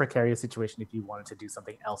less precarious situation if you wanted to do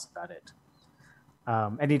something else about it.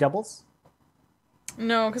 Any doubles?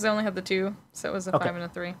 No, because I only had the 2, so it was a 5 and a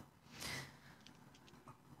 3.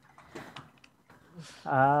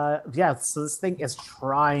 Yeah, so this thing is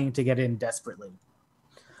trying to get in desperately.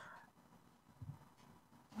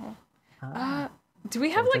 Do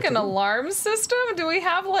we have like an alarm system? Do we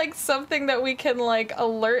have like something that we can like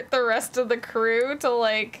alert the rest of the crew to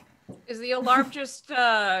like? Is the alarm just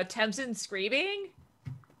Tamsin screaming?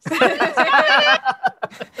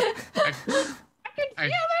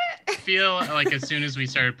 I feel like as soon as we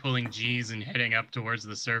started pulling G's and heading up towards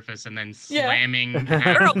the surface and then slamming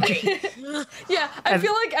Yeah, I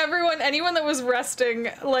feel like anyone that was resting,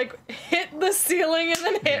 like hit the ceiling and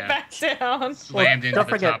then hit back down. Slammed into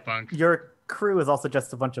the top bunk. Your crew is also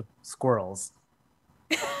just a bunch of squirrels.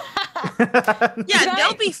 Yeah,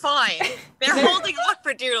 they'll be fine. They're holding on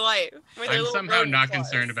for dear life. I'm somehow not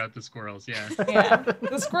concerned about the squirrels, yeah. Yeah,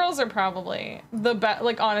 the squirrels are probably the best.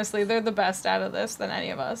 Like, honestly, they're the best out of this than any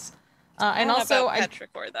of us. And also,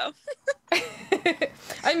 Petrichor, though.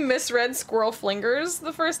 I misread squirrel flingers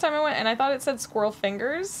the first time I went, and I thought it said squirrel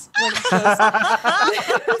fingers. Like,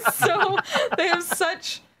 so they have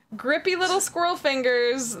such grippy little squirrel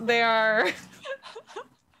fingers. They are.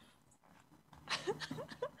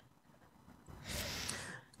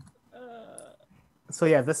 So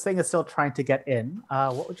yeah, this thing is still trying to get in.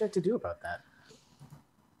 What would you like to do about that?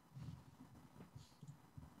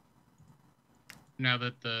 Now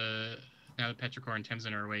that Petrichor and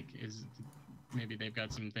Tamsin are awake, maybe they've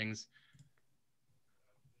got some things.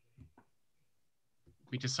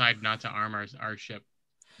 We decide not to arm our ship.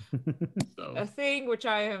 So. A thing which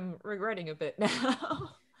I am regretting a bit now. I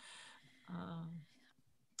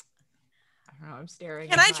don't know. I'm staring.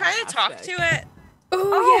 Can I try to talk to it?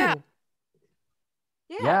 Oh yeah.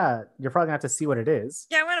 Yeah, you're probably gonna have to see what it is.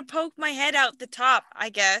 Yeah, I'm gonna poke my head out the top, I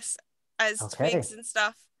guess, as twigs and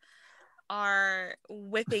stuff are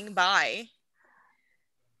whipping by.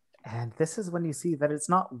 And this is when you see that it's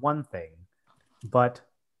not one thing, but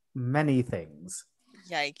many things.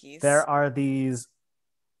 Yikes. There are these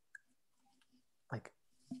like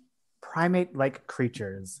primate-like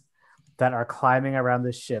creatures that are climbing around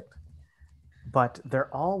the ship, but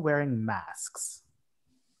they're all wearing masks.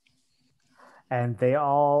 And they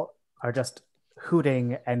all are just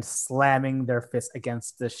hooting and slamming their fists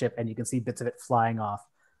against the ship, and you can see bits of it flying off.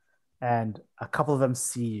 And a couple of them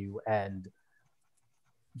see you, and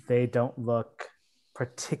they don't look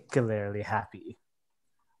particularly happy.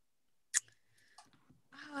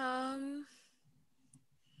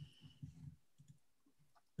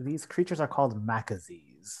 These creatures are called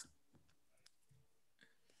Macazes.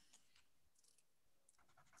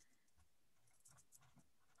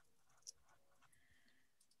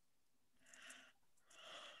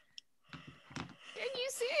 Can you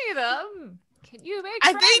see them? Can you make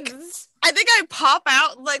friends? I think I pop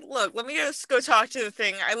out, like, look, let me just go talk to the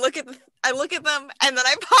thing. I look at them, and then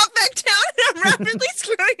I pop back down and I'm rapidly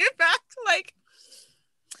screwing it back. Like,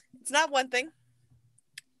 it's not one thing.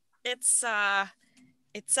 It's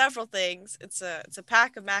several things. It's a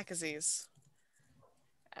pack of Macazes.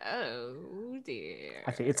 Oh dear.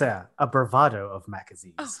 Actually, it's a bravado of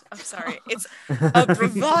Macazes. Oh, I'm sorry. It's a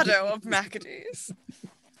bravado of Macazes.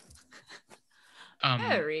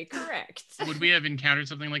 Very correct. Would we have encountered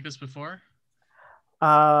something like this before?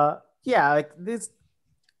 Yeah, like this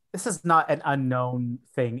is not an unknown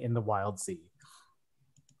thing in the Wildsea.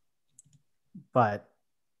 But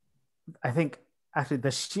I think actually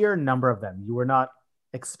the sheer number of them, you were not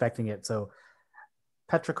expecting it. So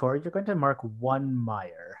Petrichor, you're going to mark 1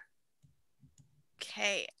 mire.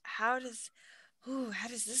 Okay, how does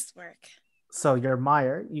this work? So your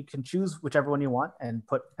mire, you can choose whichever one you want and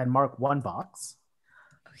mark 1 box.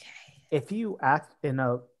 Okay. If you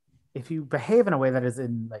behave in a way that is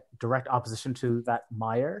in like direct opposition to that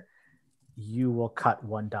mire, you will cut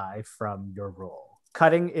 1 die from your roll.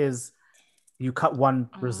 Cutting is you cut 1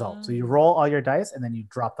 result. So you roll all your dice and then you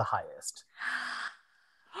drop the highest.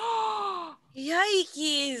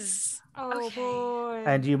 Yikes! Oh boy.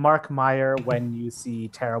 And you mark mire when you see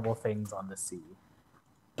terrible things on the sea.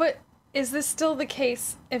 But is this still the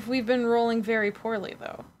case if we've been rolling very poorly,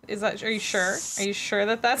 though? Are you sure? Are you sure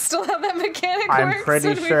that that's still how that mechanic works? I'm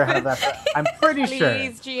pretty sure how that. I'm pretty sure.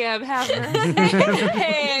 Please, GM, have mercy.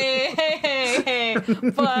 hey,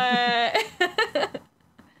 but.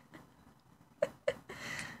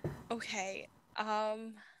 Okay.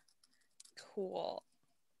 Cool.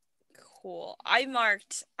 I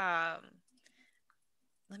marked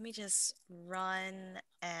let me just run,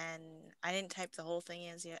 and I didn't type the whole thing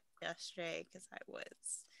as yesterday because I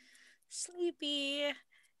was sleepy.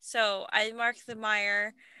 So I marked the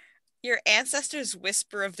mire. Your ancestors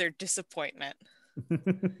whisper of their disappointment.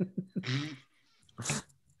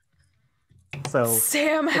 So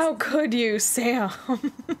Sam, how could you, Sam?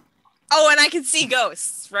 Oh, and I can see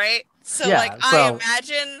ghosts, right? So Yeah, like I so-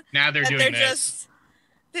 imagine Now they're that doing this.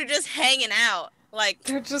 they're just hanging out. Like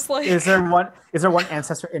They're just like. is there one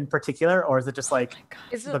ancestor in particular, or is it just like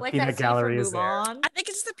Is it the like peanut that scene gallery from is there? Mulan? I think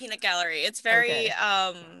it's the peanut gallery. It's very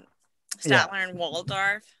Okay. Statler and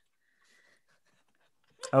Waldorf.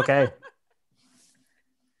 Okay.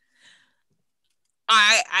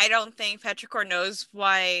 I don't think Petrichor knows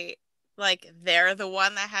why like they're the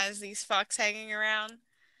one that has these fucks hanging around.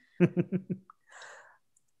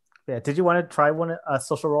 Yeah. Did you want to try a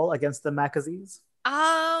social roll against the Mackenzies?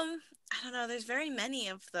 I don't know, there's very many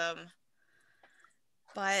of them.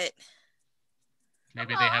 But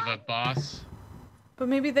Maybe they have a boss. But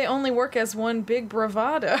maybe they only work as one big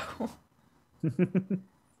bravado.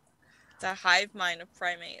 it's a hive mind of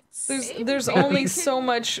primates. There's only so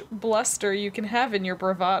much bluster you can have in your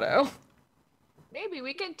bravado. Maybe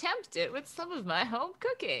we can tempt it with some of my home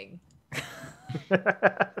cooking.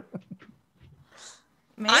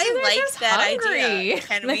 Maybe I they're like just that hungry. idea.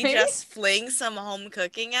 Can we Maybe- just fling some home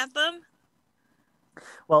cooking at them?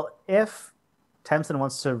 Well, if Tamsin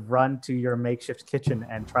wants to run to your makeshift kitchen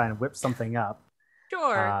and try and whip something up,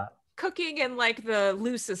 Sure. Cooking in like the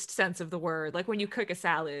loosest sense of the word, like when you cook a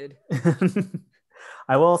salad.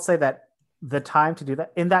 I will say that the time to do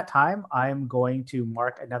that, in that time, I'm going to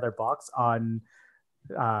mark another box on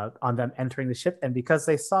them entering the ship, and because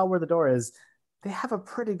they saw where the door is, they have a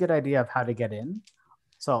pretty good idea of how to get in.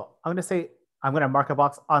 So I'm going to mark a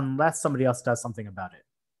box unless somebody else does something about it.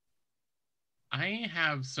 I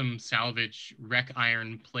have some salvage wreck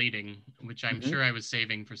iron plating, which I'm sure I was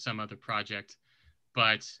saving for some other project.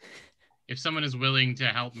 But if someone is willing to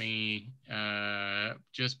help me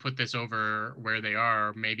just put this over where they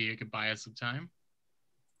are, maybe it could buy us some time.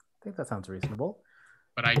 I think that sounds reasonable.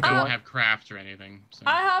 But I don't have craft or anything. So.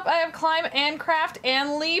 I have climb and craft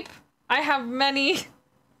and leap. I have many.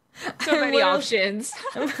 So many options.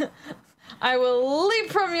 I will leap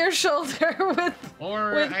from your shoulder with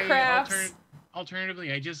crafts.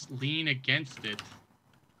 Alternatively, I just lean against it.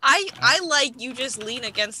 I like you just lean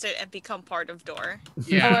against it and become part of door.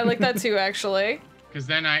 Yeah. Oh, I like that too, actually. Because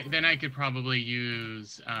then I could probably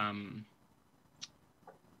use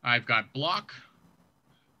I've got block.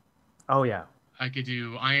 Oh yeah. I could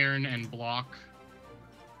do iron and block.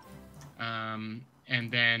 And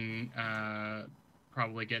then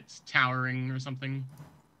probably get towering or something.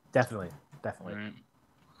 Definitely. All right.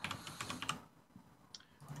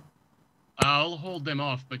 I'll hold them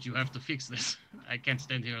off, but you have to fix this. I can't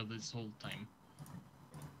stand here this whole time.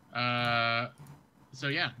 So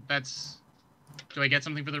yeah, that's... Do I get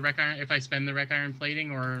something for the wreck iron if I spend the wreck iron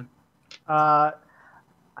plating, or... I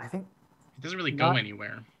think... It doesn't really go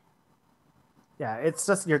anywhere. Yeah, it's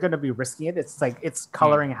just, you're going to be risking it. It's like, it's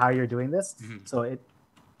coloring how you're doing this. So it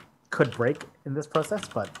could break in this process,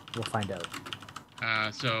 but we'll find out.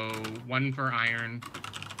 So one for iron,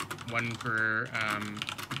 one for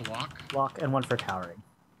block. Block, and one for towering.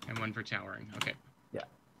 And one for towering. Okay. Yeah.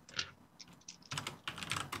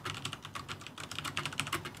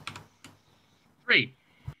 Three.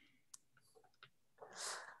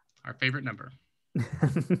 Our favorite number.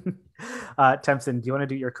 Tamsin, do you want to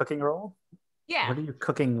do your cooking roll? Yeah. What are you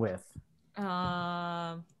cooking with?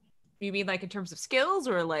 You mean like in terms of skills,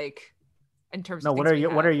 or like in terms No, of what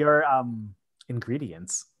are your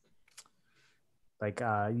ingredients? Like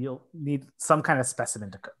you'll need some kind of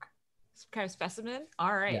specimen to cook. Some kind of specimen?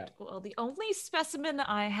 All right. Yeah. Well, the only specimen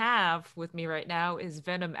I have with me right now is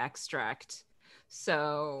venom extract.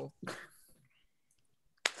 So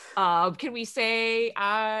can we say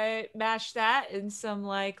I mash that in some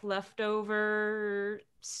like leftover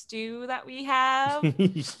stew that we have?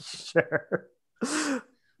 Sure.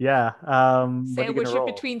 Yeah. Sandwich it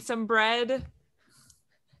between some bread.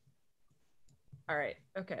 All right.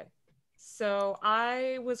 Okay. So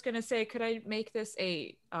I was gonna say, could I make this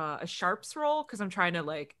a sharps roll? Because I'm trying to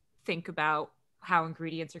like think about how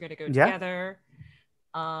ingredients are gonna go together.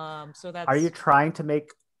 So that's. Are you trying to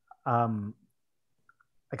make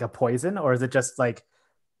like a poison, or is it just like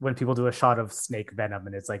when people do a shot of snake venom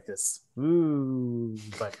and it's like this? Ooh,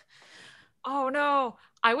 but. Oh no!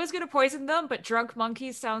 I was gonna poison them, but drunk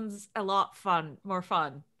monkeys sounds a lot funner,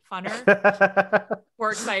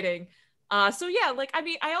 more exciting. So yeah, like I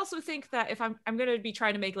mean, I also think that if I'm gonna be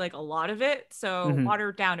trying to make like a lot of it, so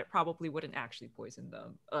watered down, it probably wouldn't actually poison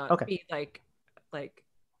them. Okay. Be like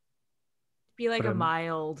Be like Put a him-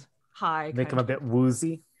 mild high. Make him kind a bit of-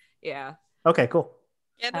 woozy. Yeah. Okay, cool.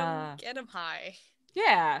 Get him high.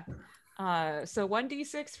 Yeah. So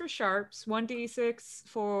 1d6 for sharps, 1d6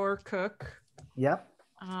 for cook. Yep.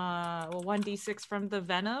 Well, 1d6 from the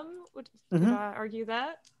venom. Would Mhm. I argue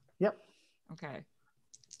that? Yep. Okay.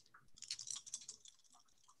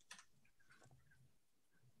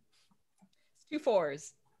 Two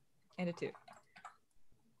 4s and a 2.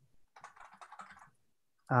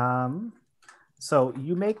 So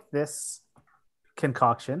you make this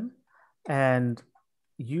concoction, and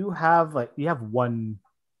you have one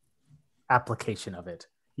application of it.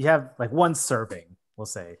 You have like one serving, we'll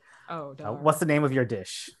say. Oh, darn. What's the name of your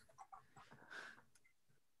dish?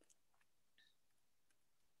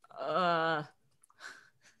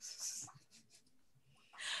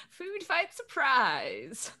 Food fight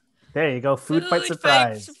surprise. There you go. Food fight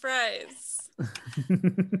surprise. Surprise.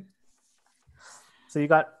 So you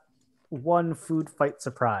got one food fight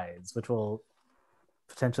surprise, which will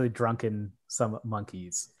potentially drunken some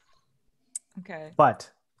monkeys. Okay.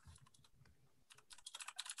 But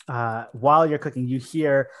while you're cooking, you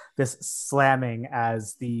hear this slamming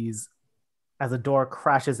as a door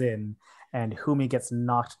crashes in, and Humi gets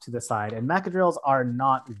knocked to the side. And macadrills are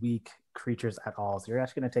not weak creatures at all, so you're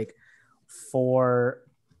actually going to take 4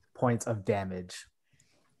 points of damage,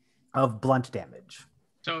 of blunt damage.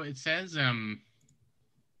 So it says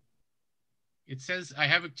I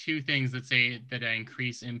have 2 things that say that I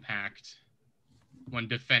increase impact when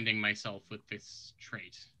defending myself with this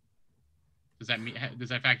trait. Does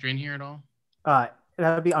that factor in here at all?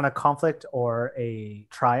 That would be on a conflict or a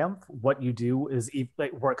triumph. What you do is it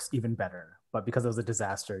works even better, but because it was a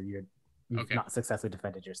disaster, you've Okay. not successfully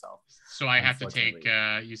defended yourself. So I have to take.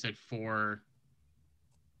 You said 4.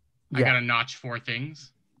 Yeah. I gotta notch 4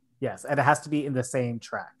 things. Yes, and it has to be in the same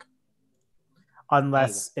track,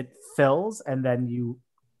 unless it fills, and then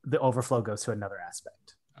the overflow goes to another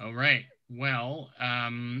aspect. All right. Well,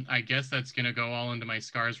 I guess that's gonna go all into my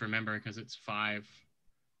scars. Remember, because it's 5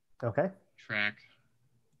 Okay. track.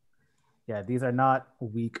 Yeah, these are not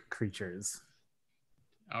weak creatures.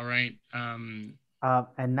 All right. And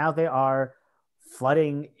now they are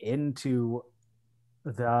flooding into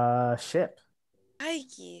the ship.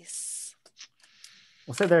 Yikes.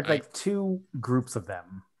 We'll say there are 2 groups of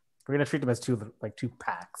them. We're gonna treat them as two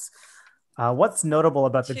packs. What's notable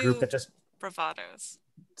about the group that just bravados?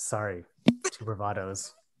 Sorry, 2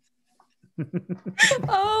 bravados.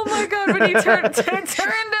 Oh my god, when he turned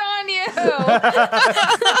on you.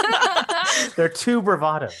 They're 2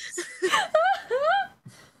 bravados.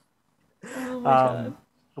 Oh my god.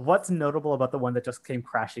 What's notable about the one that just came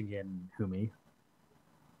crashing in, Humi?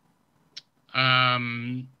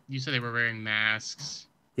 You said they were wearing masks.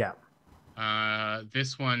 Yeah.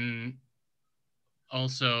 This one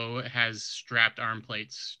also has strapped arm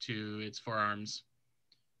plates to its forearms.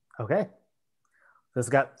 Okay. So it's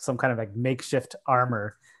got some kind of makeshift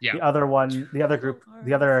armor. Yeah. The other group,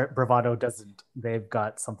 the other bravado doesn't. They've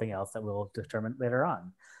got something else that we'll determine later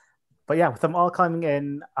on. But yeah, with them all coming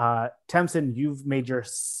in, Tamsin, you've made your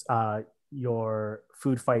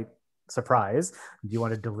food fight surprise. Do you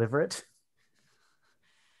want to deliver it?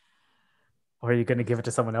 Or are you going to give it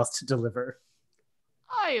to someone else to deliver?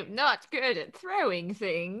 I am not good at throwing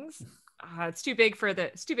things. It's too big for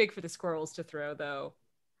the squirrels to throw, though.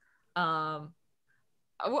 Well,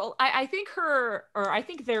 I think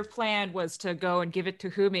their plan was to go and give it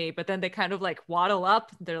to Humi, but then they kind of waddle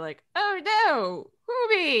up. They're like, "Oh no,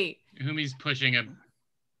 Humi!" Humi's pushing a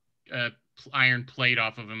iron plate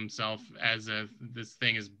off of himself as this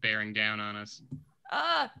thing is bearing down on us.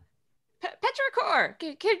 Petrichor,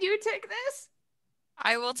 can you take this?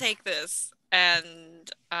 I will take this, and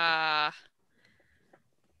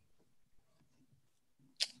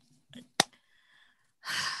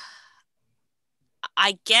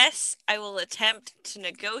I guess I will attempt to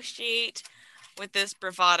negotiate with this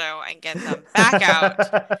bravado and get them back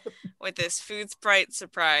out with this food sprite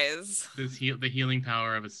surprise. The healing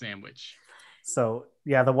power of a sandwich. So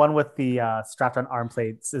yeah, the one with the strapped on arm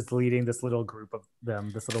plates is leading this little group of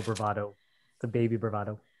them, this little bravado, the baby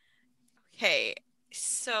bravado. Okay,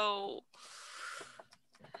 so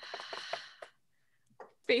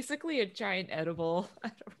basically a giant edible.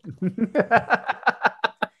 They're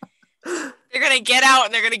gonna get out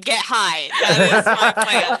and they're gonna get high. That is my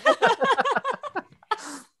plan.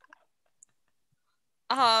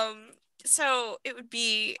 So it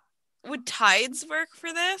would tides work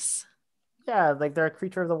for this? Yeah, they're a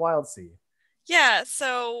creature of the Wildsea. Yeah,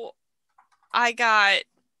 so I got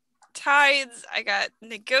tides, I got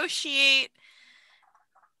negotiate,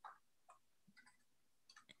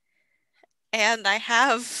 and I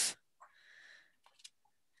have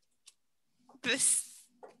this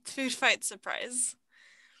food fight surprise.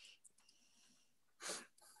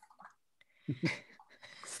 Okay.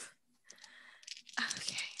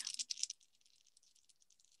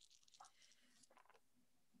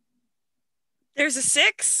 There's a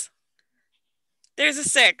 6. There's a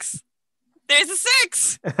 6. There's a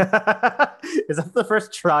 6. Is that the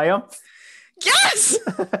first triumph? Yes.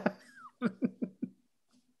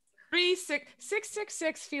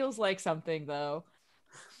 666 feels like something though.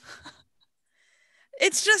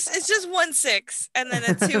 It's just 1 6 and then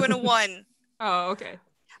a 2 and a 1. Oh, okay.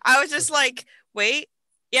 I was just like, wait.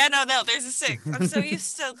 Yeah, no, there's a 6. I'm so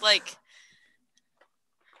used to like.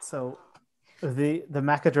 So the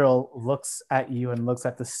Macadrill looks at you and looks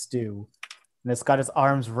at the stew, and it's got its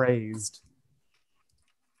arms raised.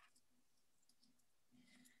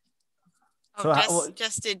 Oh, So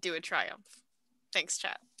just did do a triumph. Thanks,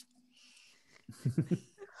 chat.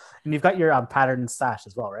 And you've got your pattern sash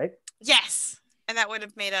as well, right? Yes, and that would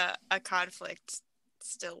have made a conflict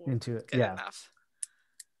still Into it, good yeah. enough.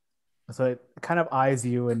 So it kind of eyes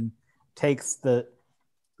you and takes the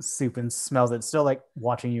soup and smells it, still like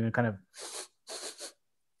watching you and kind of.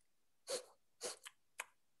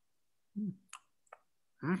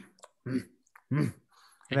 Can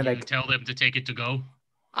you like, tell them to take it to go?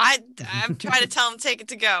 I'm trying to tell them take it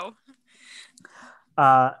to go.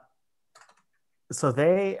 So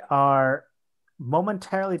they are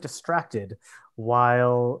momentarily distracted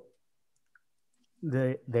while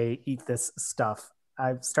they eat this stuff.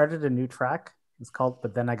 I've started a new track. It's called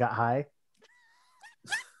 "But Then I Got High."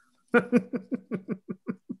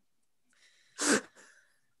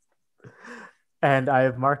 And I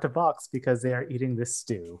have marked a box because they are eating this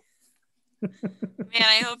stew. Man,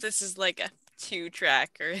 I hope this is like a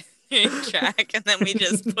 2-track or 3-track, and then we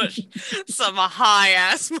just push some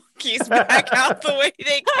high-ass monkeys back out the way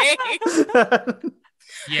they came.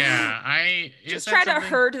 Yeah, Just try to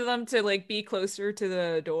herd them to like be closer to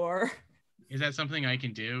the door. Is that something I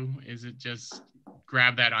can do? Is it just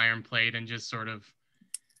grab that iron plate and just sort of,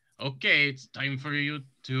 okay, it's time for you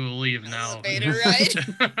to leave now. Elevator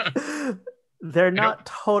ride. They're not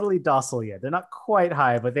totally docile yet. They're not quite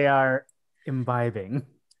high, but they are imbibing.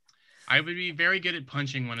 I would be very good at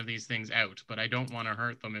punching one of these things out, but I don't want to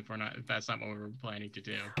hurt them if that's not what we're planning to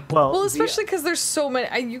do. Well, especially because there's so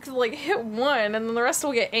many. You could like hit one, and then the rest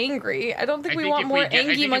will get angry. I don't think we want more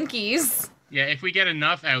angry monkeys. Yeah, if we get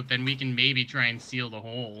enough out, then we can maybe try and seal the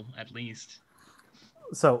hole at least.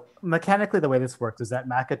 So mechanically, the way this works is that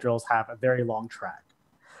Macadrills have a very long track.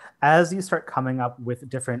 As you start coming up with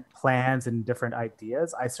different plans and different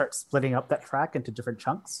ideas, I start splitting up that track into different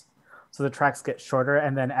chunks. So the tracks get shorter,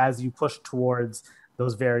 and then as you push towards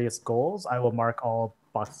those various goals, I will mark all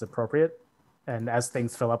boxes appropriate. And as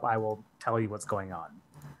things fill up, I will tell you what's going on.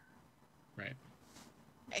 Right.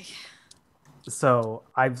 So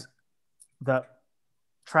the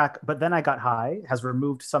track, but then I got high, has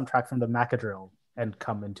removed some track from the Macadrill and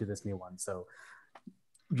come into this new one. So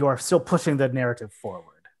you're still pushing the narrative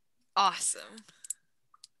forward. Awesome.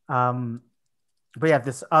 But yeah,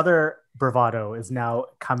 this other bravado is now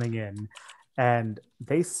coming in, and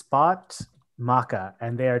they spot Maka,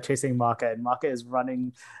 and they are chasing Maka, and Maka is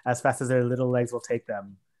running as fast as their little legs will take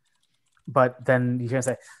them. But then you can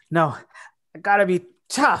say, "No, I gotta be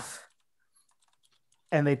tough."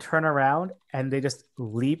 And they turn around and they just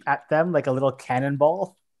leap at them like a little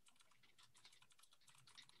cannonball.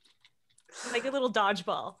 Like a little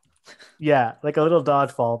dodgeball. Yeah, like a little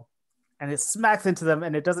dodgeball. And it smacks into them,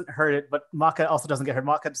 and it doesn't hurt it, but Maka also doesn't get hurt.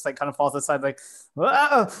 Maka just like kind of falls aside, like,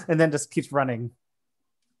 whoa, and then just keeps running.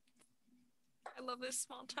 I love this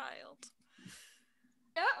small child.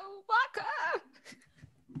 No,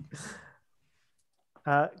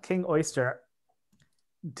 Maka! King Oyster,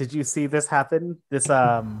 did you see this happen? This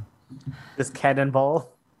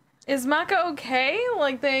cannonball? Is Maka okay?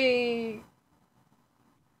 Like they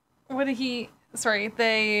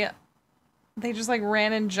just like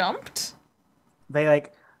ran and jumped? They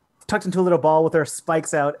like tucked into a little ball with their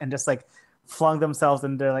spikes out and just like flung themselves,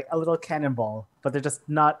 and they're like a little cannonball, but they're just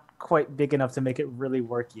not quite big enough to make it really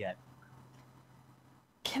work yet.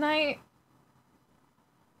 Can I?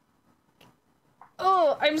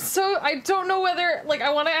 Oh, I don't know whether, like,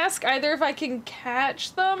 I want to ask either if I can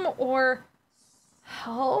catch them or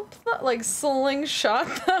help them, like slingshot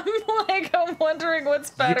them. Like, I'm wondering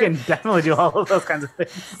what's better. You can definitely do all of those kinds of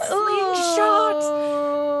things. Oh,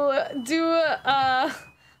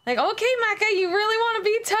 like, okay, Maka, you really want to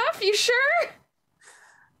be tough? You sure?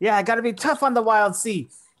 Yeah, I gotta be tough on the Wildsea.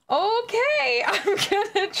 Okay, I'm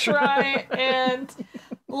gonna try and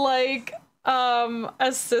like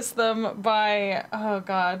assist them by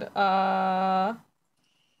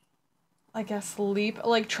I guess, leap,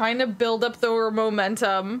 like trying to build up their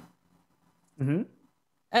momentum. Mm-hmm.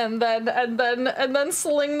 And then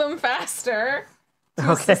sling them faster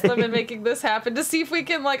to assist them in making this happen. To see if we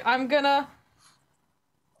can, like, I'm gonna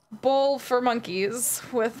bowl for monkeys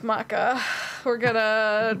with Maka. We're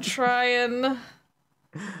gonna try and.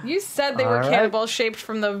 You said they were cannibal shaped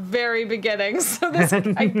from the very beginning, so this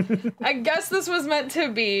I guess this was meant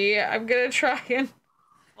to be. I'm gonna try and.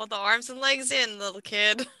 Well, the arms and legs in, little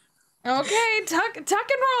kid. Okay, tuck and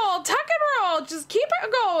roll. Just keep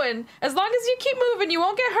it going. As long as you keep moving, you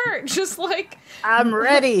won't get hurt. Just like I'm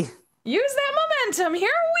ready. Use that momentum. Here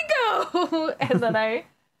we go. And then I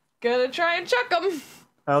gonna try and chuck them.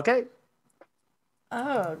 Okay.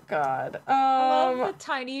 Oh God. I love the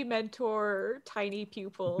tiny mentor, tiny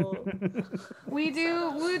pupil. We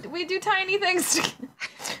do tiny things.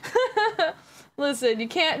 Listen, you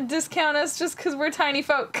can't discount us just because we're tiny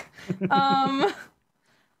folk.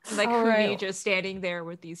 Like Humi just standing there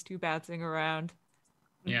with these two bouncing around.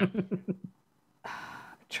 Yeah.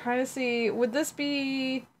 Try to see, would this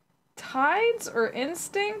be tides or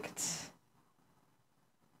instinct?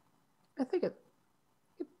 I think it.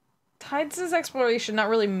 Tides is exploration, not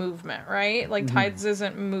really movement, right? Like tides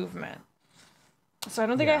isn't movement. So I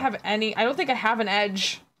don't think I have any. I don't think I have an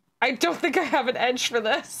edge. I don't think I have an edge for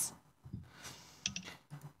this.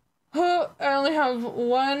 Oh, I only have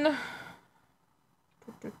one.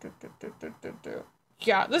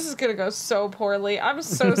 Yeah, this is gonna go so poorly. I'm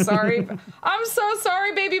so sorry. I'm so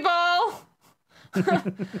sorry, baby ball.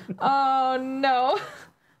 Oh no.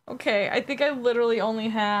 Okay, I think I literally only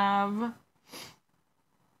have.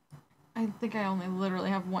 I think I only literally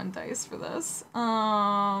have one dice for this.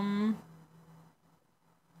 I'm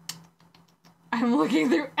looking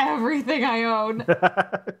through everything I own.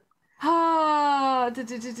 Don't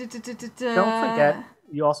forget,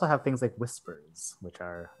 you also have things like whispers, which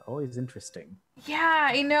are always interesting. Yeah,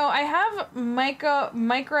 I know. I have Micah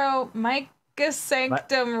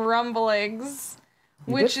Sanctum rumblings,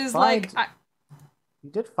 which is like. You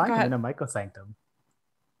did find him in a Myco Sanctum.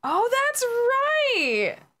 Oh, that's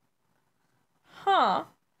right. Huh.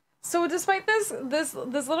 So despite this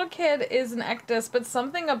little kid is an Ektus, but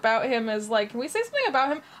something about him is like, can we say something about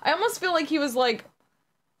him? I almost feel like he was like,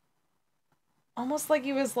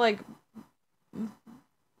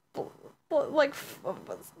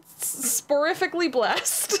 sporifically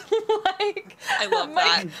blessed. Like, I love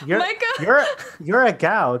that. You're a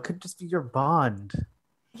gal. It could just be your bond.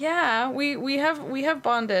 Yeah, we have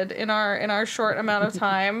bonded in our short amount of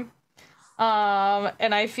time.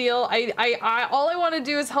 And I feel I all I want to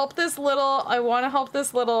do is help this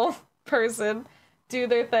little person do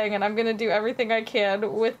their thing, and I'm gonna do everything I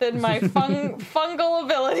can within my fungal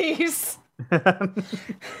abilities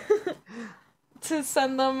to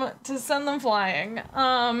send them flying.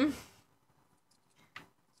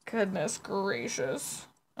 Goodness gracious.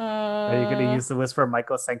 Are you gonna use the whisper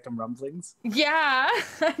Myco Sanctum rumblings? Yeah,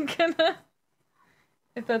 I'm gonna,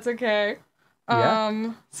 if that's okay.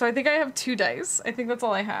 Yeah. So I think I have 2 dice. I think that's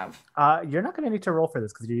all I have. You're not gonna need to roll for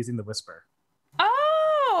this because you're using the whisper.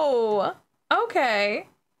 Oh, okay.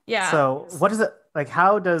 Yeah. So what is it like?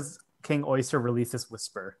 How does King Oyster release this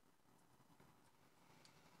whisper?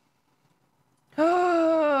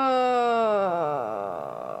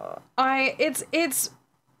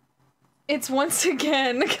 It's once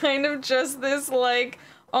again kind of just this like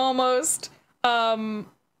almost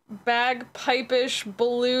bagpipe-ish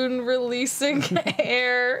balloon releasing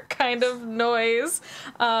air kind of noise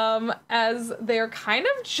as they're kind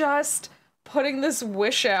of just putting this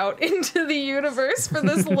wish out into the universe for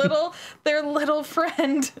this their little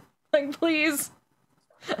friend. Like, please,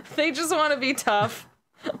 they just want to be tough.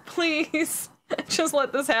 Please, just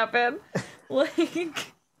let this happen.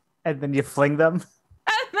 Like, and then you fling them.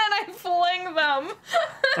 And then I fling them.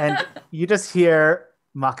 And you just hear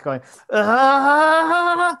Maka going,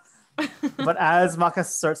 ah! But as Maka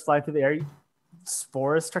starts flying through the air,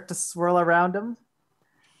 spores start to swirl around him.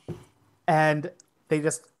 And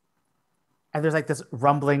there's like this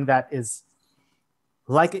rumbling that is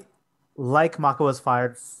like Maka was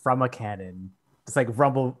fired from a cannon. It's like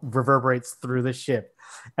rumble reverberates through the ship.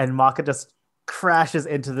 And Maka just crashes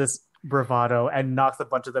into this bravado and knocks a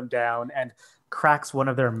bunch of them down and cracks one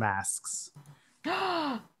of their masks.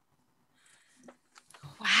 Wow.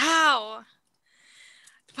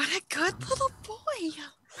 What a good little boy.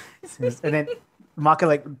 And then Maka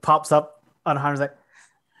like pops up unharmed, like,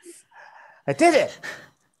 I did it!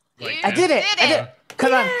 I did it!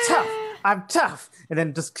 Because I'm tough! And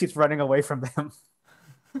then just keeps running away from them.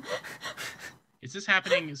 Is this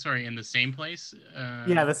happening, in the same place?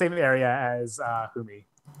 Yeah, the same area as Humi.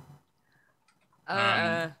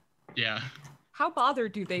 Yeah. How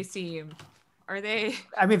bothered do they seem? Are they?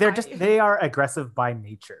 I mean, they are aggressive by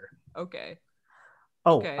nature. Okay.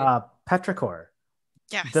 Oh, Okay. Petrichor.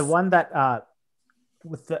 Yes. The one that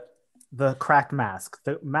with the cracked mask.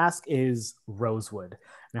 The mask is rosewood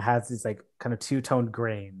and it has these like kind of two-toned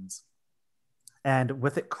grains. And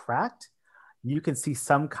with it cracked, you can see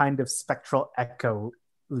some kind of spectral echo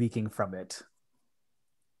leaking from it.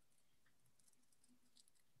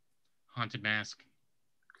 Haunted mask.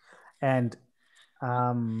 And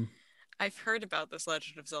I've heard about this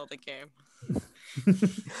Legend of Zelda game.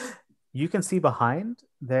 you can see behind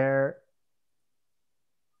their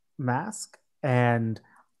mask, and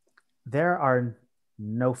there are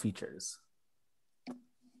no features.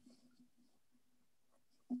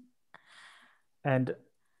 And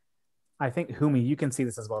I think, Humi, you can see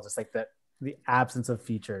this as well, just like the absence of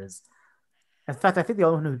features. In fact, I think the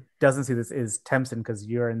only one who doesn't see this is Temson, because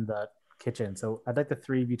you're in the kitchen. So I'd like the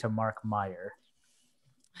three of you to mark Meyer.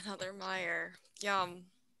 Another Meyer. Yum.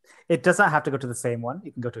 It does not have to go to the same one.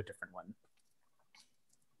 You can go to a different one.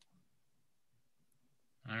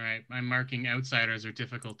 All right. I'm marking outsiders are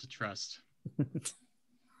difficult to trust.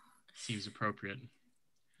 Seems appropriate.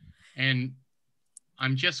 And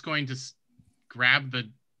I'm just going to grab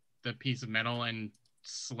the piece of metal and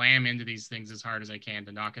slam into these things as hard as I can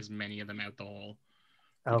to knock as many of them out the hole.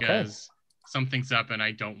 Because something's up and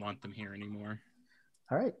I don't want them here anymore.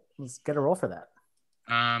 All right. Let's get a roll for that.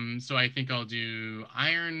 So I think I'll do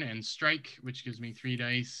iron and strike, which gives me 3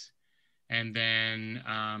 dice. And then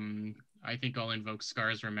I think I'll invoke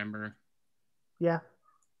Scars Remember. Yeah.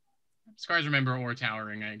 Scars Remember or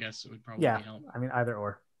Towering, I guess, would probably help. I mean, either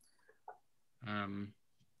or. All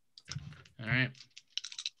right.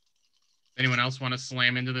 Anyone else want to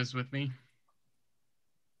slam into this with me?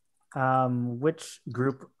 Which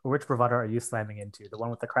bravado are you slamming into? The one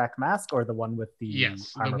with the cracked mask or the one with the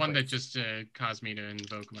Yes, the one plates? that just caused me to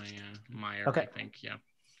invoke my Meyer, okay. I think, yeah.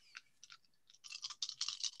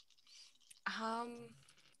 I'm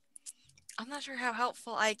not sure how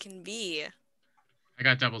helpful I can be. I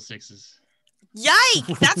got double sixes.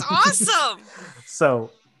 Yikes! That's awesome!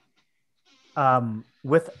 So,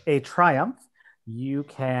 with a triumph, you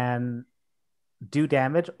can do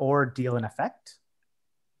damage or deal an effect.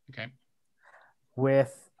 Okay.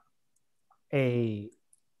 With a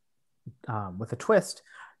twist,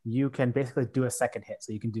 you can basically do a second hit.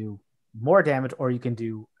 So you can do more damage, or you can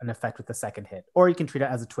do an effect with the second hit, or you can treat it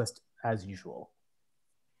as a twist as usual.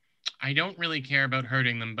 I don't really care about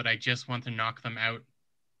hurting them, but I just want to knock them out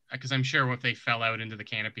because I'm sure if they fell out into the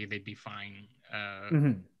canopy, they'd be fine.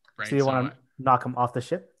 Right. So you want to knock them off the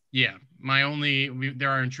ship? Yeah. There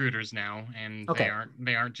are intruders now, and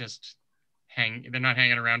they aren't just they're not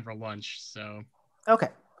hanging around for lunch. So. Okay.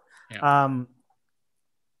 Yeah.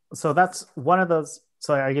 So that's one of those.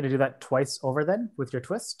 So are you going to do that twice over then with your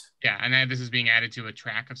twist? Yeah, and then this is being added to a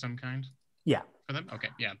track of some kind. Yeah. For them. Okay.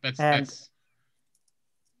 Yeah. That's.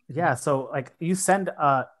 Yeah. So like you send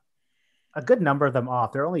a good number of them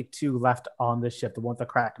off. There are only 2 left on the ship: the one with the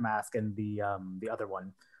cracked mask and the other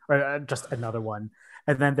one, or just another one.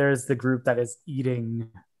 And then there's the group that is eating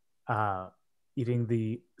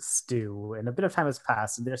the stew, and a bit of time has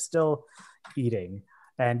passed and they're still eating,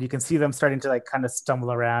 and you can see them starting to like kind of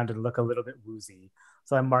stumble around and look a little bit woozy.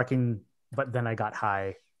 So I'm marking, but then I got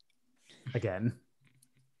high again.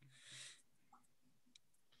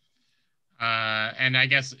 And I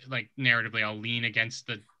guess like narratively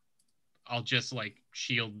I'll just like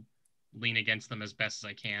shield lean against them as best as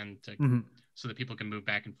I can to so that people can move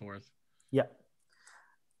back and forth. Yeah.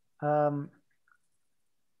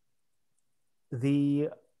 The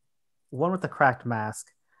one with the cracked mask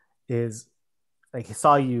is like he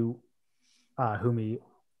saw you, Humi.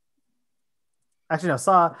 Actually, no,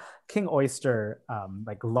 saw King Oyster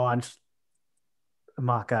like launch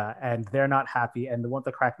Maka, and they're not happy. And the one with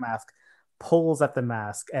the cracked mask pulls at the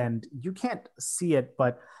mask, and you can't see it,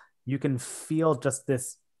 but you can feel just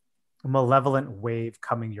this malevolent wave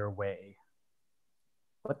coming your way.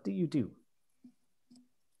 What do you do?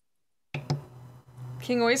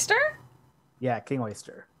 King Oyster? Yeah, King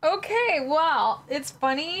Oyster. Okay, well, it's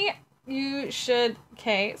funny. You should...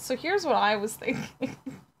 Okay, so here's what I was thinking.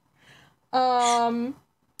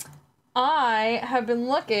 I have been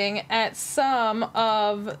looking at some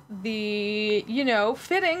of the,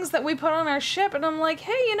 fittings that we put on our ship, and I'm like,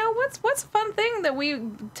 hey, what's a fun thing that we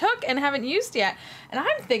took and haven't used yet? And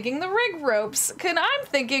I'm thinking the rig ropes. I'm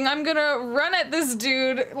thinking I'm gonna run at this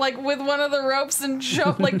dude, like, with one of the ropes and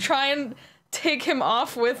jump, like, try and take him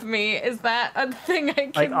off with me. Is that a thing I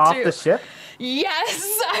can do? Like off the ship?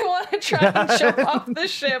 Yes, I want to try and jump off the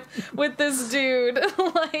ship with this dude.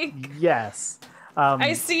 Yes.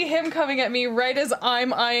 I see him coming at me right as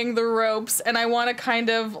I'm eyeing the ropes, and I want to kind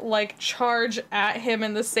of like charge at him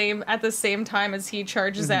at the same time as he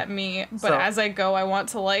charges at me. But as I go, I want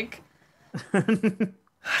to like.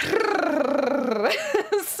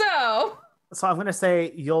 So I'm gonna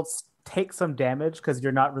say you'll take some damage because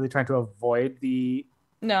you're not really trying to avoid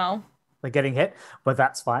like getting hit, but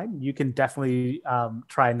that's fine. You can definitely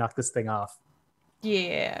try and knock this thing off.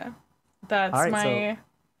 Yeah, that's all right, my. So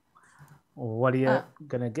what are you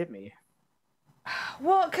gonna give me?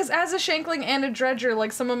 Well, because as a shankling and a dredger,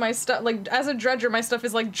 like some of my stuff, like as a dredger, my stuff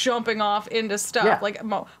is like jumping off into stuff. Yeah. Like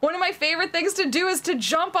one of my favorite things to do is to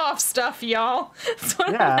jump off stuff, y'all. It's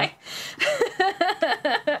one of my.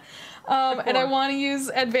 And I want to use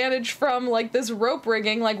advantage from like this rope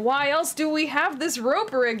rigging. Like, why else do we have this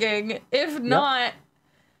rope rigging if not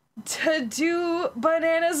to do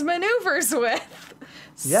bananas maneuvers with?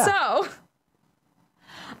 Yeah. So.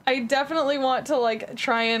 I definitely want to, like,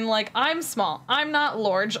 try and, like, I'm small. I'm not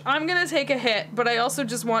large. I'm gonna take a hit, but I also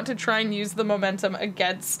just want to try and use the momentum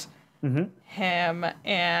against him.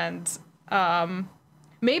 And,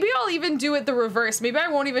 maybe I'll even do it the reverse. Maybe I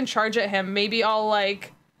won't even charge at him. Maybe I'll,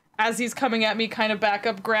 like, as he's coming at me, kind of back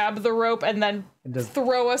up, grab the rope, and then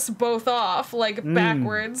throw us both off, like,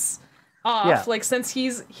 backwards off. Yeah. Like, since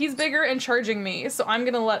he's bigger and charging me. So I'm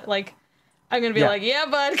gonna let, like... I'm going to be like, yeah,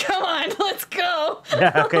 bud, come on, let's go.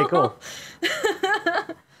 Yeah, okay, cool.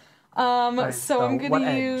 Right, so I'm going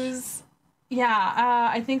to use... Yeah,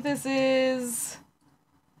 I think this is...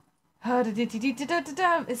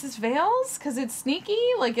 Is this Veils? Because it's sneaky?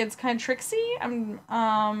 Like, it's kind of tricksy?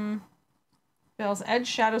 Veils, Edge,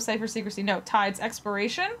 Shadow, Cipher, Secrecy. No, Tides,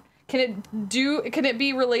 Exploration. Can it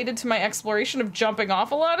be related to my exploration of jumping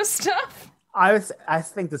off a lot of stuff? I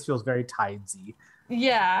think this feels very tidesy.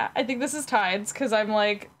 Yeah, I think this is Tides, because I'm,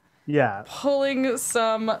 like, pulling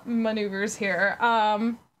some maneuvers here. So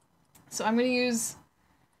I'm going to use...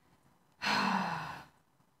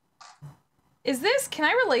 Can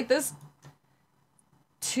I relate this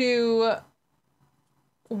to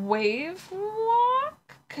Wave Walk?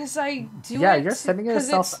 Because I do you're sending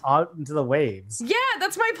yourself out into the waves. Yeah,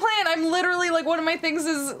 that's my plan. I'm literally, like, one of my things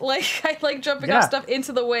is, like, I like jumping off stuff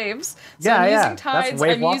into the waves. So I'm using Tides,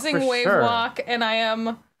 I'm using Wave Walk, and I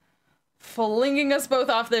am flinging us both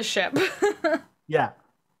off this ship. Yeah.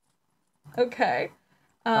 Okay.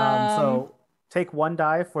 So take 1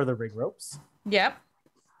 die for the rig ropes. Yep.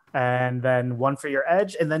 And then 1 for your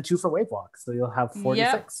edge, and then 2 for Wave Walk. So you'll have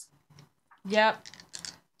 46. Yep.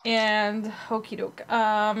 And okie doke.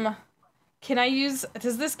 Can I use...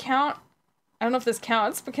 Does this count? I don't know if this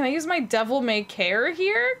counts, but can I use my Devil May Care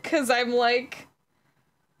here? Because I'm like...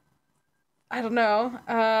 I don't know.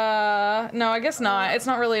 No, I guess not. It's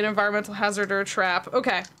not really an environmental hazard or a trap.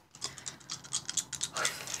 Okay.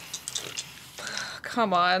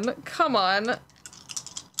 Come on. Come on.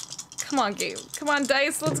 Come on, game. Come on,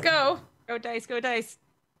 dice. Let's go. Go dice, go dice.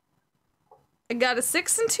 I got a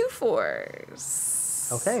 6 and 2 4s.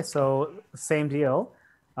 Okay, so same deal.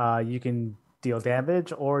 You can deal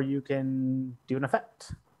damage, or you can do an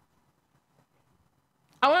effect.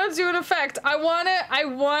 I want to do an effect. I want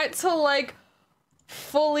to, like,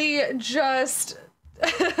 fully just,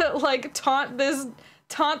 like, taunt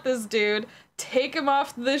this dude, take him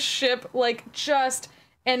off this ship, like,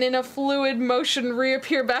 and in a fluid motion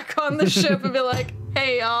reappear back on the ship and be like,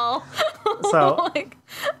 hey, y'all. So, like,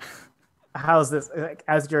 how's this? Like,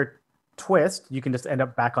 as your twist, you can just end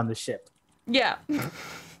up back on the ship. Yeah.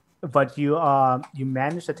 But you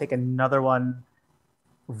managed to take another one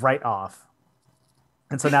right off.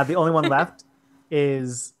 And so now the only one left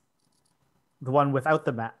is the one without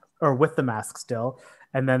the mask, or with the mask still,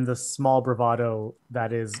 and then the small bravado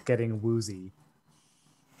that is getting woozy.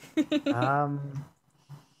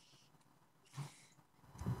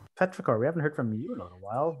 Petrichor, we haven't heard from you in a little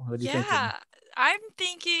while. What are you thinking? I'm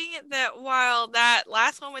thinking that while that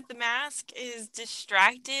last one with the mask is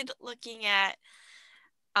distracted looking at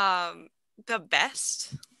the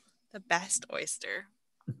best oyster.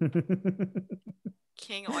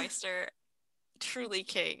 King Oyster, truly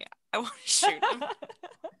king. I want to shoot him.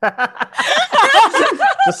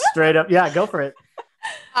 Just straight up. Yeah, go for it.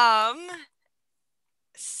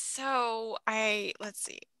 So let's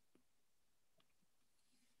see.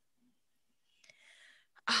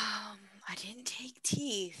 I didn't take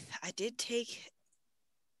teeth. I did take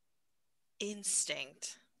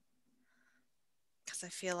instinct. Because I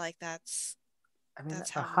feel like that's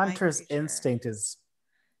a hunter's instinct is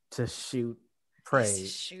to shoot prey. To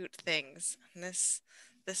shoot things. And this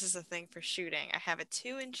is a thing for shooting. I have a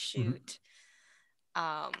 2 in shoot.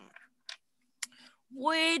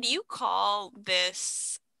 Would you call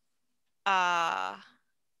this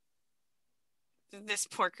this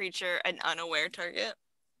poor creature an unaware target?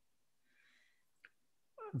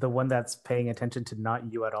 The one that's paying attention to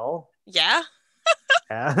not you at all? Yeah?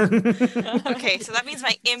 Yeah. Okay, so that means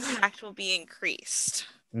my impact will be increased.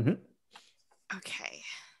 Mhm. Okay.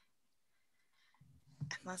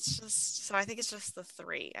 And let's just... So I think it's just the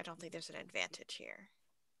 3. I don't think there's an advantage here.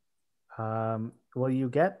 Well,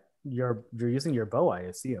 you're using your bow, I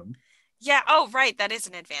assume. Yeah, oh, right, that is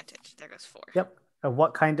an advantage. There goes 4. Yep.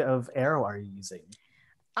 What kind of arrow are you using?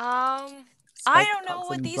 I Spike, don't know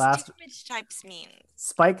what toxin, these blast. damage types mean.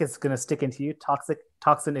 Spike is going to stick into you.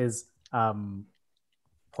 Toxin is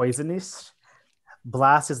poisonous.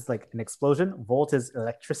 Blast is like an explosion. Volt is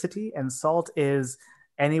electricity. And salt is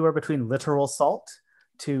anywhere between literal salt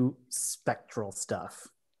to spectral stuff.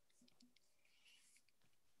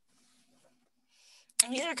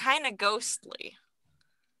 These are kind of ghostly.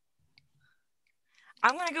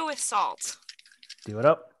 I'm going to go with salt. Do it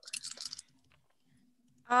up.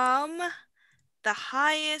 The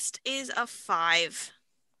highest is a 5.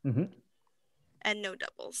 Mm-hmm. And no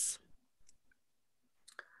doubles.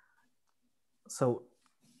 So,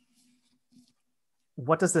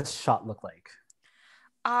 what does this shot look like?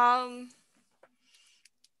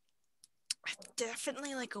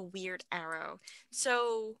 Definitely like a weird arrow.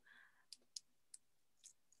 So,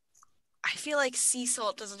 I feel like sea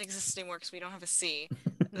salt doesn't exist anymore because we don't have a sea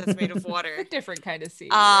that's made of water. A different kind of sea.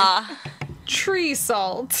 Right? Tree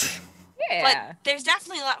salt. Yeah. But there's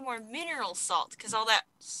definitely a lot more mineral salt because all that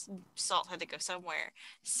salt had to go somewhere.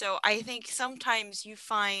 So I think sometimes you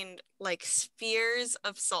find like spheres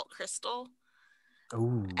of salt crystal.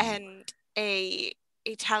 Ooh. And a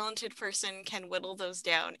talented person can whittle those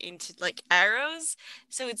down into like arrows.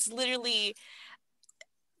 So it's literally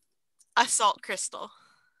a salt crystal.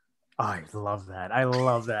 I love that. I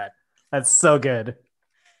love that. That's so good.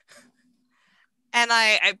 And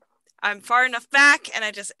I'm far enough back and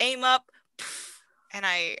I just aim up and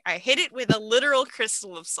I hit it with a literal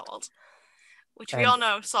crystal of salt, which we all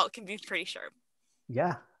know salt can be pretty sharp.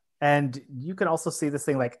 Yeah. And you can also see this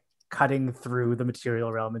thing like cutting through the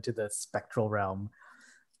material realm into the spectral realm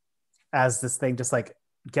as this thing just like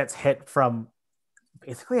gets hit from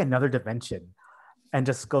basically another dimension and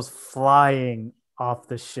just goes flying off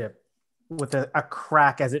the ship with a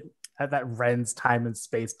crack as that rends time and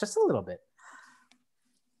space just a little bit.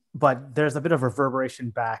 But there's a bit of reverberation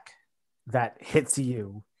back that hits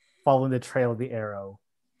you following the trail of the arrow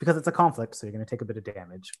because it's a conflict, so you're going to take a bit of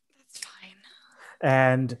damage. That's fine.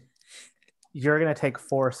 And you're going to take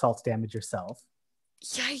 4 salt damage yourself.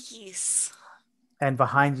 Yikes. And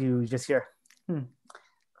behind you, you just hear,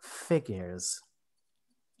 figures.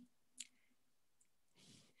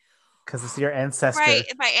 Because it's your ancestor. Right,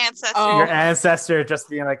 my ancestor. Oh. Your ancestor just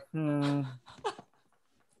being like, All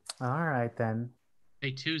right, then.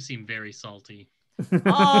 They too seem very salty.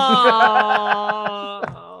 Oh.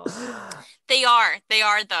 They are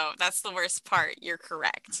though. That's the worst part. You're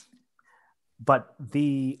correct. But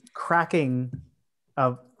the cracking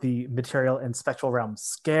of the material in spectral realm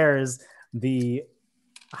scares the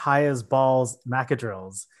high as balls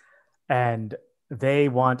macadrills, and they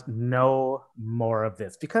want no more of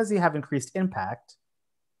this because you have increased impact.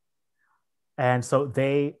 And so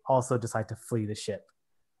they also decide to flee the ship.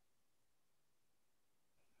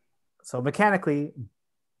 So mechanically,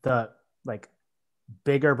 the like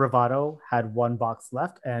bigger bravado had 1 box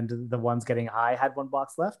left, and the ones getting high had 1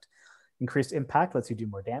 box left. Increased impact lets you do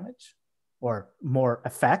more damage or more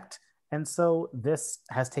effect. And so this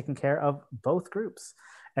has taken care of both groups.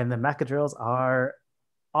 And the macadrills are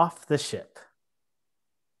off the ship.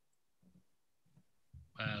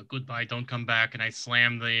 Goodbye, don't come back. And I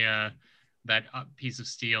slam the that piece of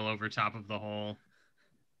steel over top of the hole.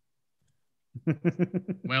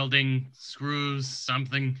 Welding, screws,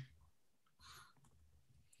 something.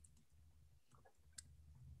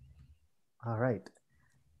 All right.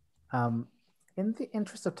 In the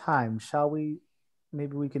interest of time,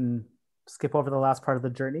 maybe we can skip over the last part of the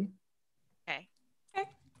journey? Okay.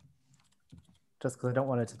 Just because I don't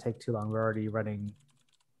want it to take too long. We're already running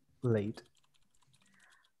late.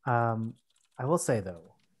 I will say,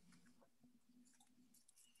 though,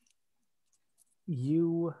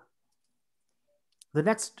 the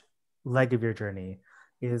next leg of your journey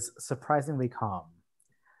is surprisingly calm.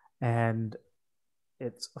 And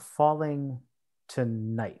it's falling to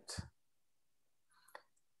night.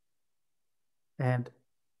 And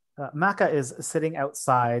Maka is sitting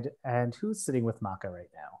outside, and who's sitting with Maka right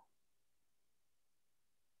now?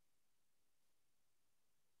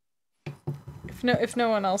 If no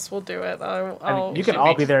one else will do it, I'll You can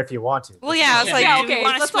all be there if you want to. Well, yeah, I was like, Yeah, do we okay,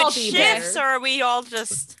 want to let's all switch be shifts, there. or are we all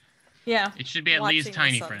just Yeah. It should be at watching least the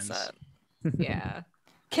tiny sunset? friends. Yeah.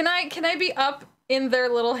 Can I be up in their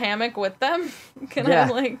little hammock with them? Can Yeah. I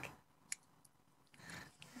like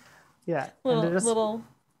Yeah. And little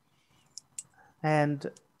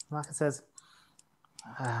and Maka says,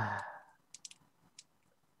 ah,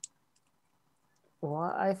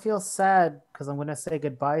 well, I feel sad because I'm gonna say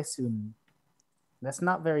goodbye soon. That's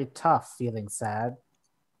not very tough, feeling sad.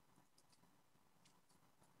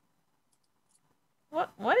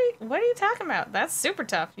 what are you talking about? That's super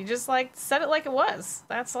tough. You just like said it like it was.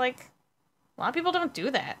 That's like a lot of people don't do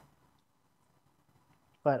that.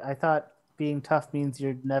 But I thought being tough means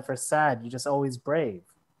you're never sad. You're just always brave.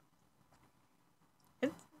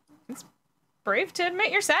 It's brave to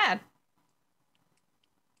admit you're sad.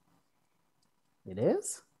 It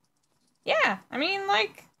is? Yeah, I mean,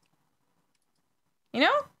 like, you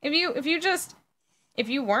know, if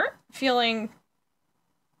you weren't feeling,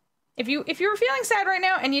 if you were feeling sad right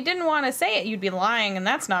now and you didn't want to say it, you'd be lying, and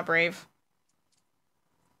that's not brave.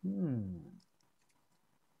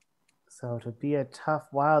 So to be a tough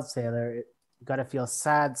wild sailor, you gotta feel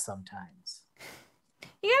sad sometimes.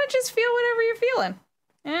 You gotta just feel whatever you're feeling,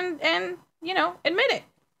 and you know, admit it.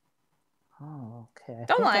 Oh, okay.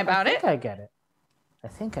 Don't lie about it. I think I get it. I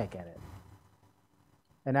think I get it.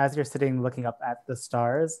 And as you're sitting looking up at the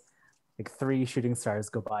stars, like 3 shooting stars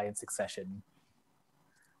go by in succession.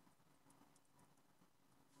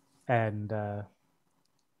 And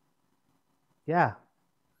yeah.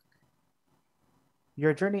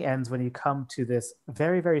 Your journey ends when you come to this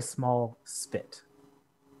very, very small spit.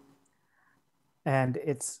 And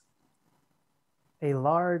it's a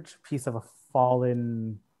large piece of a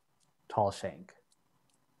fallen tall shank.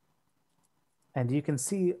 And you can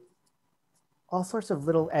see all sorts of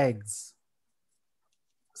little eggs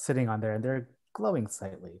sitting on there, and they're glowing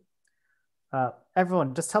slightly.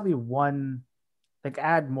 Everyone, just tell me one, like,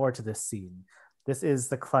 add more to this scene. This is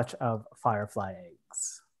the clutch of firefly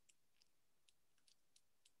eggs.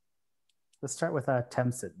 Let's start with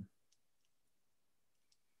Temsin.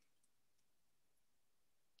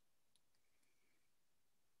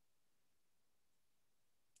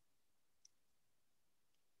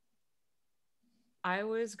 I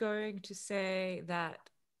was going to say that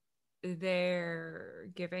they're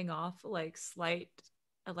giving off like slight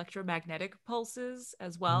electromagnetic pulses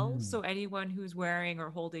as well. So anyone who's wearing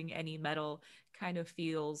or holding any metal kind of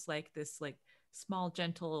feels like this like small,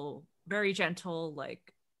 gentle, very gentle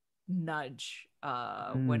like nudge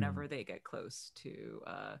whenever they get close to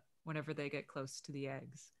the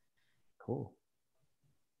eggs. Cool.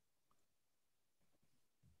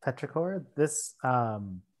 Petrichor, this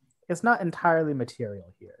it's not entirely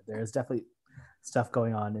material here. There is definitely stuff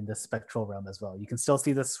going on in the spectral realm as well. You can still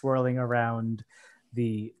see the swirling around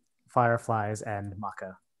the fireflies and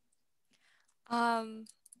Maka. I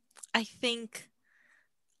think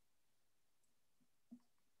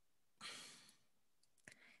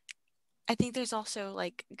there's also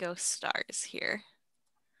like ghost stars here.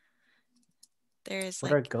 There's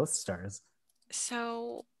What are ghost stars?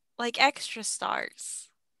 So like extra stars.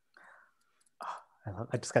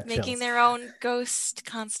 I just got making chills. their own ghost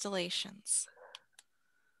constellations.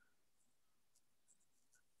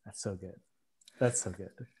 That's so good. That's so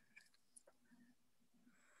good.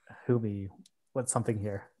 Humi, what's something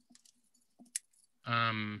here?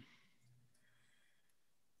 I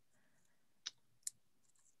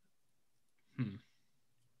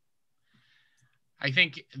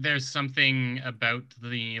think there's something about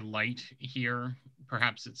the light here.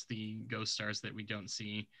 Perhaps it's the ghost stars that we don't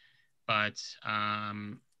see, but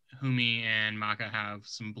Humi and Maka have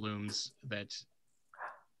some blooms that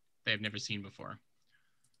they've never seen before.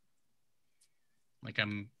 Like a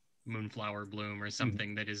moonflower bloom or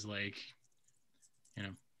something that is like, you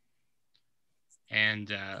know.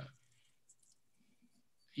 And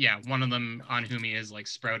yeah, one of them on Humi is like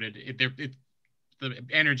sprouted. The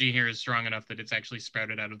energy here is strong enough that it's actually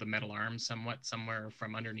sprouted out of the metal arm somewhere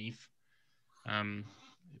from underneath.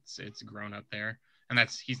 It's grown up there, and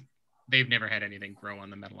they've never had anything grow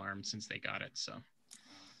on the metal arm since they got it. So,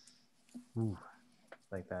 ooh,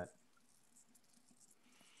 like that.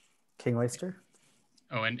 King Oyster.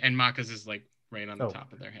 Oh, and Maka's is like right on the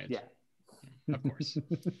top of their head. Yeah, of course.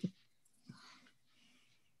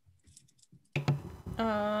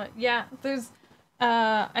 Yeah, there's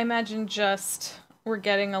I imagine just we're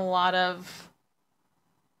getting a lot of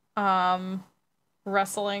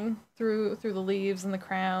rustling through the leaves and the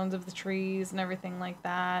crowns of the trees and everything like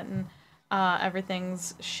that, and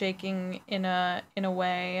everything's shaking in a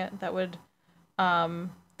way that would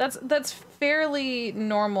that's fairly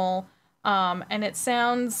normal, and it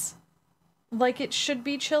sounds like it should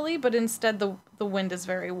be chilly, but instead the wind is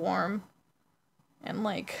very warm and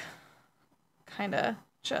like kind of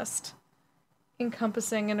just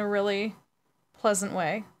encompassing in a really pleasant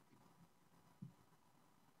way.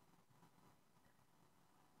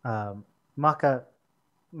 Maka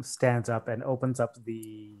stands up and opens up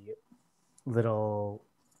the little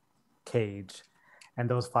cage, and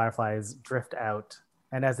those fireflies drift out.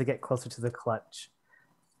 And as they get closer to the clutch,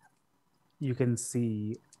 you can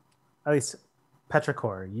see, at least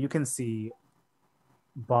Petrichor, you can see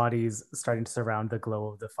bodies starting to surround the glow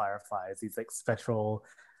of the fireflies, these like spectral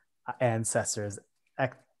ancestors,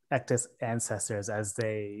 Ektus ancestors, as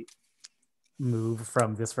they move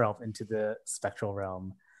from this realm into the spectral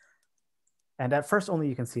realm. And at first only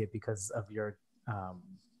you can see it because of your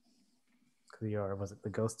was it the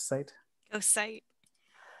ghost sight? Ghost sight.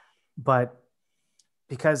 But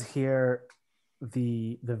because here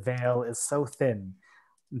the veil is so thin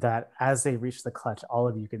that as they reach the clutch, all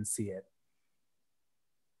of you can see it.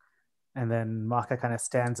 And then Maka kind of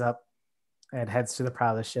stands up and heads to the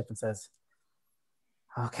prow of the ship and says,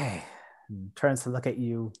 okay, and turns to look at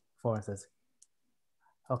you and says,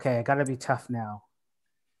 okay, I gotta be tough now.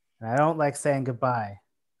 And I don't like saying goodbye,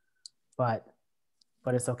 but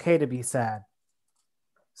it's okay to be sad.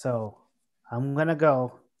 So I'm gonna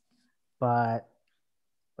go, but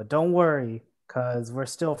don't worry, because we're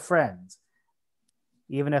still friends,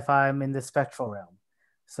 even if I'm in the spectral realm.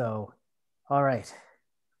 So, all right.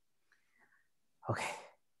 Okay,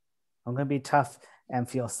 I'm gonna be tough and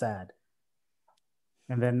feel sad.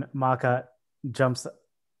 And then Maka jumps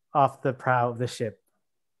off the prow of the ship,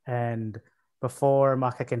 and before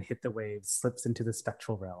Maka can hit the waves, slips into the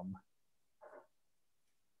spectral realm.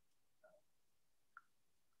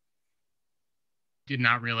 Did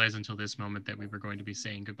not realize until this moment that we were going to be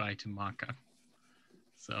saying goodbye to Maka.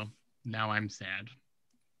 So now I'm sad.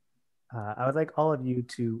 I would like all of you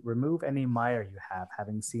to remove any mire you have,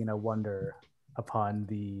 having seen a wonder upon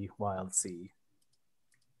the Wildsea.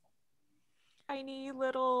 Tiny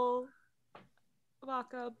little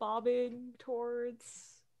Maka bobbing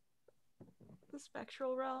towards the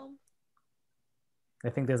spectral realm. I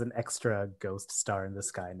think there's an extra ghost star in the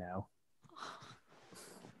sky now.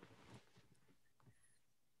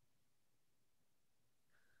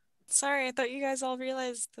 Sorry, I thought you guys all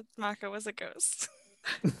realized that Maka was a ghost.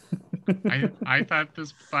 I thought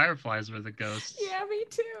those fireflies were the ghosts. Yeah, me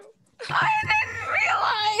too. I didn't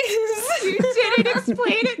realize! You didn't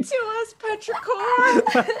explain it to us, Petrichor.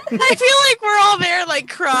 I feel like we're all there, like,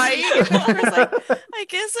 crying. And Petrichor's like, I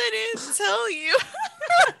guess I didn't tell you.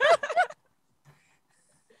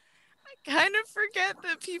 I kind of forget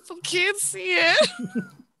that people can't see it.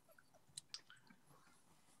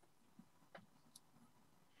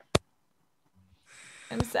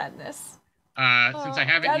 And sadness. Since I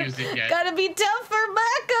haven't used it yet. Gotta be tough for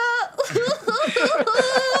Mecca!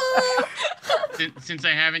 Since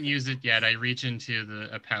I haven't used it yet, I reach into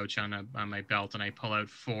a pouch on my belt and I pull out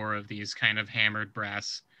 4 of these kind of hammered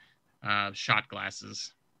brass shot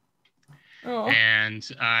glasses. Oh. And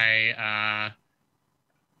I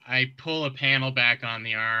pull a panel back on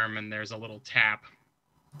the arm and there's a little tap.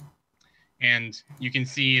 And you can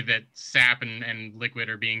see that sap and liquid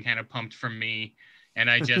are being kind of pumped from me. And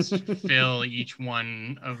I just fill each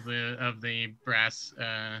one of the brass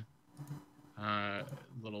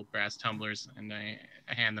little brass tumblers, and I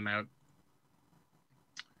hand them out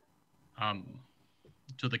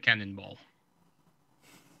to the cannonball.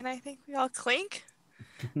 And I think we all clink.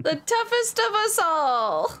 The toughest of us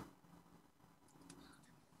all.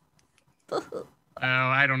 Oh,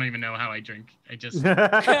 I don't even know how I drink. I just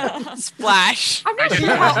Splash. I'm not I sure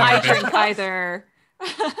just how I absorb it. drink either.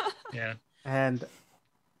 yeah. And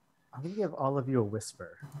I'm going to give all of you a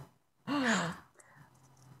whisper.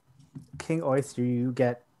 King Oyster, you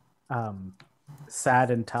get sad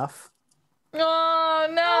and tough. Oh,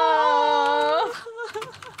 no!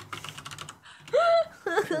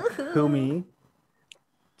 Humi,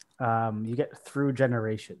 you get through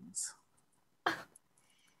generations.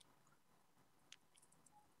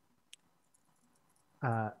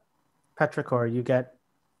 Petrichor, you get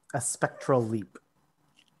a spectral leap.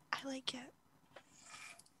 I like it.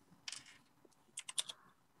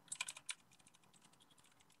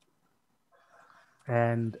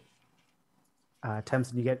 And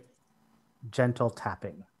Temson, you get gentle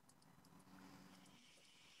tapping.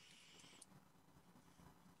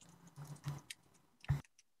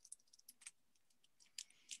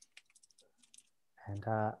 And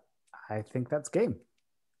I think that's game.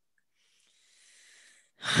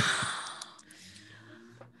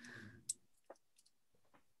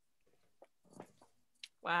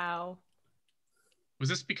 Wow. Was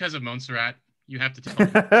this because of Montserrat? You have to tell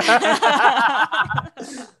me.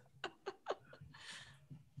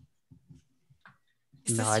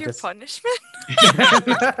 Is No, this I your just- punishment?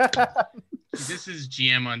 This is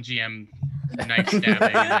GM on GM knife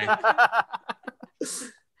stabbing.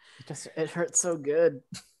 It hurts so good.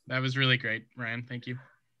 That was really great, Ryan. Thank you.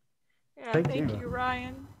 Yeah, Thank thank you. you,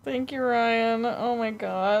 Ryan. Thank you, Ryan. Oh my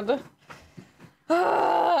god.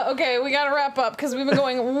 Okay, we gotta wrap up because we've been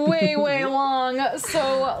going way, way long.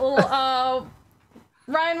 So,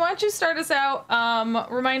 Ryan, why don't you start us out?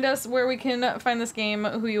 Remind us where we can find this game,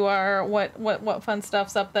 who you are, what fun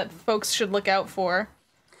stuff's up that folks should look out for.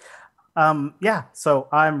 Yeah, so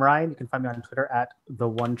I'm Ryan. You can find me on Twitter at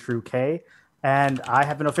 @TheOneTrueK. And I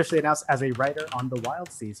have been officially announced as a writer on the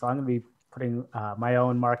Wildsea. So I'm going to be putting my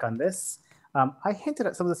own mark on this. I hinted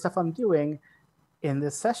at some of the stuff I'm doing in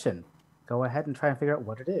this session. Go ahead and try and figure out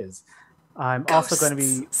what it is. I'm also going to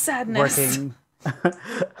be sadness. working.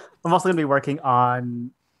 I'm also going to be working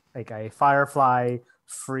on like a Firefly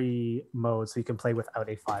free mode, so you can play without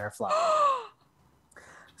a Firefly.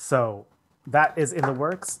 So that is in the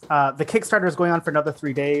works. The Kickstarter is going on for another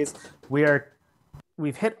 3 days.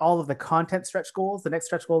 We've hit all of the content stretch goals. The next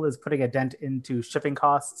stretch goal is putting a dent into shipping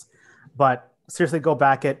costs. But seriously, go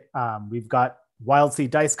back it. We've got Wildsea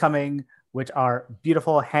dice coming, which are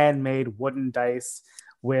beautiful handmade wooden dice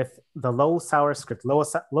with the low sour script.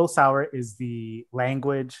 Low sour is the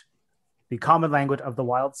language, the common language of the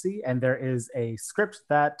Wildsea, and there is a script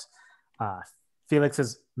that Felix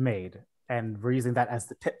has made, and we're using that as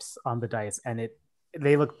the tips on the dice, and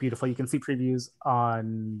they look beautiful. You can see previews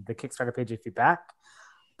on the Kickstarter page if you back.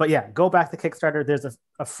 But yeah, go back to Kickstarter. There's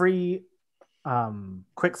a free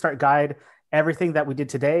quick start guide. Everything that we did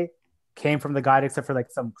today came from the guide, except for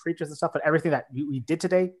like some creatures and stuff. But everything that we did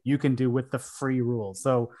today, you can do with the free rules.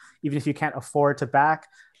 So even if you can't afford to back,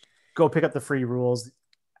 go pick up the free rules.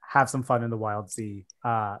 Have some fun in the Wildsea.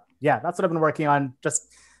 Yeah, that's what I've been working on.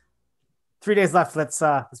 Just 3 days left. Let's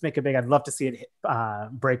make it big. I'd love to see it hit,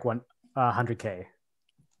 break 100K.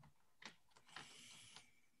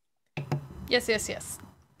 Yes.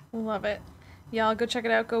 Love it. Y'all go check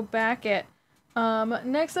it out. Go back it.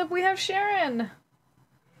 Next up, we have Sharon.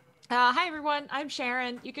 Hi everyone, I'm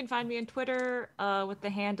Sharon. You can find me on Twitter with the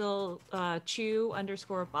handle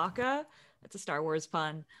Chew_Baka. It's a Star Wars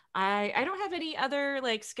pun. I don't have any other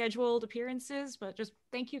like scheduled appearances, but just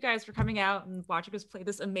thank you guys for coming out and watching us play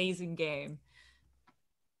this amazing game.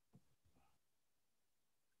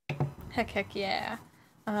 Heck yeah.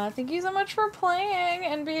 Thank you so much for playing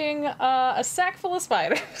and being a sack full of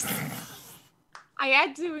spiders. I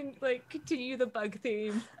had to like continue the bug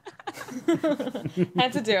theme.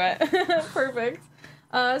 Had to do it. Perfect.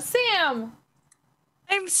 Sam.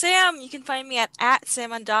 I'm Sam. You can find me at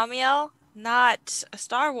 @SamOnDamiel. Not a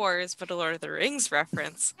Star Wars, but a Lord of the Rings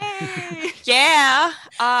reference. Hey! Yeah.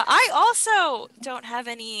 I also don't have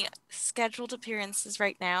any scheduled appearances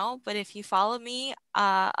right now, but if you follow me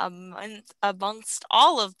amongst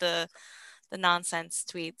all of the nonsense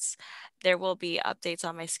tweets, there will be updates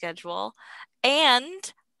on my schedule.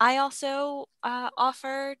 And I also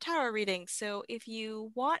offer tarot readings. So if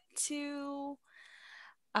you want to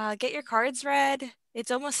get your cards read,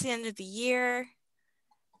 it's almost the end of the year.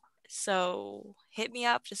 So hit me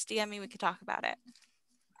up, just DM me, we could talk about it.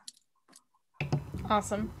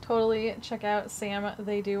 Awesome. Totally check out Sam.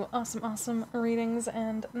 They do awesome readings.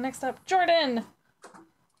 And next up, Jordan.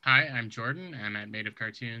 Hi, I'm Jordan. I'm at Made of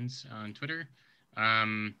Cartoons on Twitter.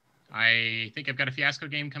 I think I've got a Fiasco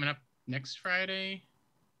game coming up next Friday.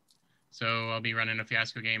 So I'll be running a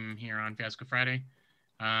Fiasco game here on Fiasco Friday.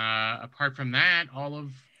 Apart from that, all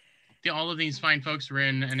of these fine folks were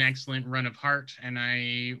in an excellent run of Heart, and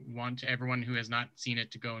I want everyone who has not seen it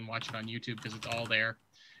to go and watch it on YouTube because it's all there.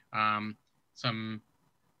 Some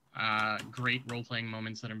great role-playing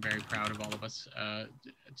moments that I'm very proud of all of us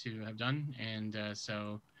to have done. And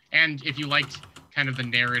if you liked kind of the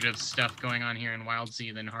narrative stuff going on here in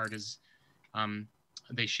Wildsea, then Heart is,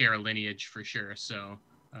 they share a lineage for sure. So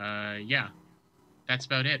yeah, that's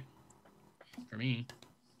about it for me.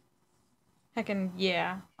 Heckin'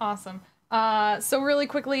 yeah. Awesome. So really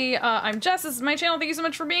quickly, I'm Jess. This is my channel. Thank you so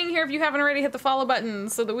much for being here. If you haven't already, hit the follow button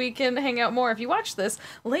so that we can hang out more. If you watch this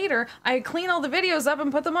later, I clean all the videos up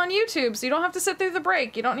and put them on YouTube, so you don't have to sit through the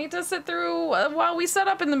break. You don't need to sit through while we set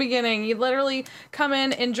up in the beginning. You literally come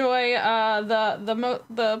in, enjoy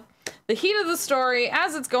the heat of the story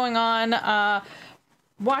as it's going on.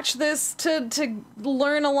 Watch this to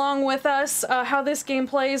learn along with us how this game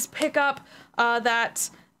plays. Pick up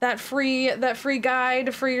that free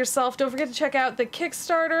guide for yourself. Don't forget to check out the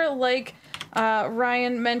Kickstarter. Like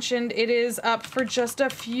Ryan mentioned, it is up for just a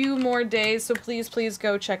few more days, so please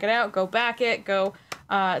go check it out. Go back it. Go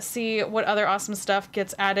see what other awesome stuff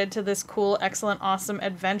gets added to this cool, excellent, awesome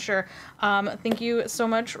adventure. Thank you so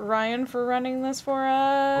much, Ryan, for running this for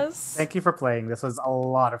us. Thank you for playing. This was a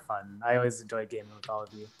lot of fun. I always enjoy gaming with all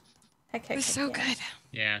of you. Heck, It was so good.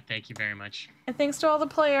 Yeah, thank you very much. And thanks to all the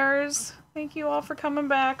players. Thank you all for coming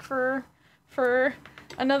back for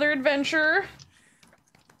another adventure.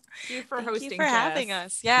 Thank you for Thank hosting you for having Jess.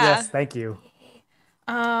 us. Yeah. Yes, thank you.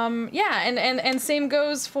 Yeah, and same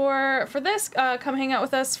goes for this. Come hang out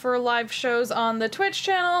with us for live shows on the Twitch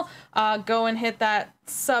channel. Go and hit that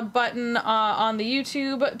sub button on the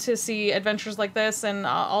YouTube to see adventures like this and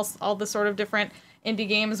all the sort of different indie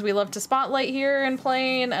games we love to spotlight here and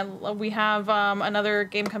playing. And we have another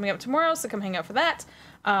game coming up tomorrow, so come hang out for that.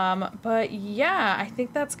 But yeah, I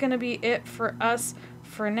think that's gonna be it for us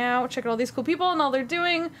for now. Check out all these cool people and all they're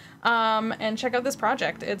doing, and check out this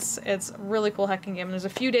project. It's a really cool hacking game. There's a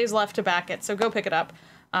few days left to back it, so go pick it up,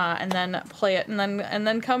 and then play it, and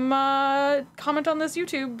then come comment on this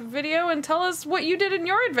YouTube video and tell us what you did in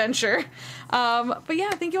your adventure. But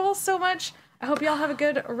yeah, thank you all so much. I hope you all have a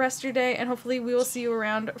good rest of your day, and hopefully we will see you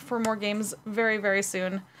around for more games very, very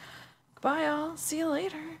soon. Goodbye, all. See you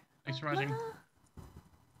later. Thanks for watching.